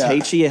depends reading what about.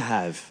 teacher you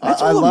have.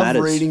 That's I all that love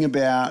matters. reading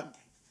about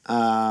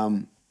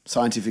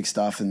scientific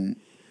stuff and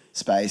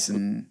space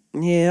and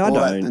Yeah, I all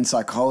that, don't. and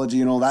psychology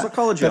and all that.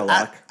 Psychology But I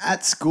like.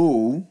 at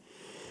school.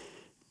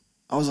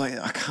 I was like,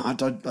 I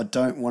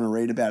don't want to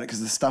read about it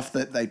because the stuff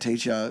that they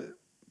teach you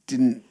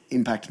didn't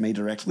impact me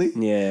directly.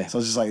 Yeah. So I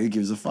was just like, who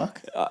gives a fuck?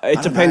 It I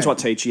don't depends know. what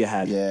teacher you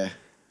had. Yeah.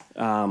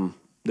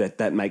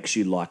 That makes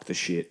you like the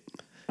shit.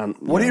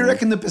 What do you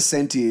reckon the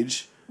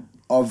percentage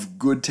of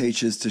good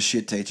teachers to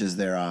shit teachers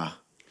there are?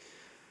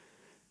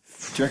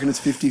 Do you reckon it's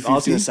 50-50? I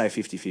was going to say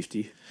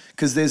 50-50.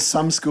 Because there's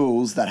some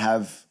schools that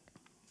have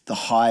the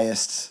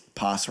highest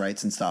pass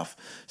rates and stuff.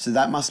 So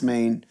that must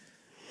mean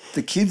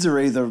the kids are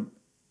either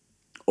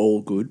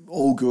All good.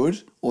 all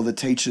good or the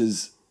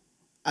teachers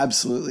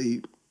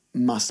absolutely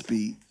must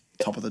be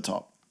top of the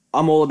top.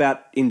 I'm all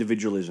about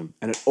individualism,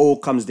 and it all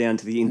comes down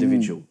to the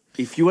individual.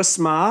 If you are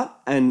smart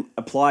and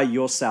apply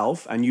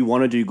yourself and you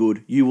want to do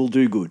good, you will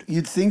do good.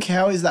 You'd think,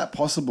 how is that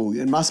possible?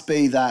 It must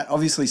be that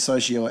obviously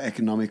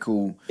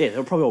socio-economical. Yeah,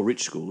 they're probably all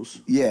rich schools.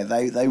 Yeah,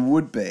 they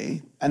would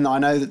be. And I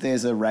know that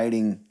there's a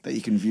rating that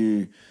you can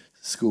view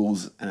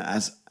schools and it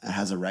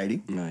has a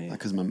rating. Oh, yeah.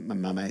 Because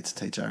my mate's a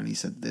teacher and he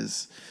said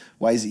there's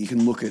ways that you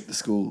can look at the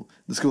school.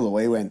 The school that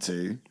we went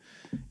to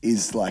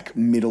is like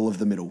middle of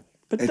the middle.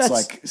 But It's that's,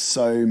 like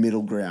so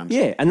middle ground.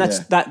 yeah, and that's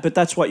that. But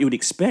that's what you would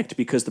expect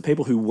because the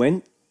people who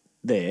went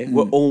there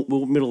were all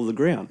middle of the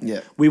ground.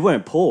 Yeah. We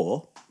weren't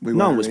poor. We no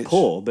one weren't was rich.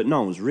 poor, but no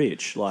one was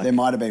rich. Like There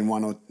might have been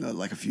one or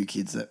like a few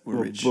kids that were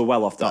rich. we're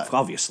well off, But-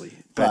 obviously.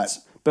 but-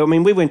 But I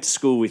mean, we went to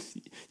school with.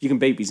 You can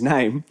beep his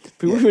name,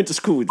 but we went to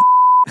school with.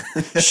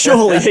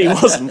 Surely he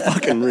wasn't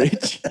fucking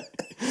rich.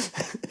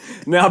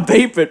 Now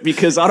beep it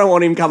because I don't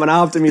want him coming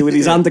after me with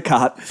his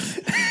undercut.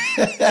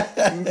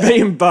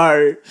 Me and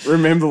Bo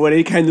remember when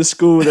he came to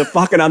school with a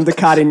fucking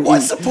undercut in.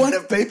 What's the point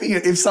of beeping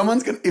it?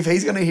 If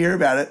he's gonna hear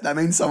about it, that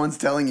means someone's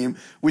telling him,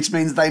 which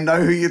means they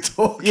know who you're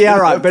talking. Yeah,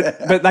 right, about.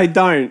 but they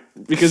don't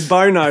because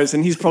Bo knows,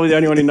 and he's probably the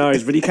only one who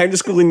knows. But he came to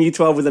school in Year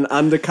 12 with an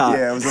undercut.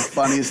 Yeah, it was the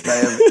funniest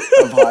day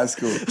of high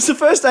school. It's the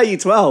first day Year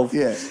 12.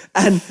 Yeah,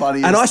 and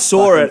funniest I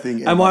saw fucking it, thing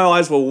and ever. my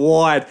eyes were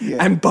wide.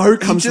 Yeah. And Bo He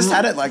comes. just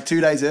had it like 2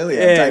 days earlier,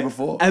 the Yeah, day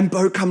before. and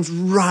Bo comes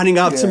running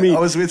up to Yeah, me. I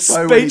was with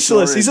Bo when he saw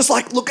speechless. it. He's just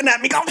like looking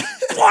at me, going,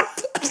 "What?"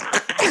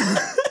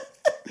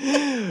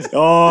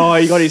 Oh,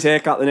 he got his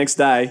haircut the next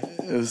day.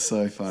 It was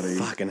so funny.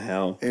 Fucking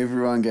hell!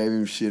 Everyone gave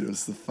him shit. It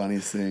was the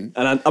funniest thing.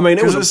 And I mean, it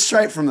Because was it was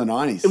straight from the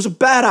 90s. it was a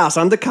badass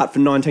undercut for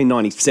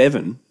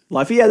 1997.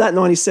 Like if he had that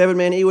 97,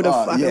 man, he would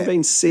have fucking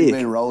been sick. He'd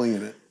been rolling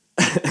in it.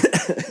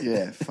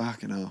 Yeah,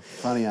 fucking hell.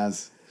 Funny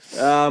as.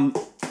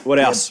 What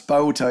else?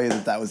 Bo will tell you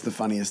that was the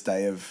funniest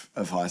day of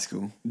high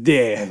school. Yeah,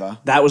 Ever.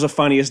 that was the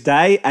funniest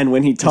day. And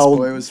when he Piss told,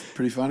 Boy was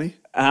pretty funny.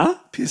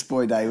 Piss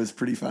Boy Day was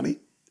pretty funny.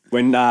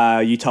 when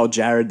you told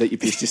Jared that you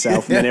pissed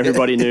yourself, and then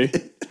everybody knew.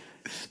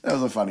 That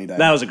was a funny day.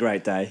 That was a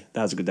great day.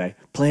 That was a good day.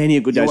 Plenty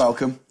of good You're days.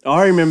 welcome.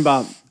 I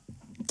remember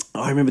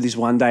this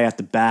one day at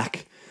the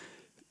back.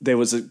 There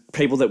was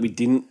people that we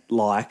didn't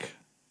like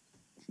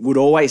would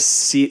always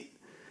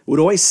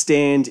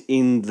stand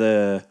in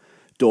the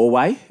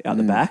doorway out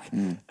the back,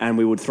 and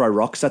we would throw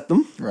rocks at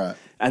them. Right.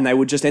 And they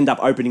would just end up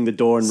opening the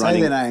door and Say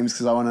running. their names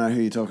because I want to know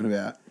who you're talking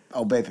about.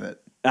 I'll beep it.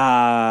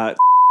 Oh,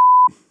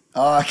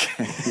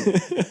 okay.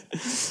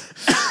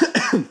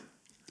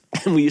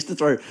 And we used to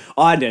throw.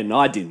 I didn't.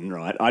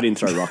 Right. I didn't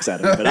throw rocks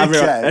at them, but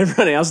Okay.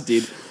 everyone else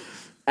did.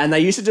 And they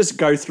used to just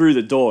go through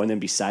the door and then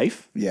be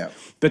safe. Yeah.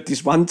 But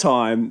this one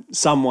time,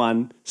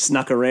 someone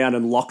snuck around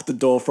and locked the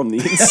door from the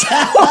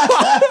inside.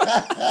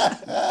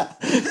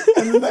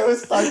 And then they were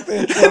stuck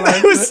there. They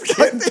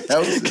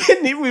were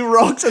getting hit with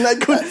rocks, and they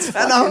couldn't.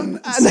 And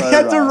fucking they so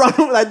had to rough.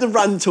 run. They had to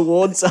run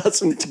towards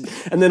us and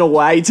then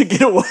away to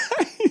get away.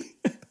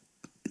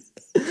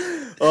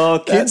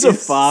 Oh, kids are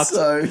fucked.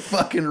 So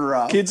fucking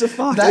rough. Kids are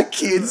fucked. That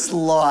kid's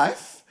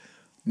life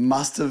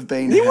must have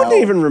been He hell.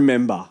 wouldn't even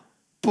remember.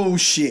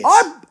 Bullshit.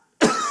 Not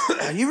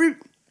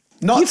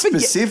you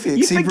forget- specifics.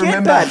 you He'd forget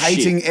remember that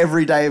hating shit.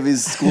 every day of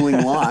his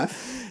schooling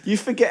life. You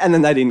forget, and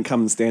then they didn't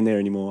come and stand there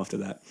anymore after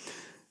that.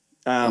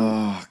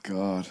 Oh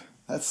God,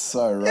 that's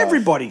so rough.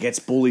 Everybody gets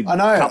bullied I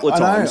know, a couple of I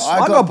know. times.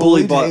 I got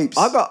bullied by. heaps.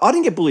 I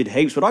didn't get bullied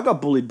heaps, but I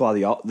got bullied by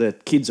the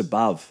kids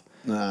above.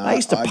 No, they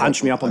used to I punch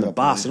got- me up I on the got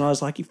bus, bullied. and I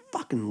was like, "You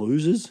fucking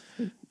losers!"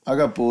 I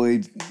got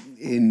bullied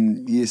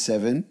in year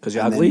 7 'Cause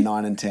you're and ugly? then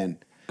 9 and 10.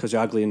 Because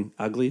you're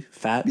ugly,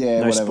 fat, Yeah,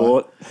 no whatever.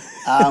 sport.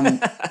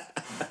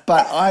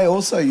 But I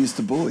also used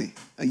to bully.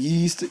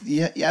 You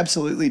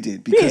absolutely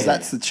did because Yeah.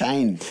 that's the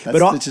chain. That's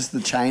But just the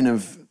chain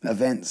of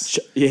events.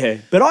 Yeah,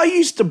 but I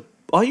used to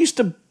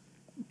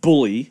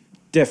bully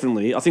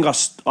definitely. I think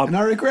And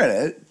I regret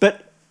it.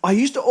 but I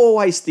used to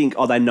always think,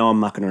 oh, they know I'm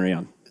mucking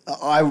around.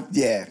 I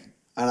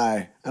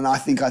know. And I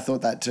think I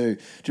thought that too.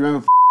 Do you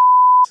remember?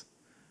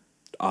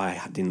 I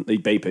didn't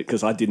beep it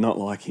because I did not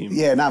like him.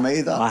 Yeah, no, me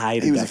either. I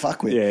hated. He was that. a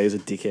fuckwit. Yeah, he was a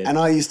dickhead. And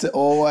I used to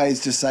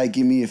always just say,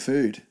 "Give me your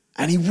food,"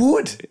 and he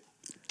would.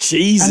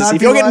 Jesus, and I'd if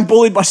be you're getting like,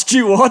 bullied by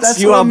Stu Watts,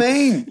 That's you what are. I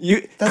mean.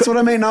 You, That's what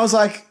I mean. I was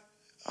like,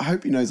 I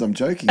hope he knows I'm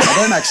joking. I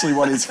don't actually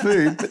want his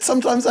food, but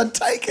sometimes I'd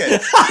take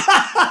it.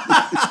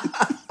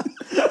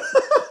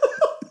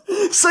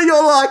 so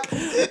you're like,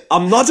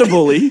 I'm not a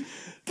bully.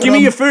 Give me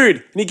your food,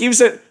 and he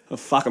gives it. Oh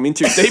fuck, I'm in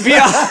too deep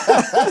here.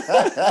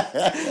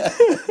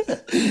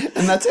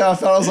 And that's how I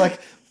felt. I was like,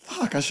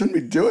 fuck, I shouldn't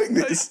be doing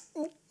this.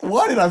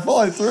 Why did I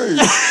follow through?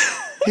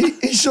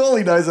 He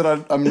surely knows that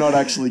I'm not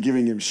actually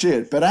giving him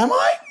shit, but am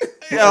I?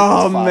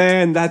 Oh Fuck.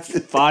 man, that's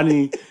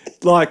funny.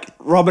 Like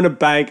robbing a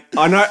bank.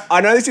 I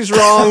know this is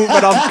wrong,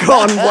 but I've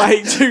gone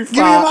way too far. Give me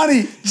your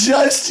money.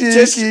 Just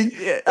joking.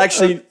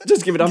 Actually,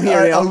 just give it. I'm here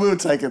I now. will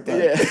take it though.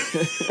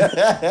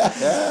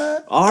 Yeah.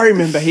 I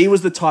remember he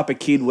was the type of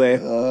kid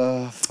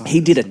where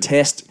he did a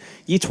test.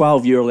 Year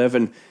 12, year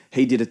 11,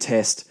 he did a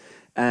test,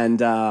 and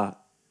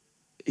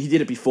he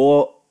did it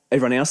before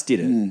everyone else did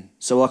it.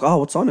 So we're like, oh,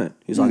 what's on it?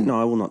 He's like, no,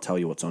 I will not tell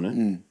you what's on it.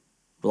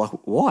 We're like,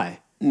 why?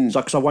 It's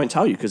like, because I won't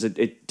tell you because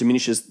it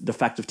diminishes the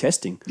fact of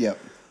testing. Yep.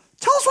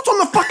 Tell us what's on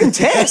the fucking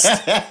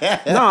test.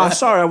 No,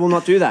 sorry, I will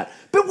not do that.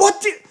 But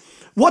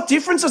what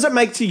difference does it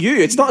make to you?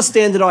 It's not a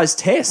standardized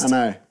test. I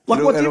know. Like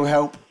It'll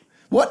help.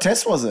 What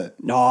test was it?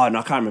 No, I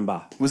can't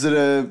remember. Was it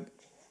a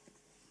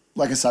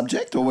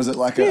subject or was it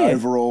like an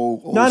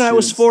overall? all No, it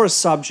was students? for a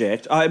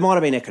subject. It might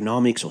have been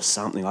economics or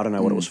something. I don't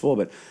know what it was for,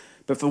 but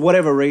for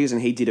whatever reason,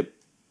 he did it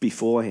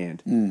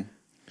beforehand.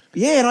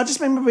 Yeah, and I just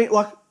remember being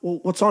like, well,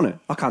 what's on it?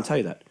 I can't tell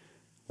you that.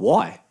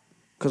 Why?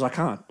 Because I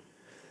can't.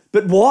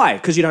 But why?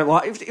 Because you don't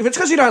like... If it's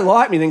because you don't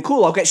like me, then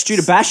cool, I'll get Stu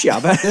to bash you.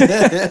 But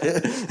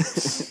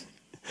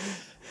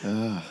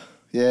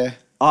Yeah.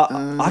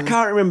 I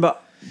can't remember...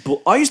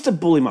 I used to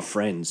bully my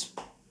friends.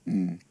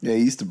 Yeah, he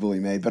used to bully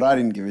me, but I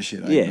didn't give a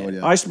shit. I ignored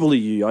you. I used to bully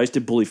you. I used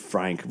to bully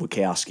Frank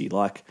Wachowski.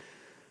 Like...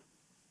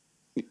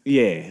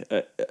 Yeah,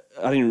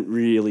 I didn't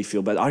really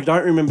feel bad. I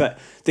don't remember.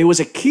 There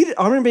was a kid,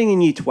 I remember being in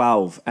year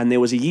 12, and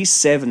there was a year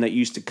 7 that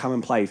used to come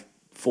and play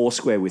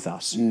Foursquare with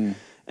us.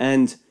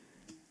 And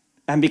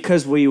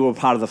because we were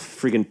part of the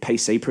friggin'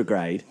 PC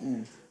brigade,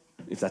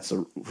 if that's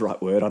the right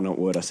word, I don't know what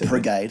word I said.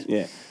 Brigade.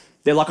 Yeah.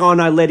 They're like, oh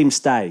no, let him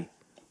stay.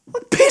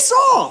 Like, piss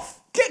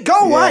off!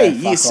 Go away,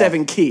 year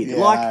 7 kid. Yeah,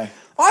 like,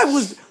 I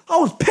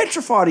was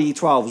petrified of year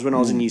 12s when I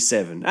was in year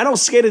 7. And I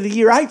was scared of the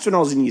year 8s when I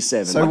was in year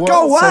 7. So, like,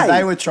 go away. So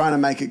they were trying to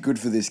make it good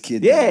for this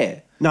kid. Yeah.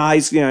 Then. No,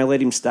 he's,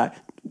 let him stay.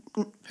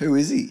 Who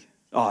is he?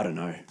 Oh, I don't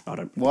know.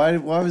 Why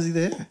was he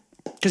there?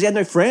 Because he had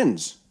no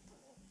friends.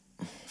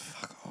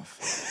 Fuck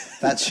off.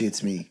 That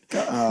shits me. And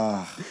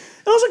I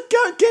was like,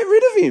 go, get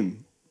rid of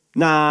him.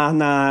 Nah.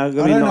 I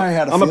don't know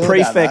how to I'm feel a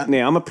prefect about that.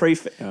 now. I'm a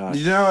prefect. You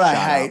know what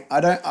I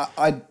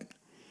hate?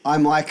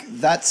 I'm like,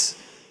 that's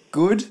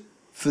good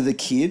for the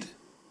kid.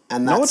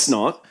 And that's, No, it's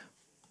not.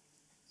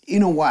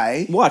 In a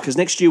way. Why? Because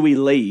next year we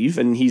leave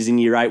and he's in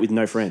year 8 with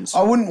no friends.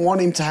 I wouldn't want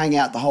him to hang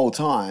out the whole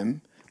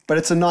time, but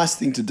it's a nice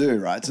thing to do,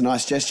 right? It's a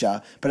nice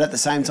gesture. But at the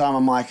same time,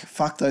 I'm like,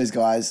 fuck those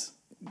guys.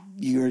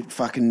 You're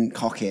fucking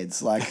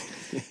cockheads. Like,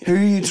 who are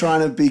you trying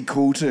to be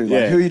cool to?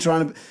 Like, who are you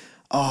trying to...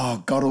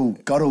 Oh,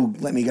 God'll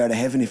let me go to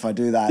heaven if I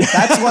do that.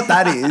 That's what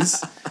that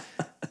is.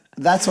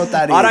 That's what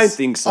that is. I don't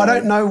think so. I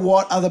don't know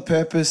what other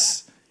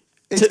purpose...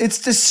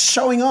 It's just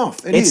showing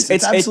off. It's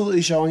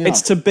absolutely showing off.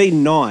 It's to be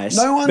nice,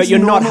 no one's but you're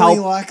not normally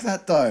like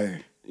that, though.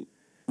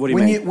 What do you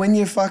mean? When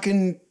you're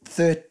fucking...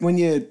 when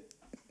you're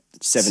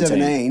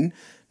 17,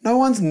 no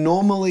one's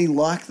normally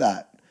like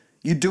that.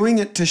 You're doing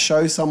it to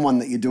show someone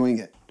that you're doing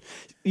it.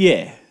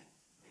 Yeah.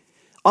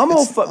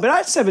 But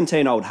at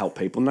 17, I would help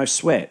people, no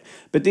sweat.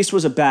 But this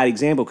was a bad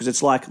example because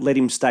it's like, let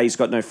him stay, he's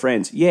got no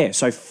friends. Yeah,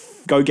 so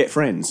go get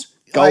friends.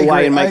 Go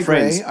away and make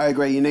friends. I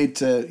agree. You need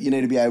to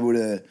be able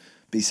to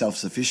be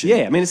self-sufficient.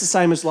 Yeah, I mean, it's the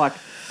same as like,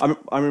 I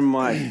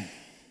remember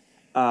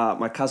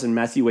my cousin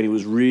Matthew, when he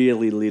was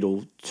really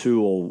little,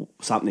 2 or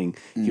something,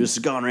 he was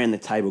going around the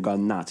table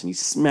going nuts and he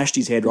smashed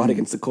his head right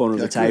against the corner of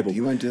the table.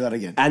 You won't do that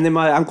again. And then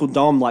my Uncle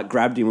Dom like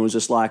grabbed him and was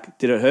just like,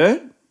 did it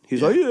hurt?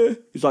 He's like, yeah.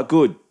 He's like,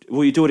 good.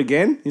 Will you do it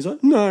again? He's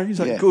like, no. He's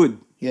like, good.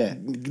 Yeah.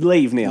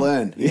 Leave now.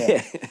 Learn. Yeah.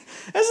 It's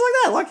like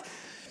that. Like,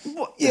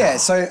 what? Yeah,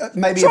 so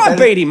maybe... Try and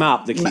beat him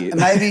up, the kid.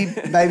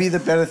 Maybe the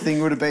better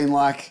thing would have been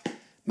like,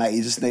 mate,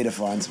 you just need to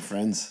find some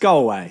friends. Go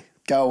away.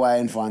 Go away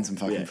and find some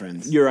fucking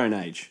friends. Your own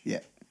age. Yeah.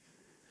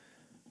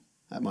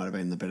 That might have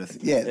been the better thing.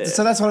 Yeah,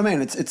 so that's what I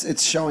mean.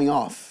 It's showing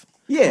off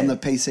on the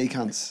PC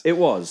cunts. It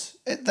was.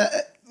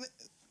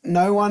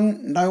 No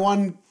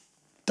one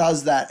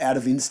does that out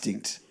of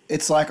instinct.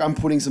 It's like, I'm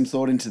putting some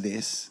thought into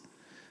this.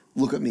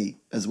 Look at me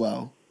as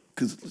well.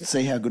 Because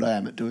see how good I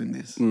am at doing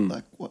this.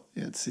 Like, what?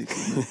 Yeah, it's sick,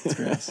 isn't it? It's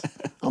gross.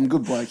 I'm a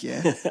good bloke,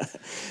 yeah.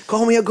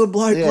 Call me a good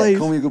bloke, please.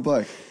 Call me a good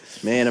bloke.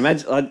 Man,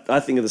 imagine,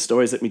 I think of the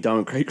stories that my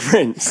Diamond Creek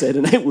friend said,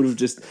 and they would have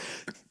just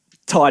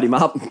tied him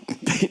up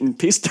and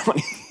pissed on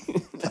him.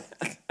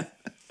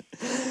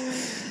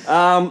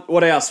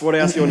 What else? What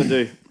else do you want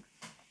to do?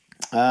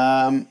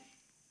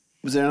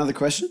 Was there another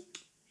question?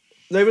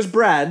 There was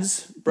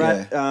Brad's.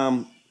 Brad,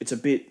 it's a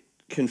bit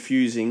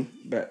confusing,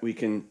 but we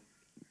can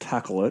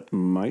tackle it,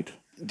 mate.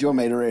 Do you want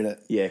me to read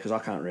it? Yeah, because I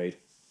can't read.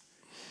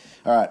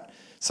 All right.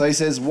 So he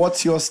says,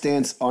 what's your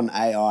stance on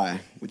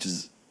AI, which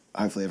is,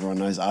 hopefully everyone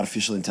knows,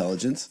 artificial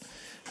intelligence?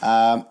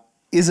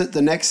 Is it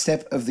the next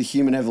step of the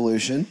human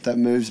evolution that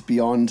moves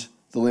beyond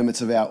the limits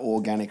of our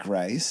organic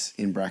race,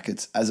 in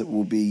brackets, as it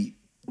will be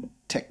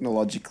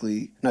technology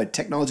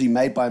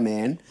made by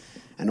man,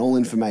 and all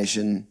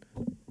information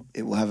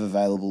it will have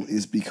available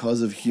is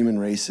because of human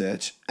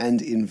research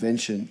and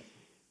invention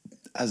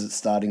as its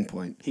starting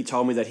point? He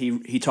told me that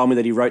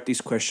he wrote this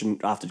question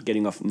after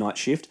getting off night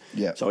shift.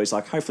 Yeah. So he's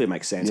like, hopefully it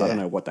makes sense. Yeah. I don't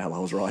know what the hell I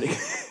was writing.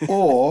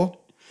 Or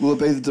will it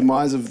be the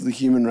demise of the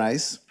human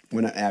race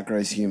when it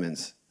outgrows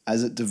humans,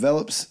 as it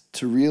develops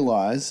to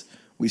realise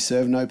we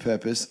serve no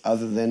purpose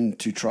other than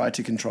to try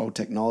to control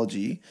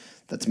technology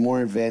that's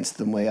more advanced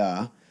than we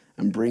are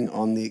and bring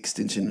on the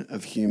extinction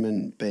of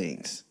human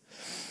beings?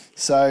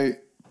 So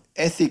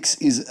ethics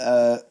is,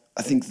 I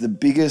think, the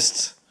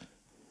biggest...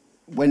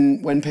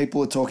 When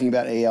people are talking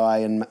about AI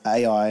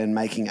and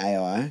making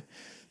AI,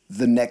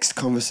 the next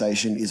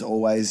conversation is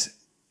always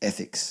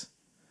ethics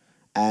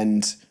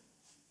and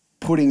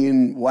putting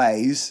in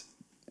ways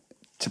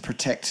to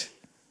protect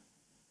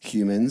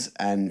humans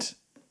and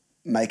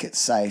make it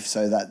safe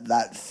so that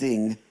that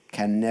thing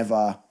can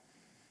never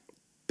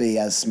be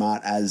as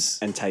smart as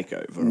and take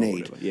over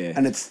need. Or whatever. Yeah.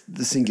 And it's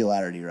the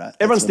singularity, right?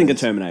 Everyone's thinking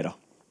Terminator.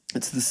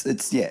 It's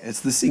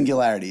the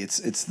singularity.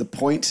 It's the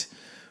point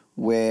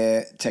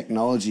where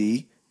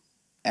technology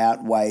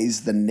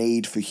outweighs the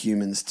need for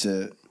humans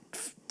to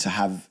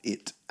have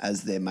it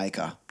as their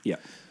maker. Yeah.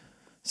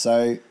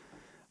 So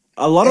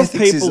A lot of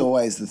ethics people is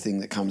always the thing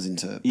that comes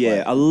into play.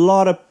 Yeah, a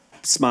lot of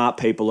smart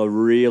people are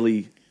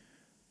really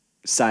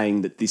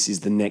saying that this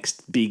is the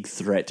next big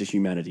threat to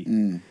humanity.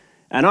 And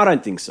I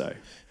don't think so.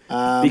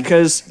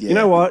 Because, you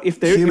know what?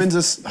 If humans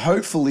are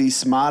hopefully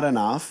smart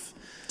enough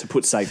to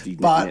put safety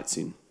but nets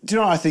in. Do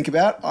you know what I think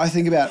about? I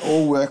think about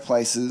all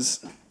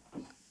workplaces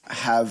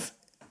have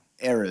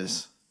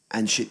errors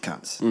and shit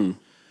cunts.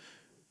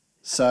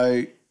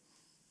 So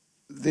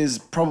there's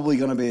probably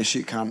going to be a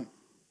shit cunt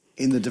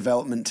in the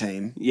development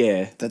team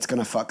Yeah. that's going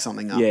to fuck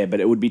something up. Yeah, but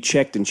it would be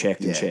checked and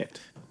checked and checked.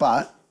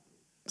 But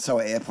so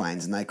are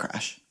airplanes and they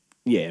crash.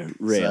 Yeah,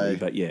 rarely, So-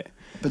 but yeah.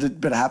 But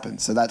it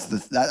happens. So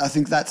I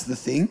think that's the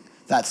thing.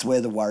 That's where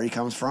the worry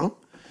comes from,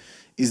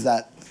 is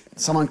that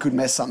someone could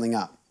mess something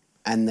up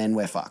and then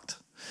we're fucked.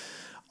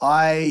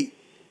 I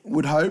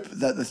would hope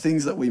that the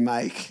things that we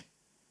make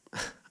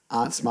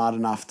aren't smart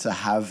enough to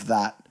have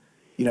that.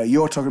 You know,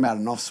 you're talking about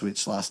an off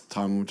switch last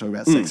time when we were talking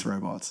about sex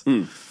robots.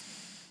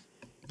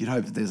 You'd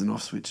hope that there's an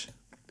off switch.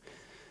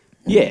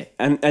 Yeah,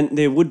 and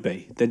there would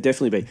be. There'd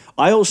definitely be.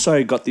 I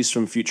also got this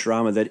from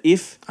Futurama that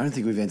if... I don't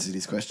think we've answered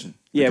his question.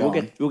 Yeah, Go we'll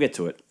on. get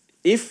to it.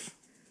 If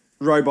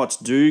robots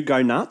do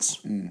go nuts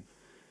and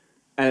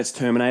it's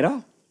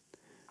Terminator,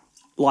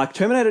 like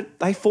Terminator,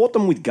 they fought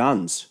them with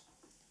guns.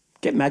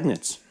 Get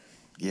magnets.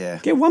 Yeah.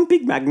 Get one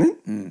big magnet.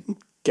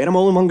 Get them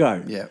all in one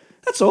go. Yeah.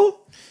 That's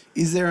all.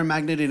 Is there a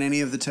magnet in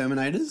any of the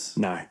Terminators?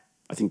 No,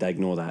 I think they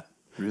ignore that.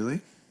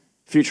 Really?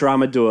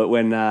 Futurama do it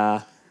when...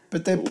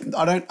 But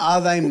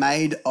are they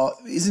made of,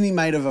 isn't he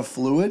made of a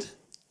fluid?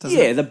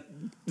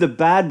 the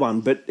bad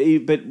one, but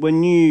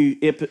when you...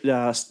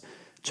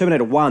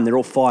 Terminator 1, they're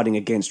all fighting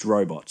against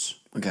robots.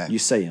 Okay. You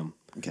see them.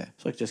 Okay.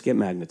 It's like, just get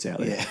magnets out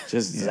there. Yeah.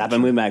 Just Yeah, zap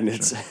them with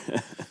magnets.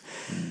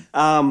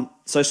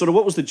 So sort of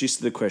what was the gist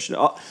of the question?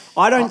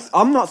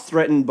 I'm not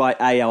threatened by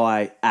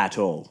AI at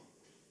all.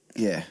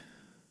 Yeah.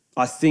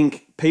 I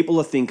think people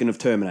are thinking of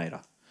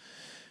Terminator.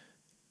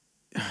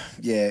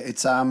 Yeah,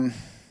 it's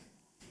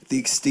the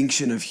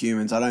extinction of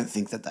humans. I don't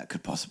think that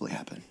could possibly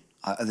happen.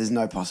 There's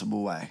no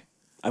possible way.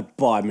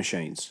 By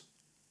machines.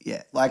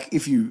 Yeah, like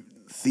if you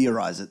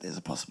theorize it, there's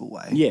a possible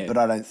way. Yeah. But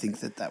I don't think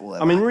that will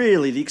ever I mean, happen.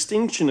 really, the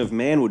extinction of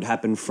man would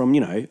happen from,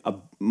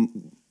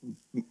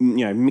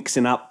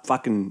 mixing up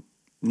fucking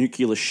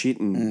nuclear shit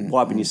and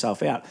wiping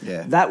yourself out.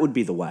 Yeah. That would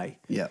be the way.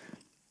 Yeah.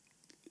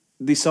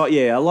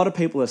 A lot of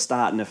people are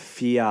starting to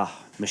fear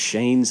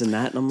machines and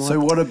that, and I'm like... So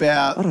what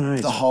about I don't know, the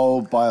it's-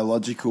 whole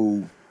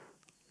biological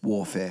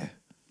warfare?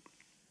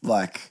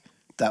 Like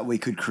that we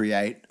could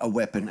create a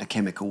weapon, a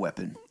chemical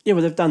weapon. Yeah,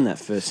 well, they've done that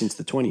since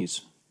the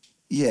 20s.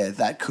 Yeah,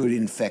 that could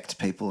infect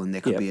people and there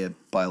could Yep. be a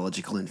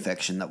biological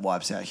infection that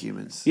wipes out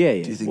humans. Yeah,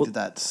 yeah. Do you think Well,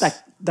 that's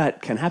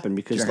that can happen do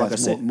because, you reckon like I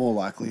that's said, more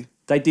likely?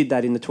 they did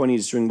that in the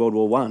 20s during World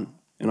War One,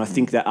 and I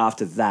think that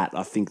after that,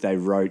 I think they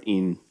wrote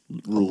in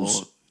rules,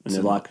 law. and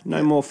they're So like,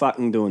 no more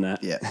fucking doing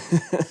that. Yeah.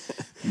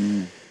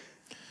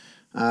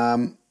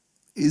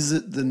 Is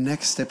it the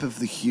next step of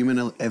the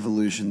human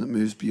evolution that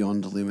moves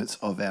beyond the limits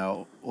of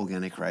our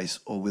organic race,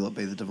 or will it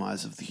be the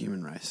demise of the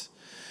human race?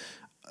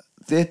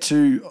 They're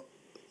two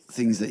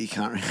things that you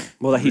can't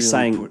Well, he's really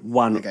saying put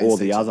one against or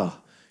the each other.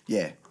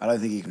 Yeah, I don't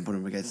think you can put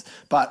them against.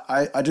 But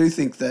I do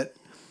think that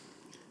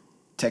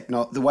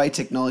the way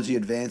technology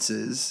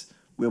advances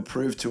will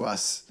prove to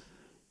us,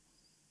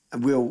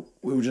 and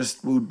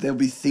there'll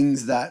be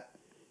things that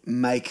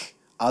make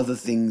other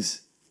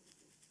things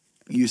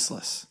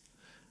useless.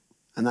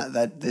 And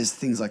that there's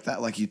things like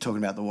that, like you're talking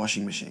about the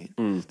washing machine.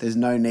 There's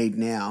no need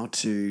now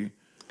to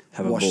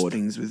Have a wash board.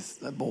 things with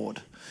a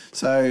board.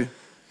 So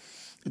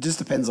it just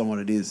depends on what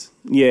it is.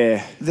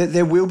 Yeah,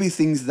 There will be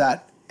things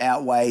that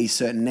outweigh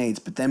certain needs,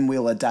 but then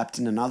we'll adapt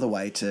in another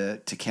way to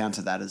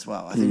counter that as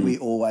well. I think we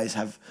always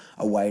have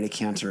a way to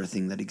counter a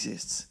thing that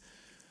exists.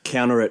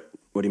 counter it.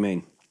 What do you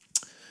mean?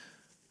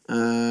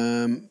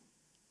 I'm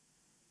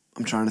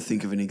trying to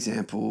think of an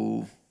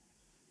example.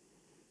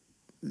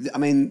 I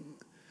mean,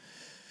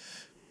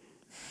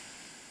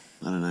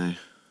 I don't know.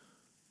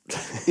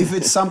 If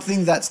it's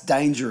something that's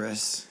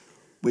dangerous,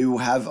 we will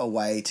have a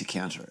way to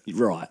counter it.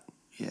 Right.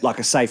 Yeah. Like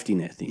a safety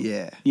net thing.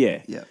 Yeah.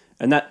 Yeah. Yeah.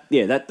 And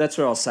that's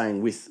what I was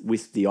saying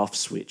with the off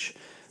switch.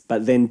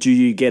 But then do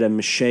you get a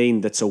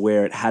machine that's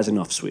aware it has an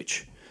off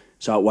switch?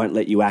 So it won't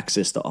let you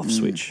access the off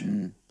switch.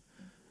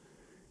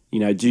 You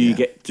know,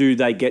 do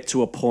they get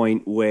to a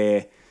point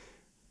where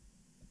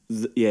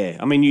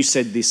I mean, you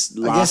said this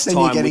last time. I guess then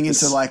you're getting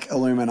with into like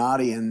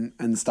Illuminati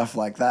and stuff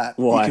like that.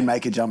 Why? You can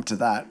make a jump to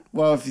that.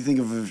 Well, if you think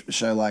of a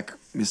show like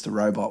Mr.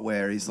 Robot,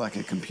 where he's like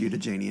a computer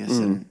genius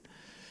and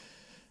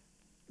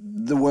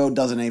the world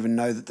doesn't even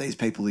know that these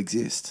people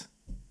exist.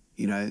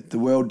 You know, the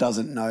world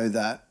doesn't know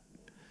that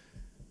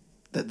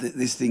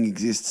this thing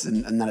exists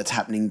and that it's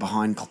happening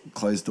behind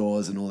closed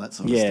doors and all that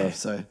sort of stuff.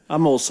 So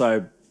I'm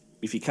also,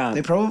 if you can't...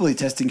 they're probably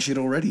testing shit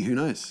already. Who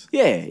knows?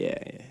 Yeah.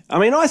 I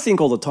mean, I think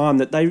all the time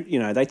that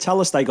they tell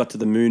us they got to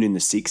the moon in the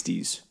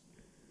 60s.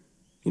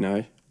 You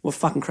know, what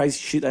fucking crazy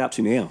shit they up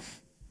to now?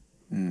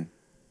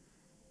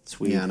 It's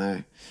weird. Yeah, I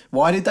know.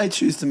 Why did they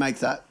choose to make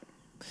that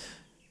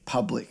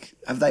public?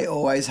 Have they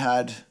always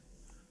had...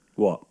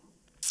 What?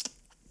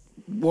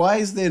 Why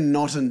is there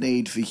not a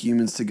need for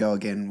humans to go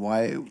again?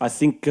 Why? I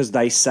think because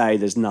they say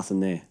there's nothing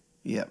there,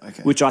 Yeah,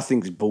 okay. which I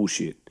think is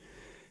bullshit.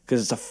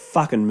 Because it's a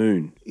fucking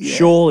moon. Yeah.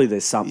 Surely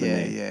there's something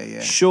Yeah, there. yeah.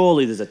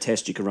 Surely there's a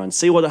test you can run.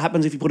 See what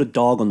happens if you put a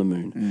dog on the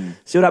moon.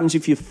 See what happens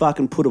if you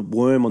fucking put a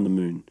worm on the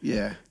moon.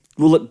 Yeah.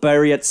 Will it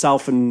bury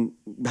itself and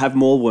have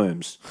more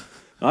worms?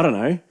 I don't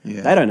know.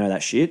 Yeah. They don't know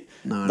that shit.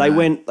 No, They no.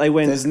 went.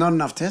 There's not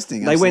enough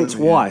testing. They went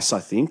absolutely, yeah. twice, I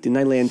think. Didn't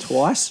they land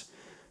twice?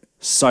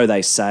 So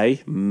they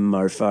say,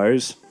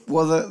 mofos.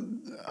 Well,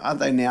 aren't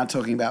they now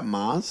talking about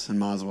Mars and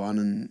Mars 1?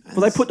 And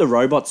Well, they put the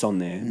robots on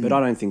there, but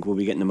I don't think we'll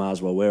be getting to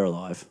Mars while we're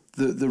alive.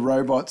 the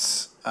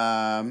robots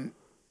are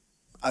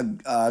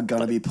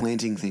going to be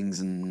planting things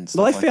and stuff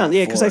Well, they like found, that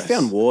yeah, because for they us.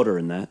 found water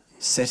in that.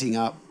 setting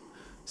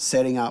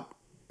up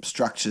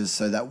structures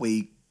so that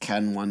we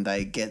can one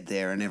day get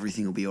there and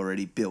everything will be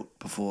already built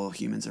before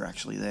humans are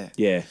actually there.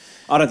 Yeah,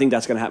 I don't think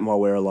that's going to happen while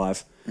we're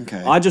alive.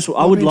 Okay. I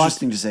It'll would be like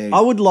interesting to see. I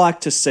would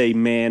like to see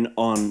man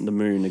on the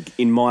moon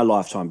in my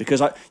lifetime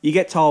because you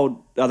get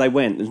told they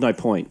went. There's no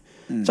point.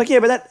 It's like, yeah,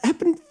 but that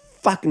happened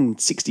fucking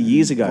 60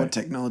 years ago. What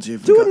technology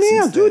have we Do got it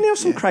now. since Do it then? now.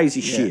 Some Yeah. crazy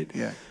Yeah, shit.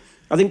 Yeah.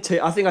 I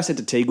think I said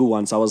to Teagle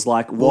once. I was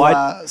like, Well,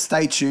 why?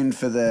 stay tuned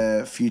for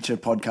the future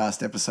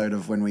podcast episode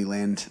of when we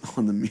land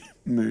on the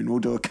moon. We'll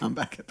do a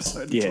comeback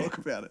episode and Yeah. talk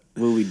about it.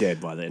 We'll be dead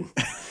by then.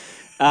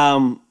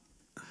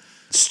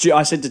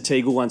 I said to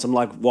Teagle once, I'm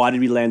like, why did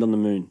we land on the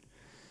moon?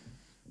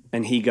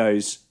 And he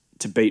goes,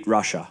 to beat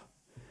Russia.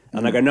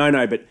 And I go,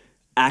 no, but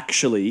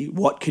actually,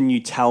 what can you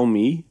tell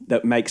me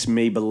that makes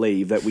me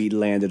believe that we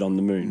landed on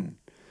the moon?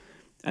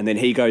 And then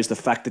he goes, the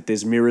fact that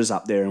there's mirrors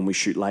up there and we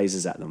shoot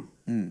lasers at them.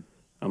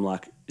 I'm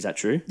like, is that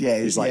true? Yeah,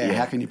 He's like, yeah.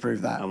 How can you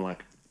prove that? I'm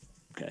like,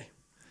 okay.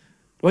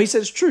 Well, he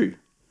said it's true.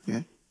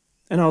 Yeah.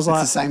 And I was It's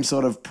like, the same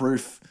sort of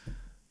proof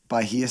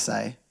by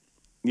hearsay.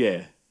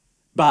 yeah.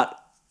 But,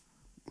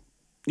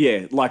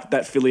 yeah, like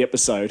that Philly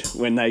episode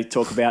when they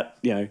talk about,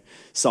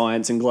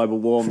 science and global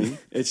warming.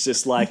 It's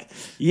just like,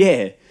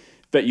 yeah,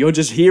 but you're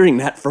just hearing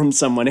that from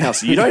someone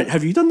else. You don't,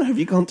 have you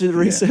gone through the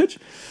research?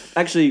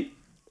 Actually,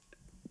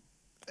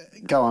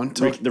 Go on.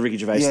 Talk. the Ricky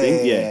Gervais Yeah,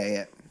 thing.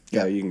 yeah.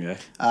 Go, Yep. you can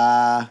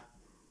go.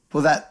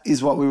 Well, that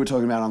is what we were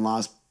talking about on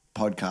last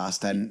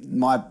podcast. And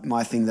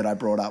my thing that I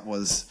brought up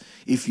was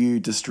if you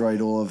destroyed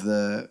all of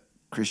the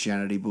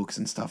Christianity books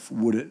and stuff,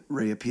 would it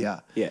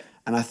reappear? Yeah.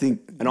 And I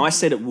think And I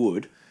said it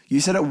would. you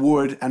said it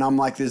would, and I'm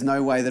like, there's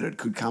no way that it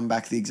could come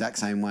back the exact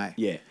same way.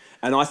 Yeah.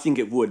 And I think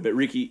it would, but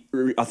Ricky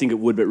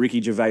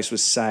Gervais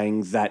was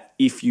saying that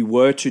if you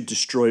were to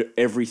destroy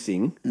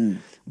everything,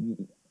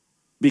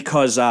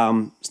 because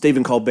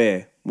Stephen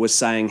Colbert was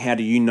saying, how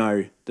do you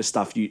know the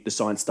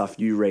science stuff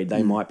you read?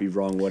 They might be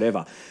wrong,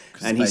 whatever.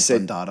 And he based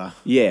said, on data.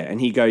 yeah,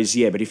 and he goes,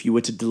 yeah, but if you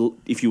were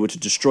to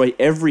destroy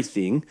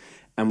everything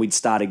and we'd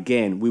start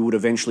again, we would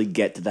eventually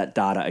get to that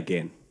data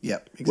again.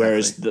 Yep, exactly.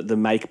 Whereas the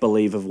make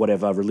believe of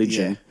whatever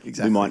religion, Yeah,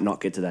 exactly. we might not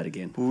get to that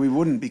again. Well, we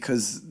wouldn't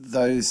because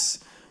those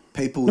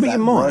people but that you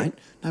might. wrote...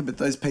 No, but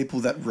those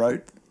people that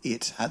wrote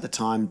it at the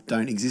time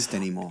don't exist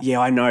anymore. Yeah,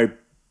 I know,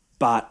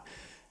 but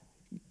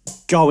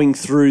going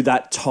through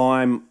that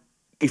time,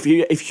 if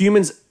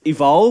humans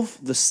evolve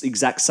the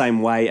exact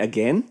same way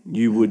again,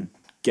 you would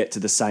get to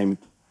the same.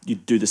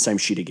 You'd do the same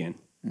shit again.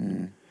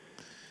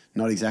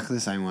 Not exactly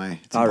the same way.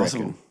 It's I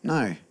impossible.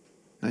 reckon.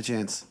 No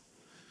chance.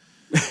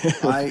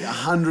 I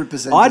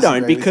 100% I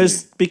don't disagree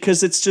with you.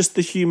 because it's just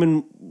the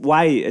human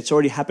way. It's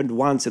already happened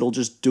once. It'll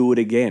just do it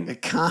again.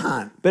 It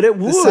can't. But it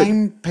would. The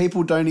same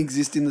people don't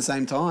exist in the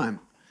same time.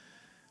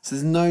 So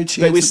there's no chance.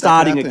 But we're that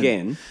starting could happen.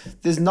 again.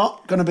 There's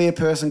not going to be a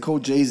person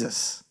called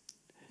Jesus.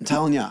 I'm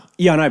telling you.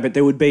 Yeah, I know, but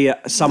there would be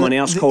someone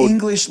else the called.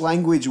 English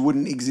language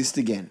wouldn't exist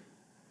again.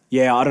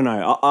 Yeah, I don't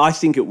know. I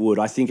think it would.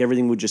 I think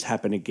everything would just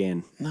happen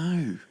again.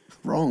 No,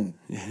 wrong.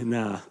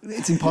 Nah.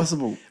 It's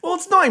impossible. Well,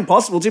 it's not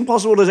impossible. It's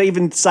impossible to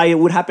even say it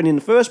would happen in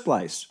the first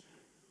place.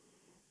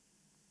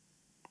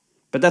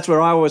 But that's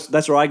where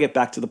I get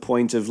back to the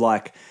point of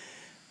like,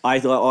 I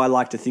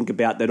like to think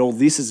about that all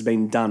this has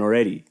been done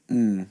already.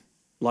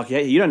 Like, yeah,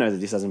 you don't know that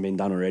this hasn't been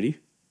done already.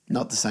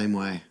 Not the same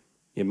way.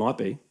 It might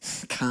be.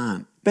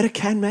 Can't. But it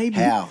can maybe.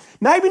 How?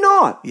 Maybe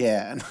not.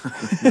 Yeah.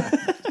 No.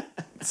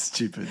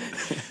 Stupid.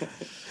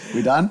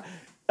 We done?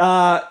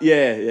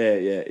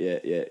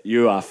 Yeah.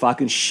 You are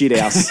fucking shit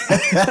house.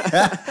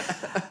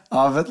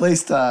 I've at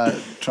least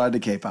tried to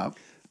keep up.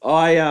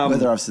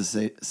 Whether I've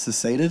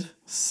seceded?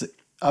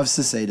 I've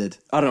seceded.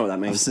 I don't know what that I've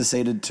means.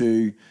 seceded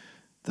to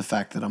the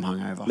fact that I'm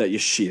hungover. That you're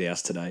shit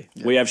house today.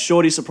 Yeah. We have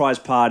Shorty surprise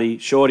party.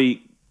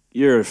 Shorty,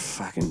 you're a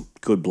fucking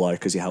good bloke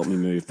because you helped me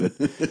move, but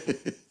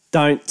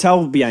don't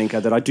tell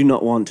Bianca that I do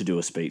not want to do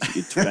a speech.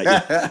 It's on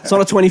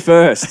the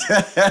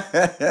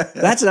 21st.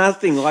 That's another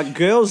thing. Like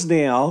girls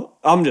now,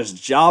 I'm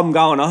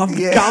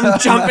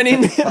jumping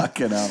in.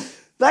 Fucking hell.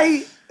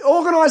 They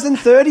organise them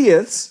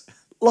 30ths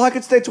like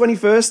it's their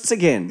 21sts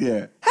again.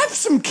 Yeah. Have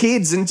some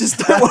kids and just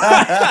don't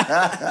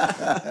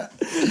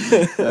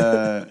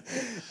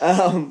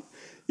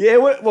Yeah,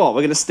 we're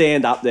going to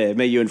stand up there,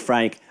 me, you and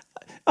Frank.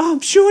 Oh,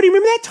 Shorty,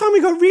 remember that time we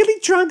got really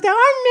drunk? I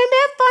remember.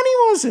 How funny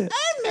was it?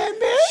 I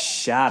remember.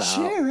 Shut up.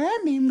 Sure, I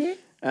remember.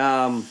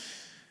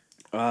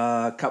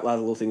 A couple other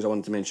little things I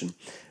wanted to mention.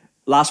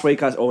 Last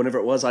week, or whenever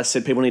it was, I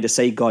said people need to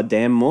say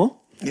goddamn more.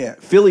 Yeah.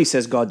 Philly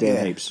says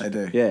goddamn heaps. They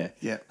do. Yeah.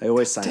 Yeah. They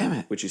always say Damn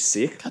it. which is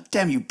sick. God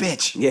damn you,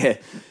 bitch. Yeah.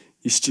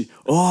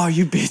 Oh,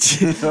 you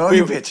bitch. Oh,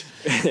 you bitch.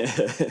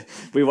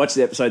 We watched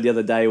the episode the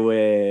other day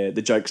where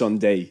the joke's on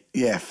D.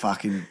 Yeah,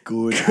 fucking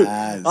good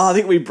as. Oh, I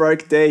think we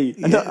broke D.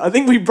 Yeah. I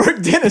think we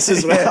broke Dennis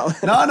as well.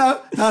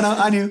 No.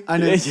 I knew.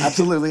 Yeah.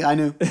 Absolutely. I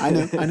knew.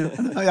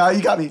 Oh, yeah,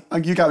 you got me.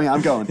 I'm going.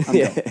 I'm going.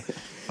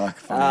 Fuck.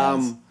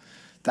 Funny as.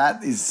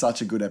 That is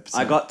such a good episode.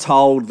 I got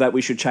told that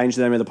we should change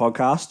the name of the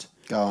podcast.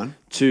 Go on.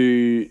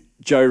 To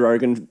Joe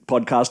Rogan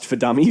Podcast for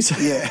Dummies.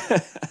 Yeah.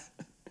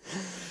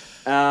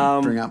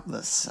 Bring up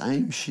the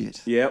same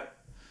shit. Yep.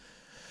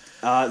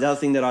 The other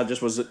thing that I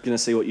just was going to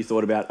see what you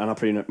thought about, and I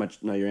pretty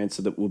much know your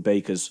answer that will be,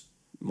 because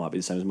it might be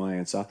the same as my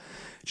answer.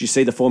 Did you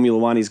see the Formula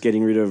One is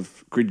getting rid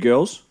of grid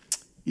girls?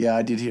 Yeah,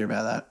 I did hear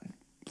about that.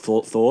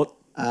 Thought?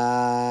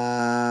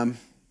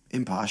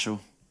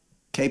 Impartial.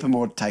 Keep them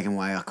or take them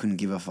away. I couldn't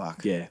give a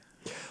fuck. Yeah.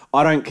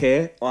 I don't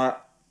care.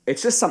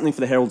 It's just something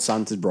for the Herald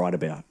Sun to write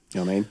about. You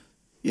know what I mean?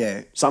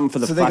 Yeah. Something for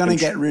the So they're going to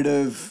get rid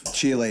of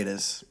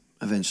cheerleaders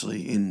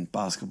eventually in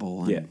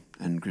basketball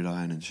and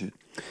gridiron and shit.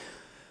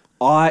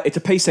 It's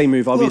a PC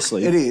move,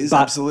 obviously. Look, it is,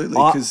 but absolutely.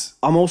 Because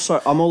I'm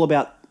all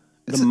about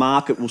the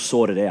market will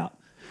sort it out.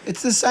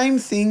 It's the same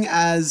thing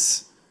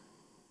as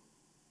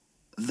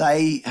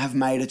they have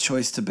made a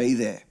choice to be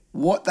there.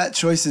 What that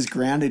choice is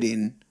grounded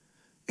in,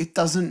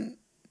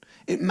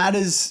 it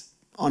matters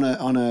on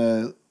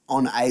a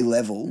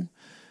level,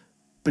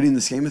 but in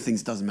the scheme of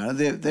things, it doesn't matter.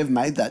 They've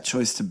made that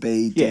choice to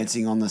be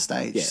dancing on the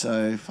stage. Yeah.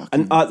 So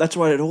fucking... And that's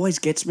why it always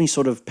gets me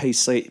sort of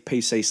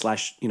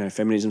PC /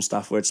 feminism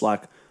stuff where it's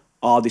like,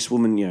 oh, this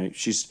woman,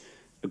 she's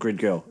a grid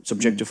girl. It's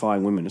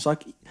objectifying women. It's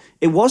like,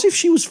 it was if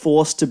she was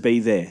forced to be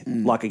there,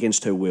 like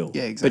against her will.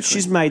 Yeah, exactly. But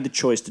she's made the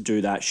choice to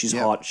do that. She's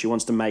hot. She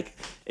wants to make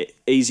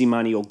easy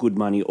money or good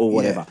money or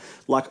whatever. Yeah.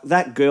 Like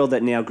that girl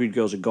that now grid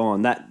girls are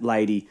gone, that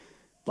lady...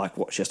 Like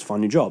what? She has to find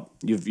a new job.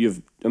 You've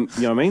you know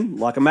what I mean?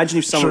 Like imagine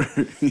if someone,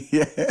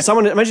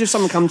 imagine if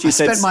someone come to you and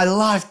said, "Spent my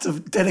life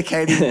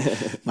dedicating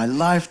my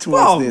life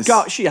towards this."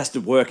 God, she has to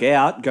work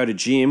out, go to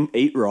gym,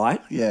 eat right.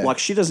 Yeah, like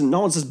she doesn't. No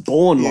one's just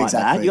born like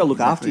that. You got to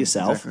look after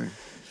yourself. Exactly.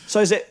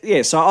 So is it?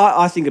 Yeah. So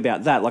I think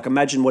about that. Like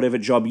imagine whatever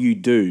job you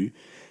do,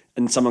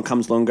 and someone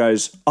comes along and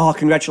goes, "Oh,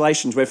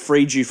 congratulations, we've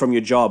freed you from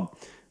your job."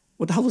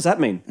 What the hell does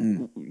that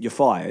mean? You're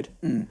fired.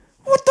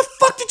 What the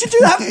fuck did you do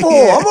that for?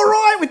 I'm all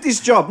right with this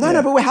job. No,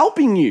 but we're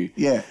helping you.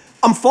 Yeah.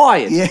 I'm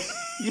fired. Yeah.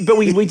 But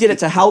we did it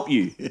to help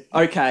you.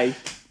 Okay.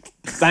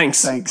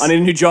 Thanks. I need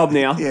a new job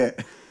now. Yeah.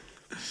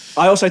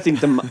 I also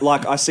think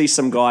I see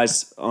some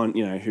guys on,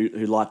 who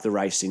like the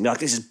racing. They're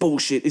like, this is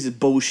bullshit.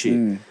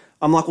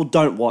 I'm like, well,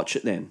 don't watch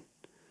it then.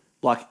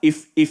 Like,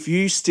 if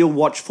you still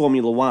watch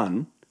Formula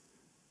One,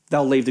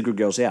 they'll leave the good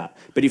girls out.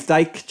 But if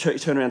they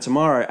turn around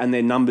tomorrow and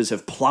their numbers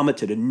have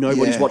plummeted and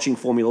nobody's watching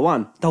Formula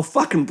One, they'll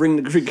fucking bring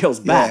the good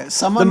girls back.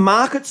 The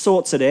market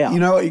sorts it out.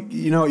 You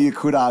know what you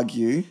could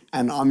argue,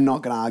 and I'm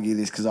not going to argue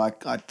this because I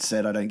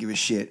said I don't give a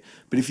shit,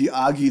 but if you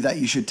argue that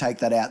you should take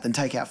that out, then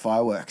take out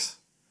fireworks.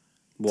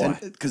 Why?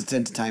 Because it's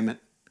entertainment.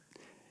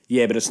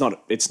 Yeah, but it's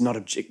not.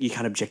 You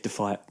can't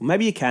objectify it.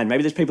 Maybe you can.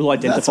 Maybe there's people who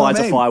identify as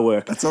a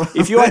firework.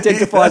 If you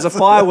identify as a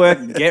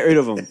firework, get rid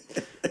of them.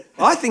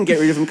 I think get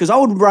rid of them because I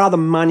would rather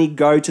money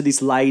go to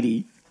this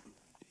lady.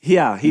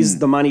 Here's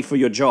the money for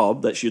your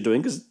job that you're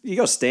doing because you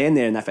got to stand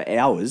there and that for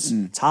hours.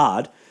 It's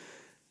hard.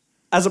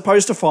 As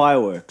opposed to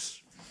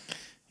fireworks.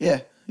 Yeah.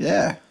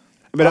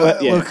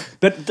 But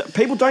but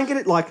people don't get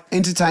it. Like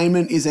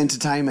entertainment is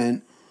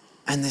entertainment,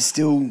 and there's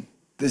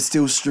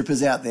still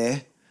strippers out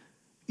there.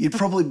 You'd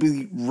probably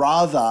be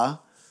rather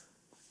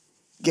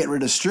get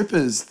rid of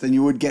strippers than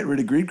you would get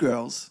rid of grid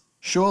girls.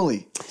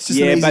 Surely. It's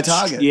just an easy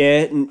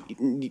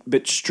target.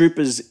 But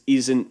strippers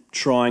isn't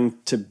trying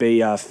to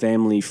be a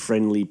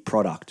family-friendly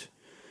product.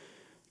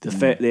 The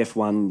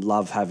F1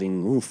 love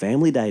having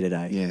family day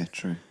today. Yeah,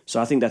 true.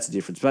 So I think that's the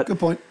difference. But good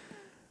point.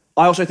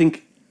 I also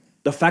think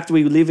the fact that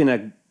we live in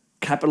a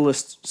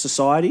capitalist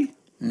society,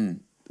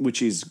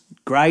 which is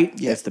great.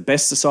 Yeah. It's the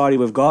best society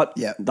we've got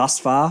thus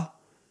far.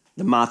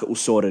 The market will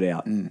sort it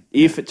out.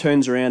 If it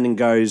turns around and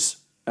goes,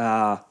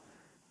 the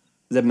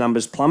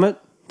numbers plummet,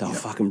 they'll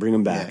fucking bring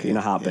them back in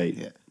a heartbeat.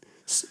 Yeah.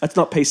 That's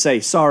not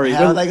PC. Sorry.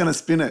 How are they going to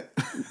spin it?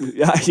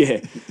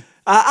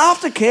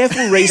 After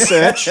careful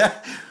research...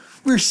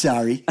 We're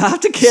sorry.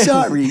 After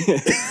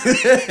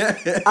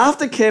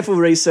careful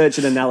research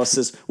and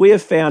analysis, we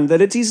have found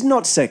that it is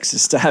not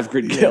sexist to have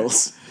grid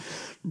girls.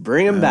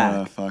 Bring them back.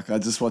 Oh, fuck. I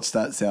just watched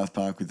that South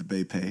Park with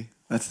the BP.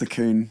 That's the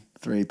Coon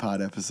 3-part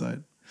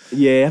episode.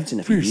 Yeah, I haven't seen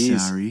it for years. We're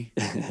sorry.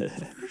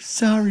 We're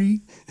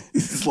sorry.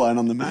 He's lying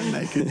on the mat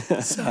naked.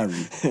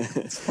 Sorry.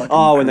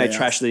 When they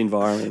trash the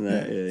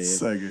environment. Yeah.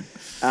 So good.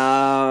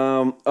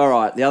 All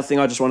right. The other thing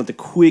I just wanted to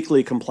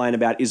quickly complain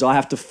about is I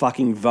have to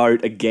fucking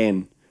vote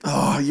again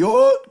Oh,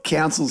 your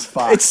council's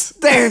fucked. It's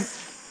there.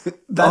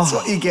 That's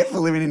what you get for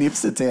living in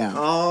hipster town.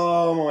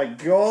 Oh my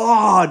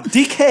god,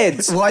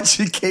 dickheads!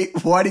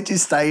 Why did you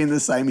stay in the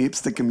same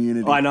hipster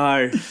community? I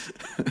know.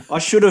 I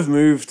should have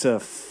moved to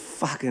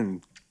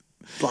fucking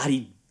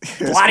bloody.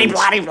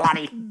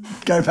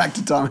 Go back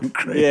to Diamond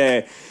Creek.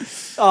 Yeah.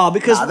 Oh,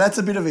 because That's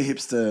a bit of a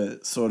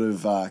hipster sort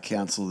of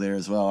council there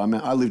as well. I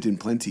mean, I lived in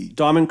Plenty.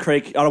 Diamond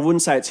Creek. I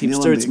wouldn't say it's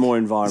hipster. It's more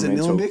environmental.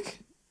 Is it Nillumbik?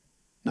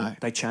 No.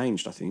 They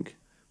changed, I think.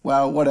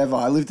 Well, whatever.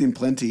 I lived in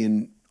Plenty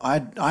and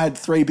I had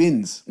 3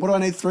 bins. What do I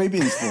need 3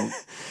 bins for?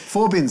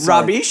 4 bins. Sorry.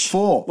 Rubbish.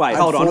 4. Wait,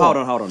 hold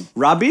on.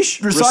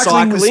 Rubbish.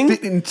 Recycling was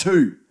split in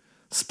 2.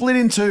 Split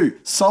in 2.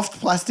 Soft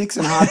plastics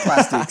and hard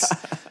plastics.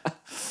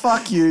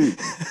 Fuck you.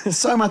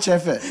 So much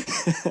effort.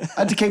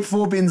 I had to keep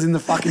 4 bins in the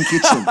fucking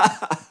kitchen.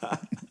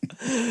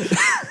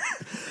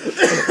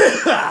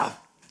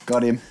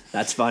 Got him.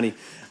 That's funny.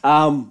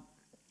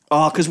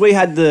 Because we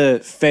had the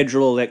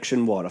federal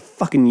election, a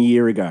fucking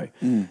year ago.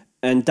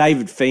 And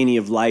David Feeney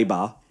of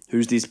Labor,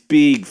 who's this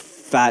big,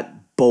 fat,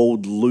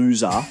 bald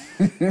loser,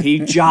 he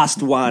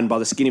just won by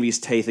the skin of his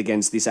teeth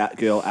against this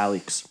girl,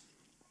 Alex,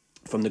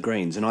 from the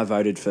Greens, and I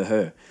voted for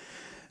her.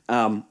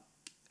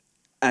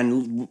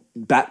 And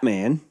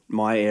Batman,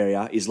 my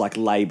area, is like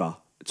Labor.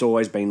 It's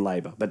always been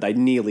Labor, but they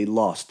nearly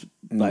lost.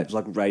 It's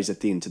like razor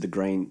thin to the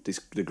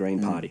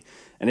Green Party.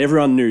 And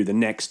everyone knew the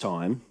next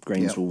time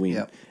Greens will win.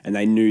 Yep. And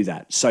they knew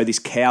that. So this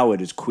coward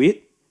has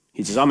quit.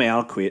 He says, I'm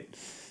out, I quit.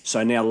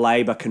 So now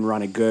Labor can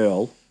run a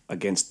girl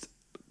against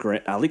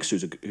Alex,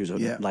 who's a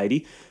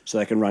lady. So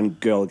they can run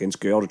girl against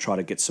girl to try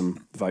to get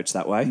some votes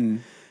that way.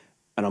 And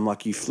I'm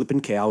like, you flipping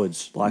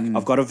cowards. Like,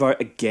 I've got to vote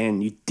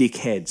again, you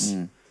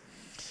dickheads.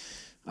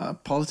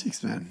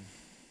 Politics, man.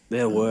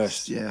 They're the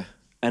worst. Yeah.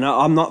 And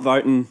I'm not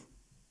voting.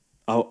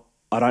 I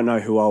don't know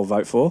who I'll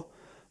vote for.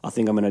 I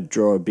think I'm going to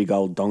draw a big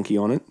old donkey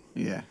on it.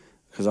 Yeah.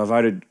 Because I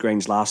voted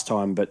Greens last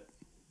time, but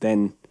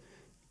then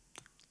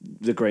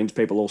the Greens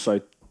people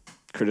also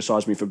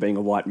criticised me for being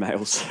a white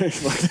male. So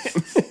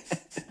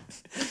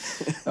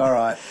All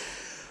right.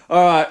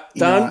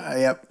 Done?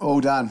 Yep,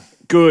 all done.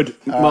 Good.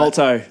 All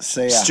Malto. Right.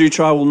 See ya. Stu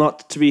try will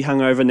not to be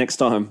hungover next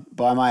time.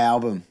 Buy my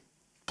album.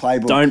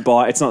 Playbook. Don't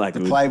buy. It's not that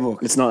good.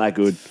 Playbook. It's not that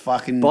good.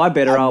 Fucking buy a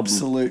better album.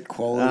 Absolute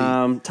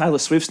quality. Taylor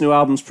Swift's new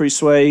album's pretty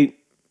sweet.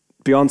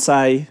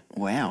 Beyonce.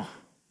 Wow.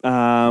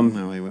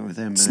 No, we went with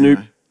them. Snoop.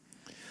 Anyway.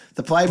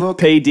 The Playbook.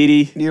 P.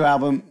 Diddy. New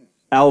album.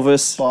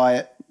 Elvis. Buy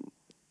it.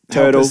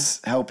 Turtle.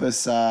 Help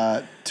us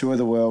tour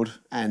the world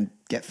and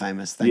get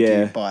famous. Thank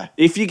you. Bye.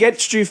 If you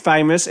get Stu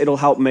famous, it'll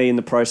help me in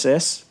the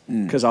process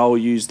because I will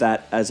use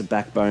that as a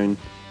backbone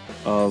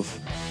of.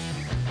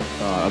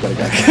 I've got to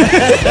go.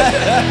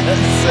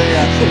 See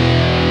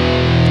ya.